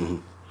 أندرتيكر،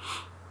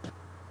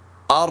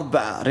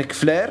 4 ريك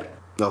فلير،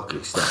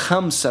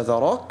 5 ذا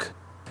روك،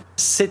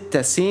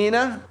 6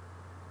 سينا،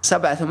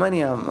 7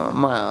 8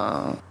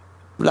 ما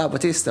لا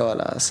باتيستا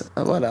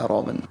ولا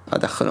رومان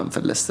أدخلهم في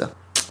الليستة.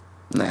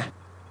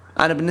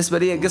 أنا بالنسبة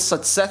لي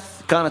قصة سيث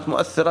كانت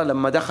مؤثرة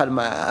لما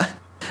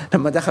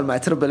دخل مع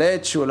تريبل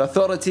اتش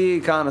والأثوريتي،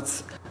 كانت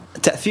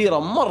تأثيره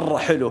مرة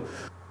حلو،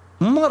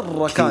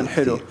 مرة كان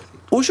حلو.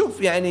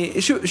 وشوف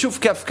يعني شوف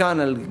كيف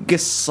كان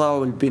القصة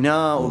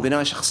والبناء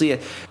وبناء شخصية،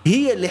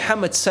 هي اللي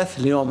حمت سيث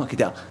ليومك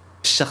ده.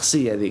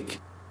 الشخصية ذيك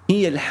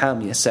هي اللي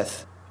حامية سيث.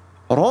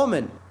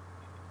 رومان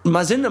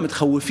ما زلنا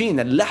متخوفين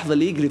اللحظة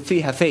اللي يقلب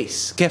فيها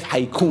فيس كيف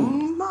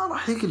حيكون. ما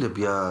راح يقلب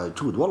يا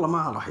جود، والله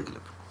ما راح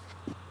يقلب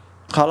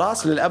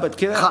خلاص للأبد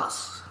كذا.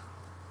 خلاص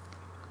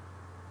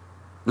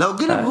لو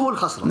قلب هو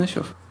الخسران.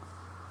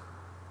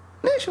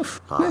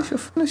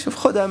 نشوف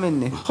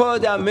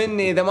خدها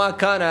مني إذا ما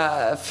كان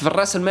في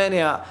الرسل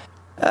مانيا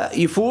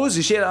يفوز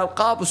يشيل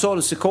الألقاب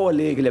وسولو سيكو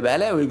اللي يقلب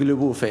عليه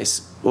ويقلبوه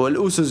فيس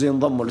والأوسوس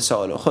ينضموا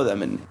لسولو. خذها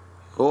مني.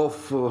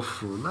 اوف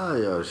لا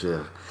يا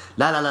شيخ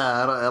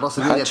لا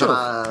راسل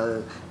ترى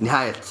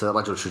نهاية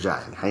رجل شجاع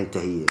يعني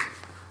حينتهي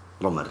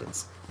رومان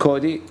رينز.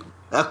 كودي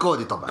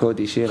طبعا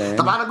كودي شيله يعني.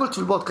 طبعا انا قلت في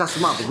البودكاست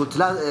الماضي قلت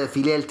لا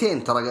في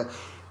ليلتين ترى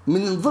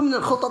من ضمن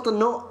الخطط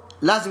انه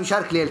لازم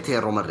يشارك ليلتين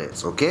رومان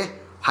رينز. اوكي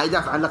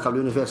حيدافع عن لقب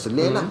اليونيفرسال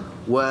ليله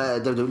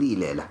ودبليو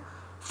ليله.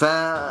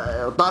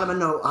 فطالما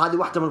انه هذه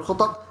واحده من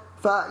الخطط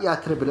فيا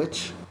تريبل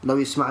اتش لو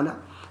يسمعنا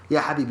يا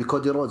حبيبي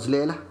كودي رودز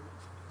ليله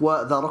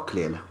وذا روك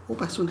ليله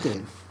وبس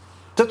وانتهينا.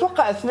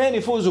 تتوقع 2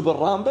 يفوزوا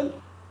بالرامبل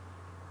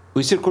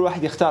ويصير كل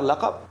واحد يختار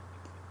لقب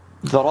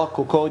ذا روك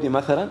وكودي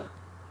مثلا؟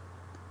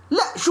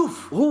 لا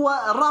شوف هو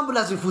الرامبل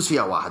لازم يفوز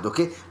فيها واحد.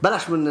 اوكي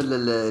بلاش من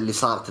اللي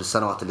صارت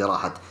السنوات اللي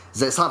راحت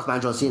زي صارت مع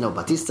جون سينا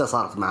وباتيستا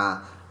صارت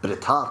مع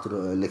بريت هارت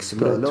والإكس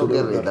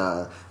لوجر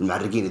إذا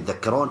المعرقين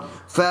يتذكرون.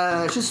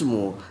 فش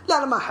اسمه لا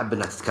أنا ما أحب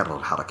إنها تتكرر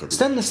الحركة دي.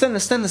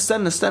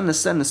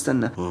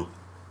 استنى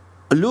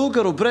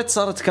لوجر وبريت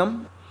صارت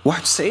كم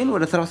 91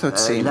 ولا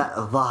 93؟ لا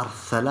الظاهر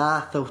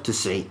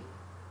 93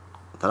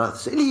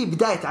 اللي هي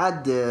بداية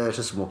عاد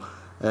شو اسمه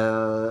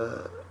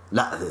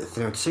لا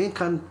 92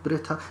 كان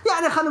بريت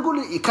يعني خلينا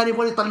نقول كان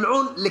يبغون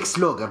يطلعون الإكس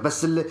لوجر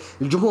بس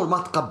الجمهور ما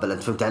تقبل.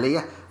 أنت فهمت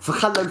علي؟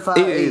 فخلوا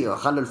أيوه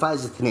خلوا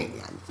الفائز 2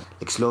 يعني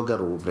إكس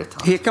لوجر وبريت.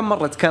 هي كم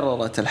مرة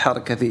تكررت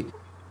الحركة ذي؟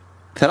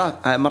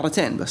 3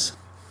 مرتين بس.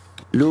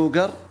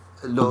 لوجر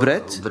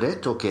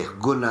وبريت اوكي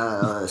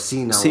قلنا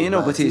سينا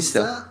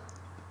وباتيستا.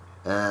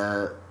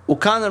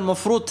 وكان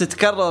المفروض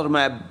تتكرر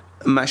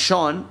مع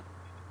شون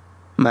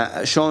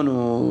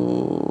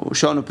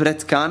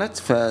وبريت كانت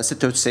في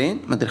 96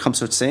 ما ادري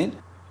 95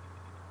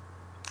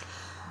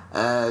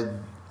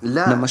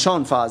 لا لما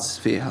شون فاز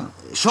فيها.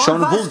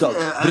 شون بولدوغ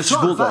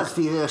شون فاز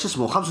في شو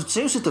اسمه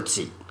 95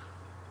 و96.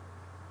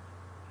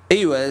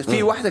 ايوه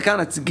في واحدة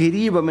كانت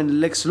قريبة من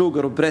الإكس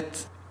لوجر وبريت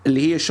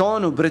اللي هي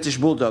شون وبريتش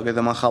بولدوغ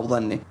إذا ما خاب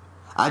ظني.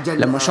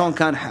 لما شون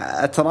كان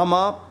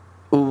اترمى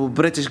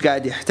وبريتش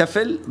قاعد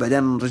يحتفل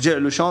بعدين رجع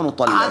له شون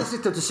وطلع. هذا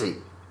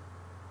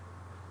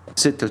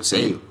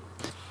 96 أيوه.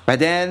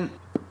 بعدين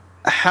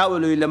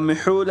حاولوا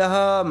يلمحوا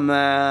لها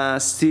مع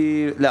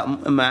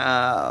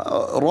مع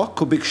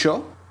روك وبيك شو.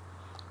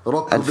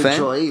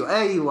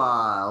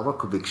 ايوه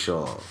روك وبيك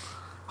شو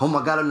هم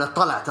قالوا انه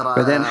طلع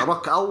ترى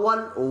روك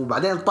اول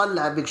وبعدين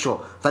طلع بيك شو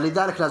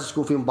فلذلك لازم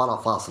تكون في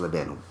مباراة فاصلة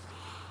بينهم.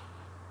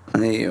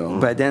 ايوه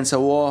بعدين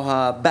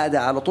سووها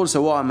بعدها على طول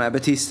سووها مع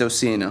باتيستا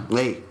وسينا.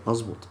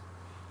 مظبوط.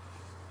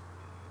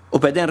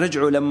 وبعدين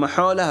رجعوا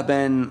لمحوا لها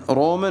بين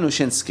رومان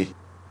وشينسكي.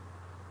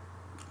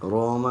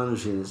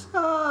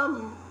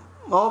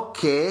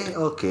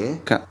 اوكي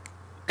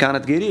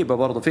كانت قريبة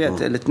برضو فيها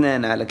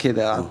الاثنين على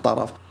كذا على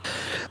الطرف.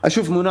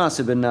 اشوف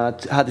مناسب ان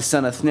هذه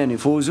السنة 2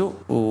 يفوزوا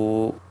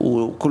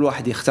وكل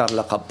واحد يختار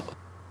لقب.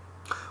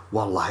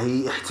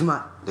 والله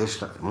احتمال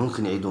ليش لا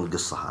ممكن يعيدون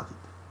القصة هذه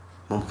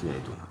ممكن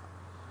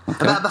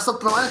يعيدونها. بس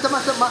طبعا انت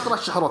ما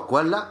ترشح روك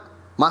ولا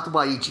ما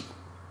تبغى يجي؟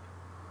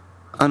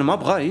 انا ما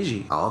ابغاه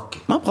يجي. اوكي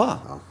ما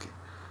ابغاه.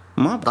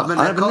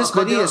 انا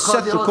بالنسبه لي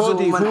سيث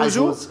وكودي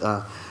يفوزوا.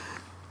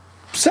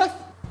 سيث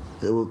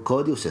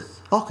كودي وسيث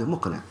اوكي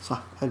مقنع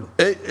صح حلو.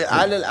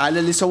 على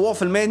اللي سووه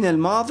في المانيا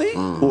الماضي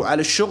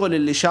وعلى الشغل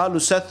اللي شالوا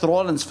سيث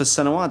رولينز في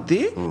السنوات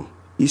دي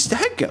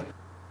يستحقه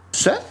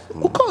سيث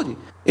وكودي.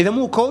 اذا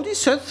مو كودي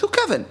سيث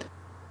وكيفن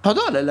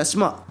هذول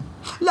الاسماء.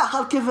 لا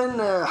خل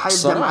كيفن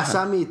حيبدأ مع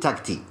سامي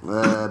تاكتي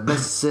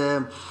بس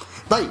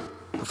طيب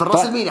في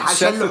الرسلمينيا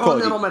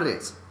حيشلحون رومان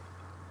رينز.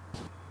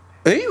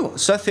 ايوه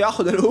سيث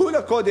ياخذ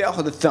الاولى كودي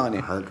ياخذ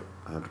الثانيه. حلو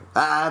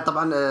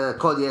طبعا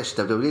كودي ايش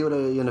دبليو ولا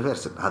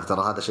يونيفرسال؟ هذا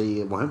ترى هذا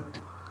شيء مهم.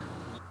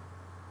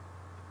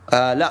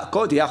 لا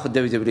كودي ياخذ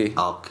دبليو.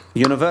 اوكي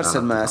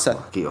يونيفرسال مع سيث.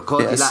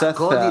 كودي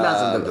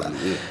لازم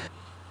دبليو.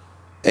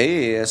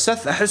 ايه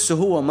سيث احسه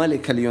هو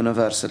ملك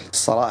اليونيفرسال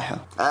الصراحه.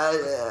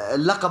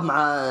 اللقب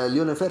مع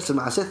اليونيفرسال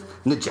مع سيث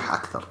نجح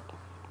اكثر.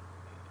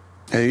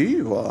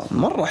 ايوه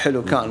مره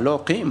حلو كان له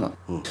قيمه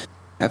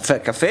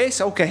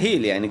كفيس او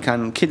كهيل يعني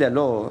كان كده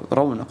له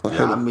رونق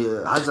وحلو. يا عمي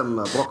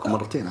هزم بروك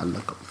مرتين على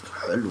اللقب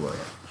حلوه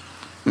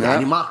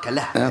يعني ماركه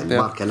له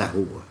الماركه له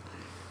هو.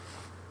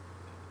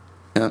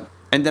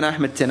 عندنا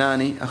احمد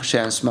تناني اخر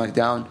شيء عن سماك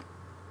داون.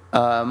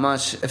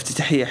 ماش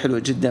افتتاحيه حلوه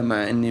جدا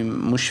مع اني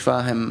مش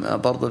فاهم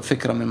برضو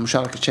الفكره من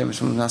مشاركه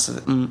شيمس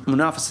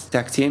منافسه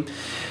التاك تيم.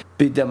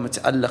 بدا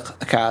متألق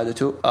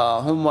كعادته.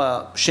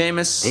 هم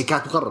شيمس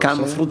كان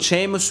مفروض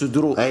شيمس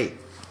ودرو.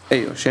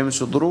 ايوه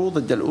شيمس ودرو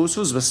ضد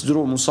الاوسوس بس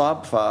درو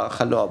مصاب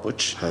فخلوها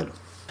بوتش.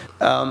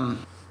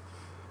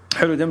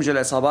 حلو دمج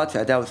العصابات في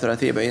عداوه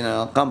ثلاثيه بين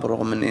الارقام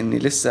بالرغم من اني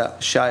لسه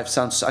شايف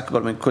سانتوس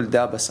اكبر من كل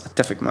ده بس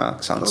اتفق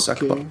معك سانتوس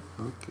اكبر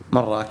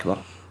مره اكبر.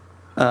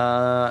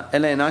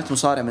 إلي نايت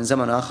مصارع من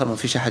زمن آخر ما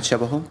فيش أحد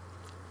شبهه.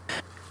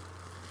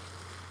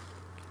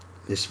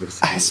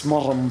 أحس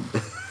مرة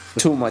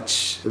too much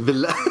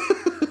بالله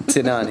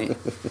تناني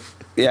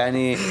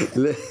يعني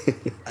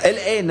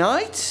إلي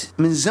نايت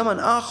من زمن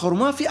آخر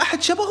ما في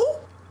أحد شبهه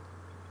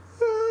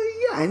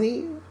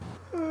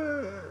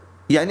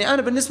يعني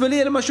انا بالنسبه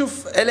لي لما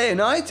اشوف LA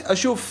نايت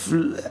اشوف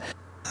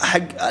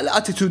حق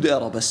الاتيتود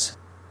ايرا، بس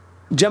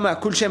جمع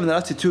كل شيء من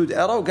الاتيتود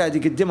ايرا وقاعد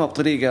يقدمها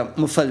بطريقه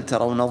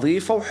مفلتره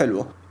ونظيفه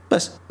وحلوه.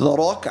 بس ذا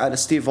روك على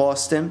ستيف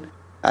أوستن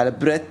على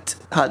بريت،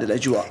 هذه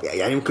الاجواء.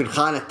 يعني يمكن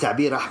خان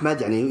التعبير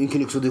احمد، يعني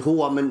يمكن يقصد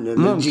هو من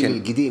الجيل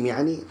القديم،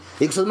 يعني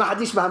يقصد ما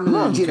حد يشبه من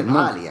الجيل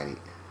الحالي يعني.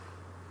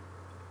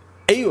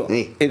 ايوه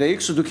إيه؟ اذا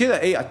يقصدوا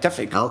كذا اي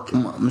اتفق.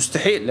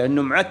 مستحيل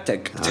لانه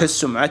معتق،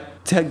 تحسه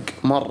معتق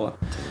مره.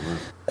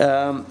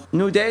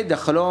 نو داي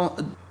دخلوه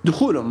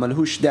دخولهم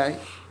ملهوش داعي،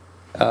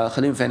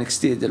 خليهم في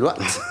NXT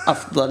دلوقتي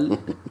افضل.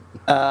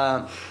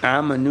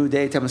 عام نو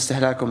داي تم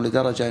استهلاكهم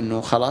لدرجه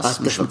انه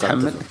خلاص مش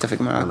متحمل.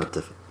 اتفق معاك.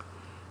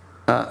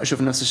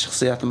 اشوف نفس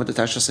الشخصيات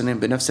لمده 10 سنين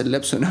بنفس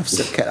اللبس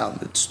ونفس الكلام.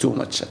 It's too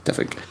much.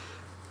 اتفق.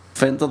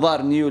 في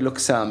انتظار نيو لوك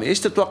سامي. ايش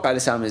تتوقع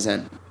لسامي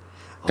زين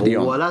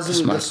اليوم؟ هو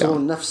لازم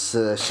يقصرون نفس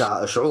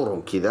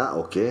شعورهم كذا.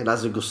 اوكي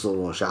لازم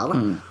يقصرون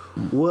شعره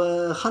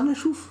وخلنا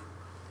نشوف.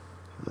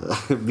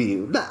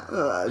 لا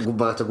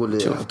قبل تقول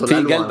في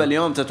قلب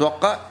اليوم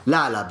تتوقع؟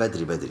 لا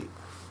بدري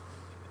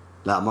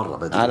لا مرة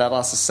بدري على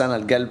راس السنة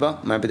القلبة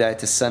مع بداية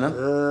السنة.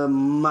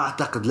 ما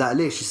أعتقد. لا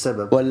ليش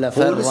السبب؟ ولا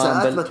في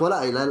الرامبل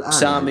ولا إلى الآن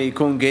سامي يعني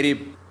يكون قريب.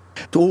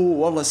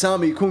 والله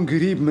سامي يكون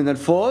قريب من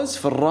الفوز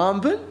في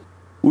الرامبل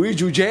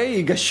ويجوا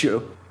جاي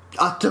يقشعوا.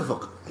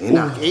 أتفق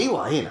هناك.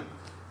 أيوة هنا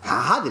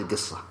هذه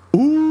القصة.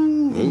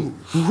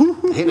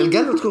 هنا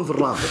القلب تكون في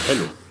الرامبل.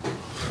 حلو.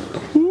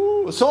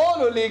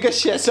 سولو اللي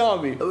يقشع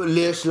سامي.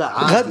 ليش لا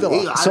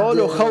غدرة.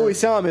 سولو خوي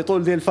سامي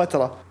طول ذي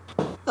الفترة.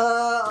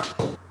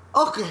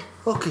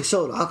 اوكي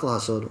سولو عطها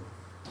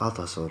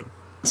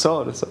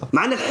سولو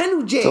مع ان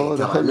الحلو جاي.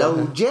 لو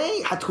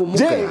جاي حتكون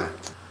مقنعة.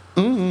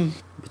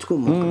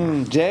 بتكون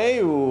مقنعة.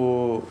 جاي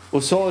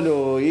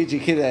وسولو يجي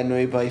كذا انه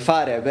يبغى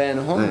يفارع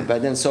بينهم.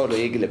 بعدين سولو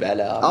يقلب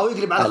على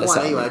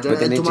اخوان. ايوه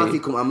انتم ما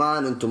فيكم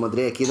امان، انتم ما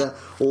ادري كذا،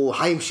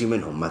 وحيمشي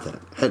منهم مثلا.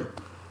 حلو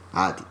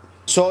عادي.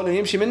 سولو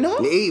يمشي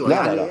منهم. ايوه لا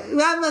يعني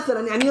لا.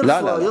 مثلا يعني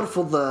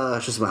يرفض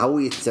شو اسمه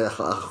هوية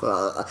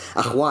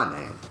اخوانه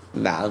يعني.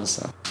 لا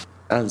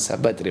انسى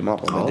بدري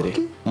مرة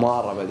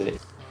بدري.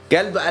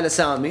 قلبه على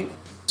سامي.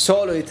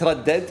 سولو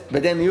يتردد،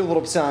 بعدين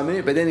يضرب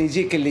سامي، بعدين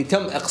يجيك اللي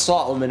تم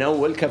اقصائه من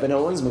اول كيفن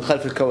أوينز من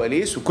خلف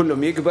الكواليس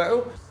وكلهم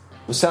يقبعوا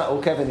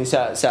وكيفن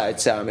يساعد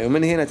سامي،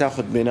 ومن هنا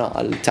تاخذ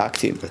بناء التاك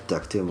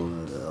تيم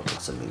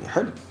والرسلمانيا.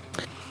 حلو.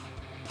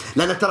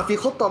 لأن ترى في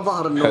خطة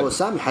ظهر انه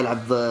سامي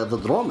حيلعب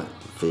ضد رومان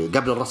في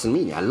قبل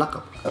الرسلمانيا على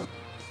اللقب.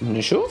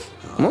 نشوف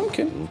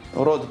ممكن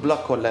رود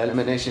بلاك ولا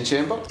إليمينيشن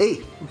شامبر. ايه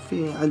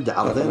في عنده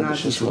عرضين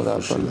نشوف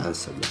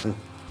الانسب.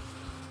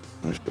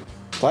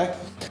 طيب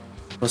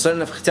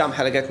وصلنا في ختام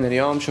حلقتنا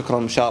اليوم. شكرا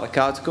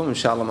لمشاركاتكم، إن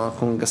شاء الله ما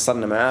نكون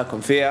قصرنا معاكم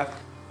فيها.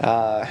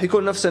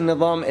 حيكون نفس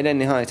النظام إلى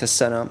نهاية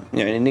السنة،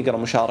 يعني نقرأ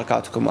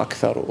مشاركاتكم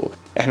أكثر،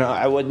 وإحنا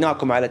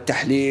عودناكم على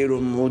التحليل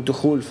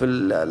والدخول في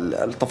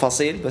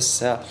التفاصيل،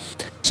 بس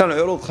عشان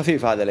العروض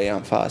خفيفة هذه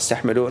الأيام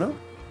فاستحملونا.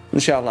 إن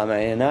شاء الله مع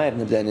يناير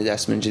نبدأ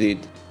ندعس من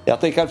جديد.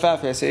 يعطيك الف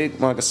عافية يا سعيد،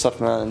 ما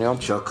قصرت معنا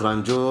اليوم.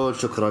 شكرا جول،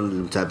 شكرا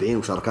للمتابعين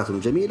ومشاركاتهم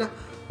الجميلة،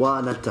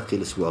 ونلتقي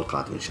الأسبوع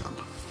القادم إن شاء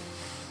الله.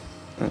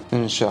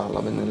 إن شاء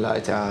الله بإذن الله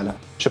تعالى.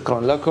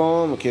 شكرا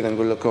لكم، وكذا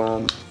نقول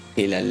لكم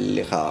إلى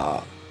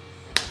اللقاء.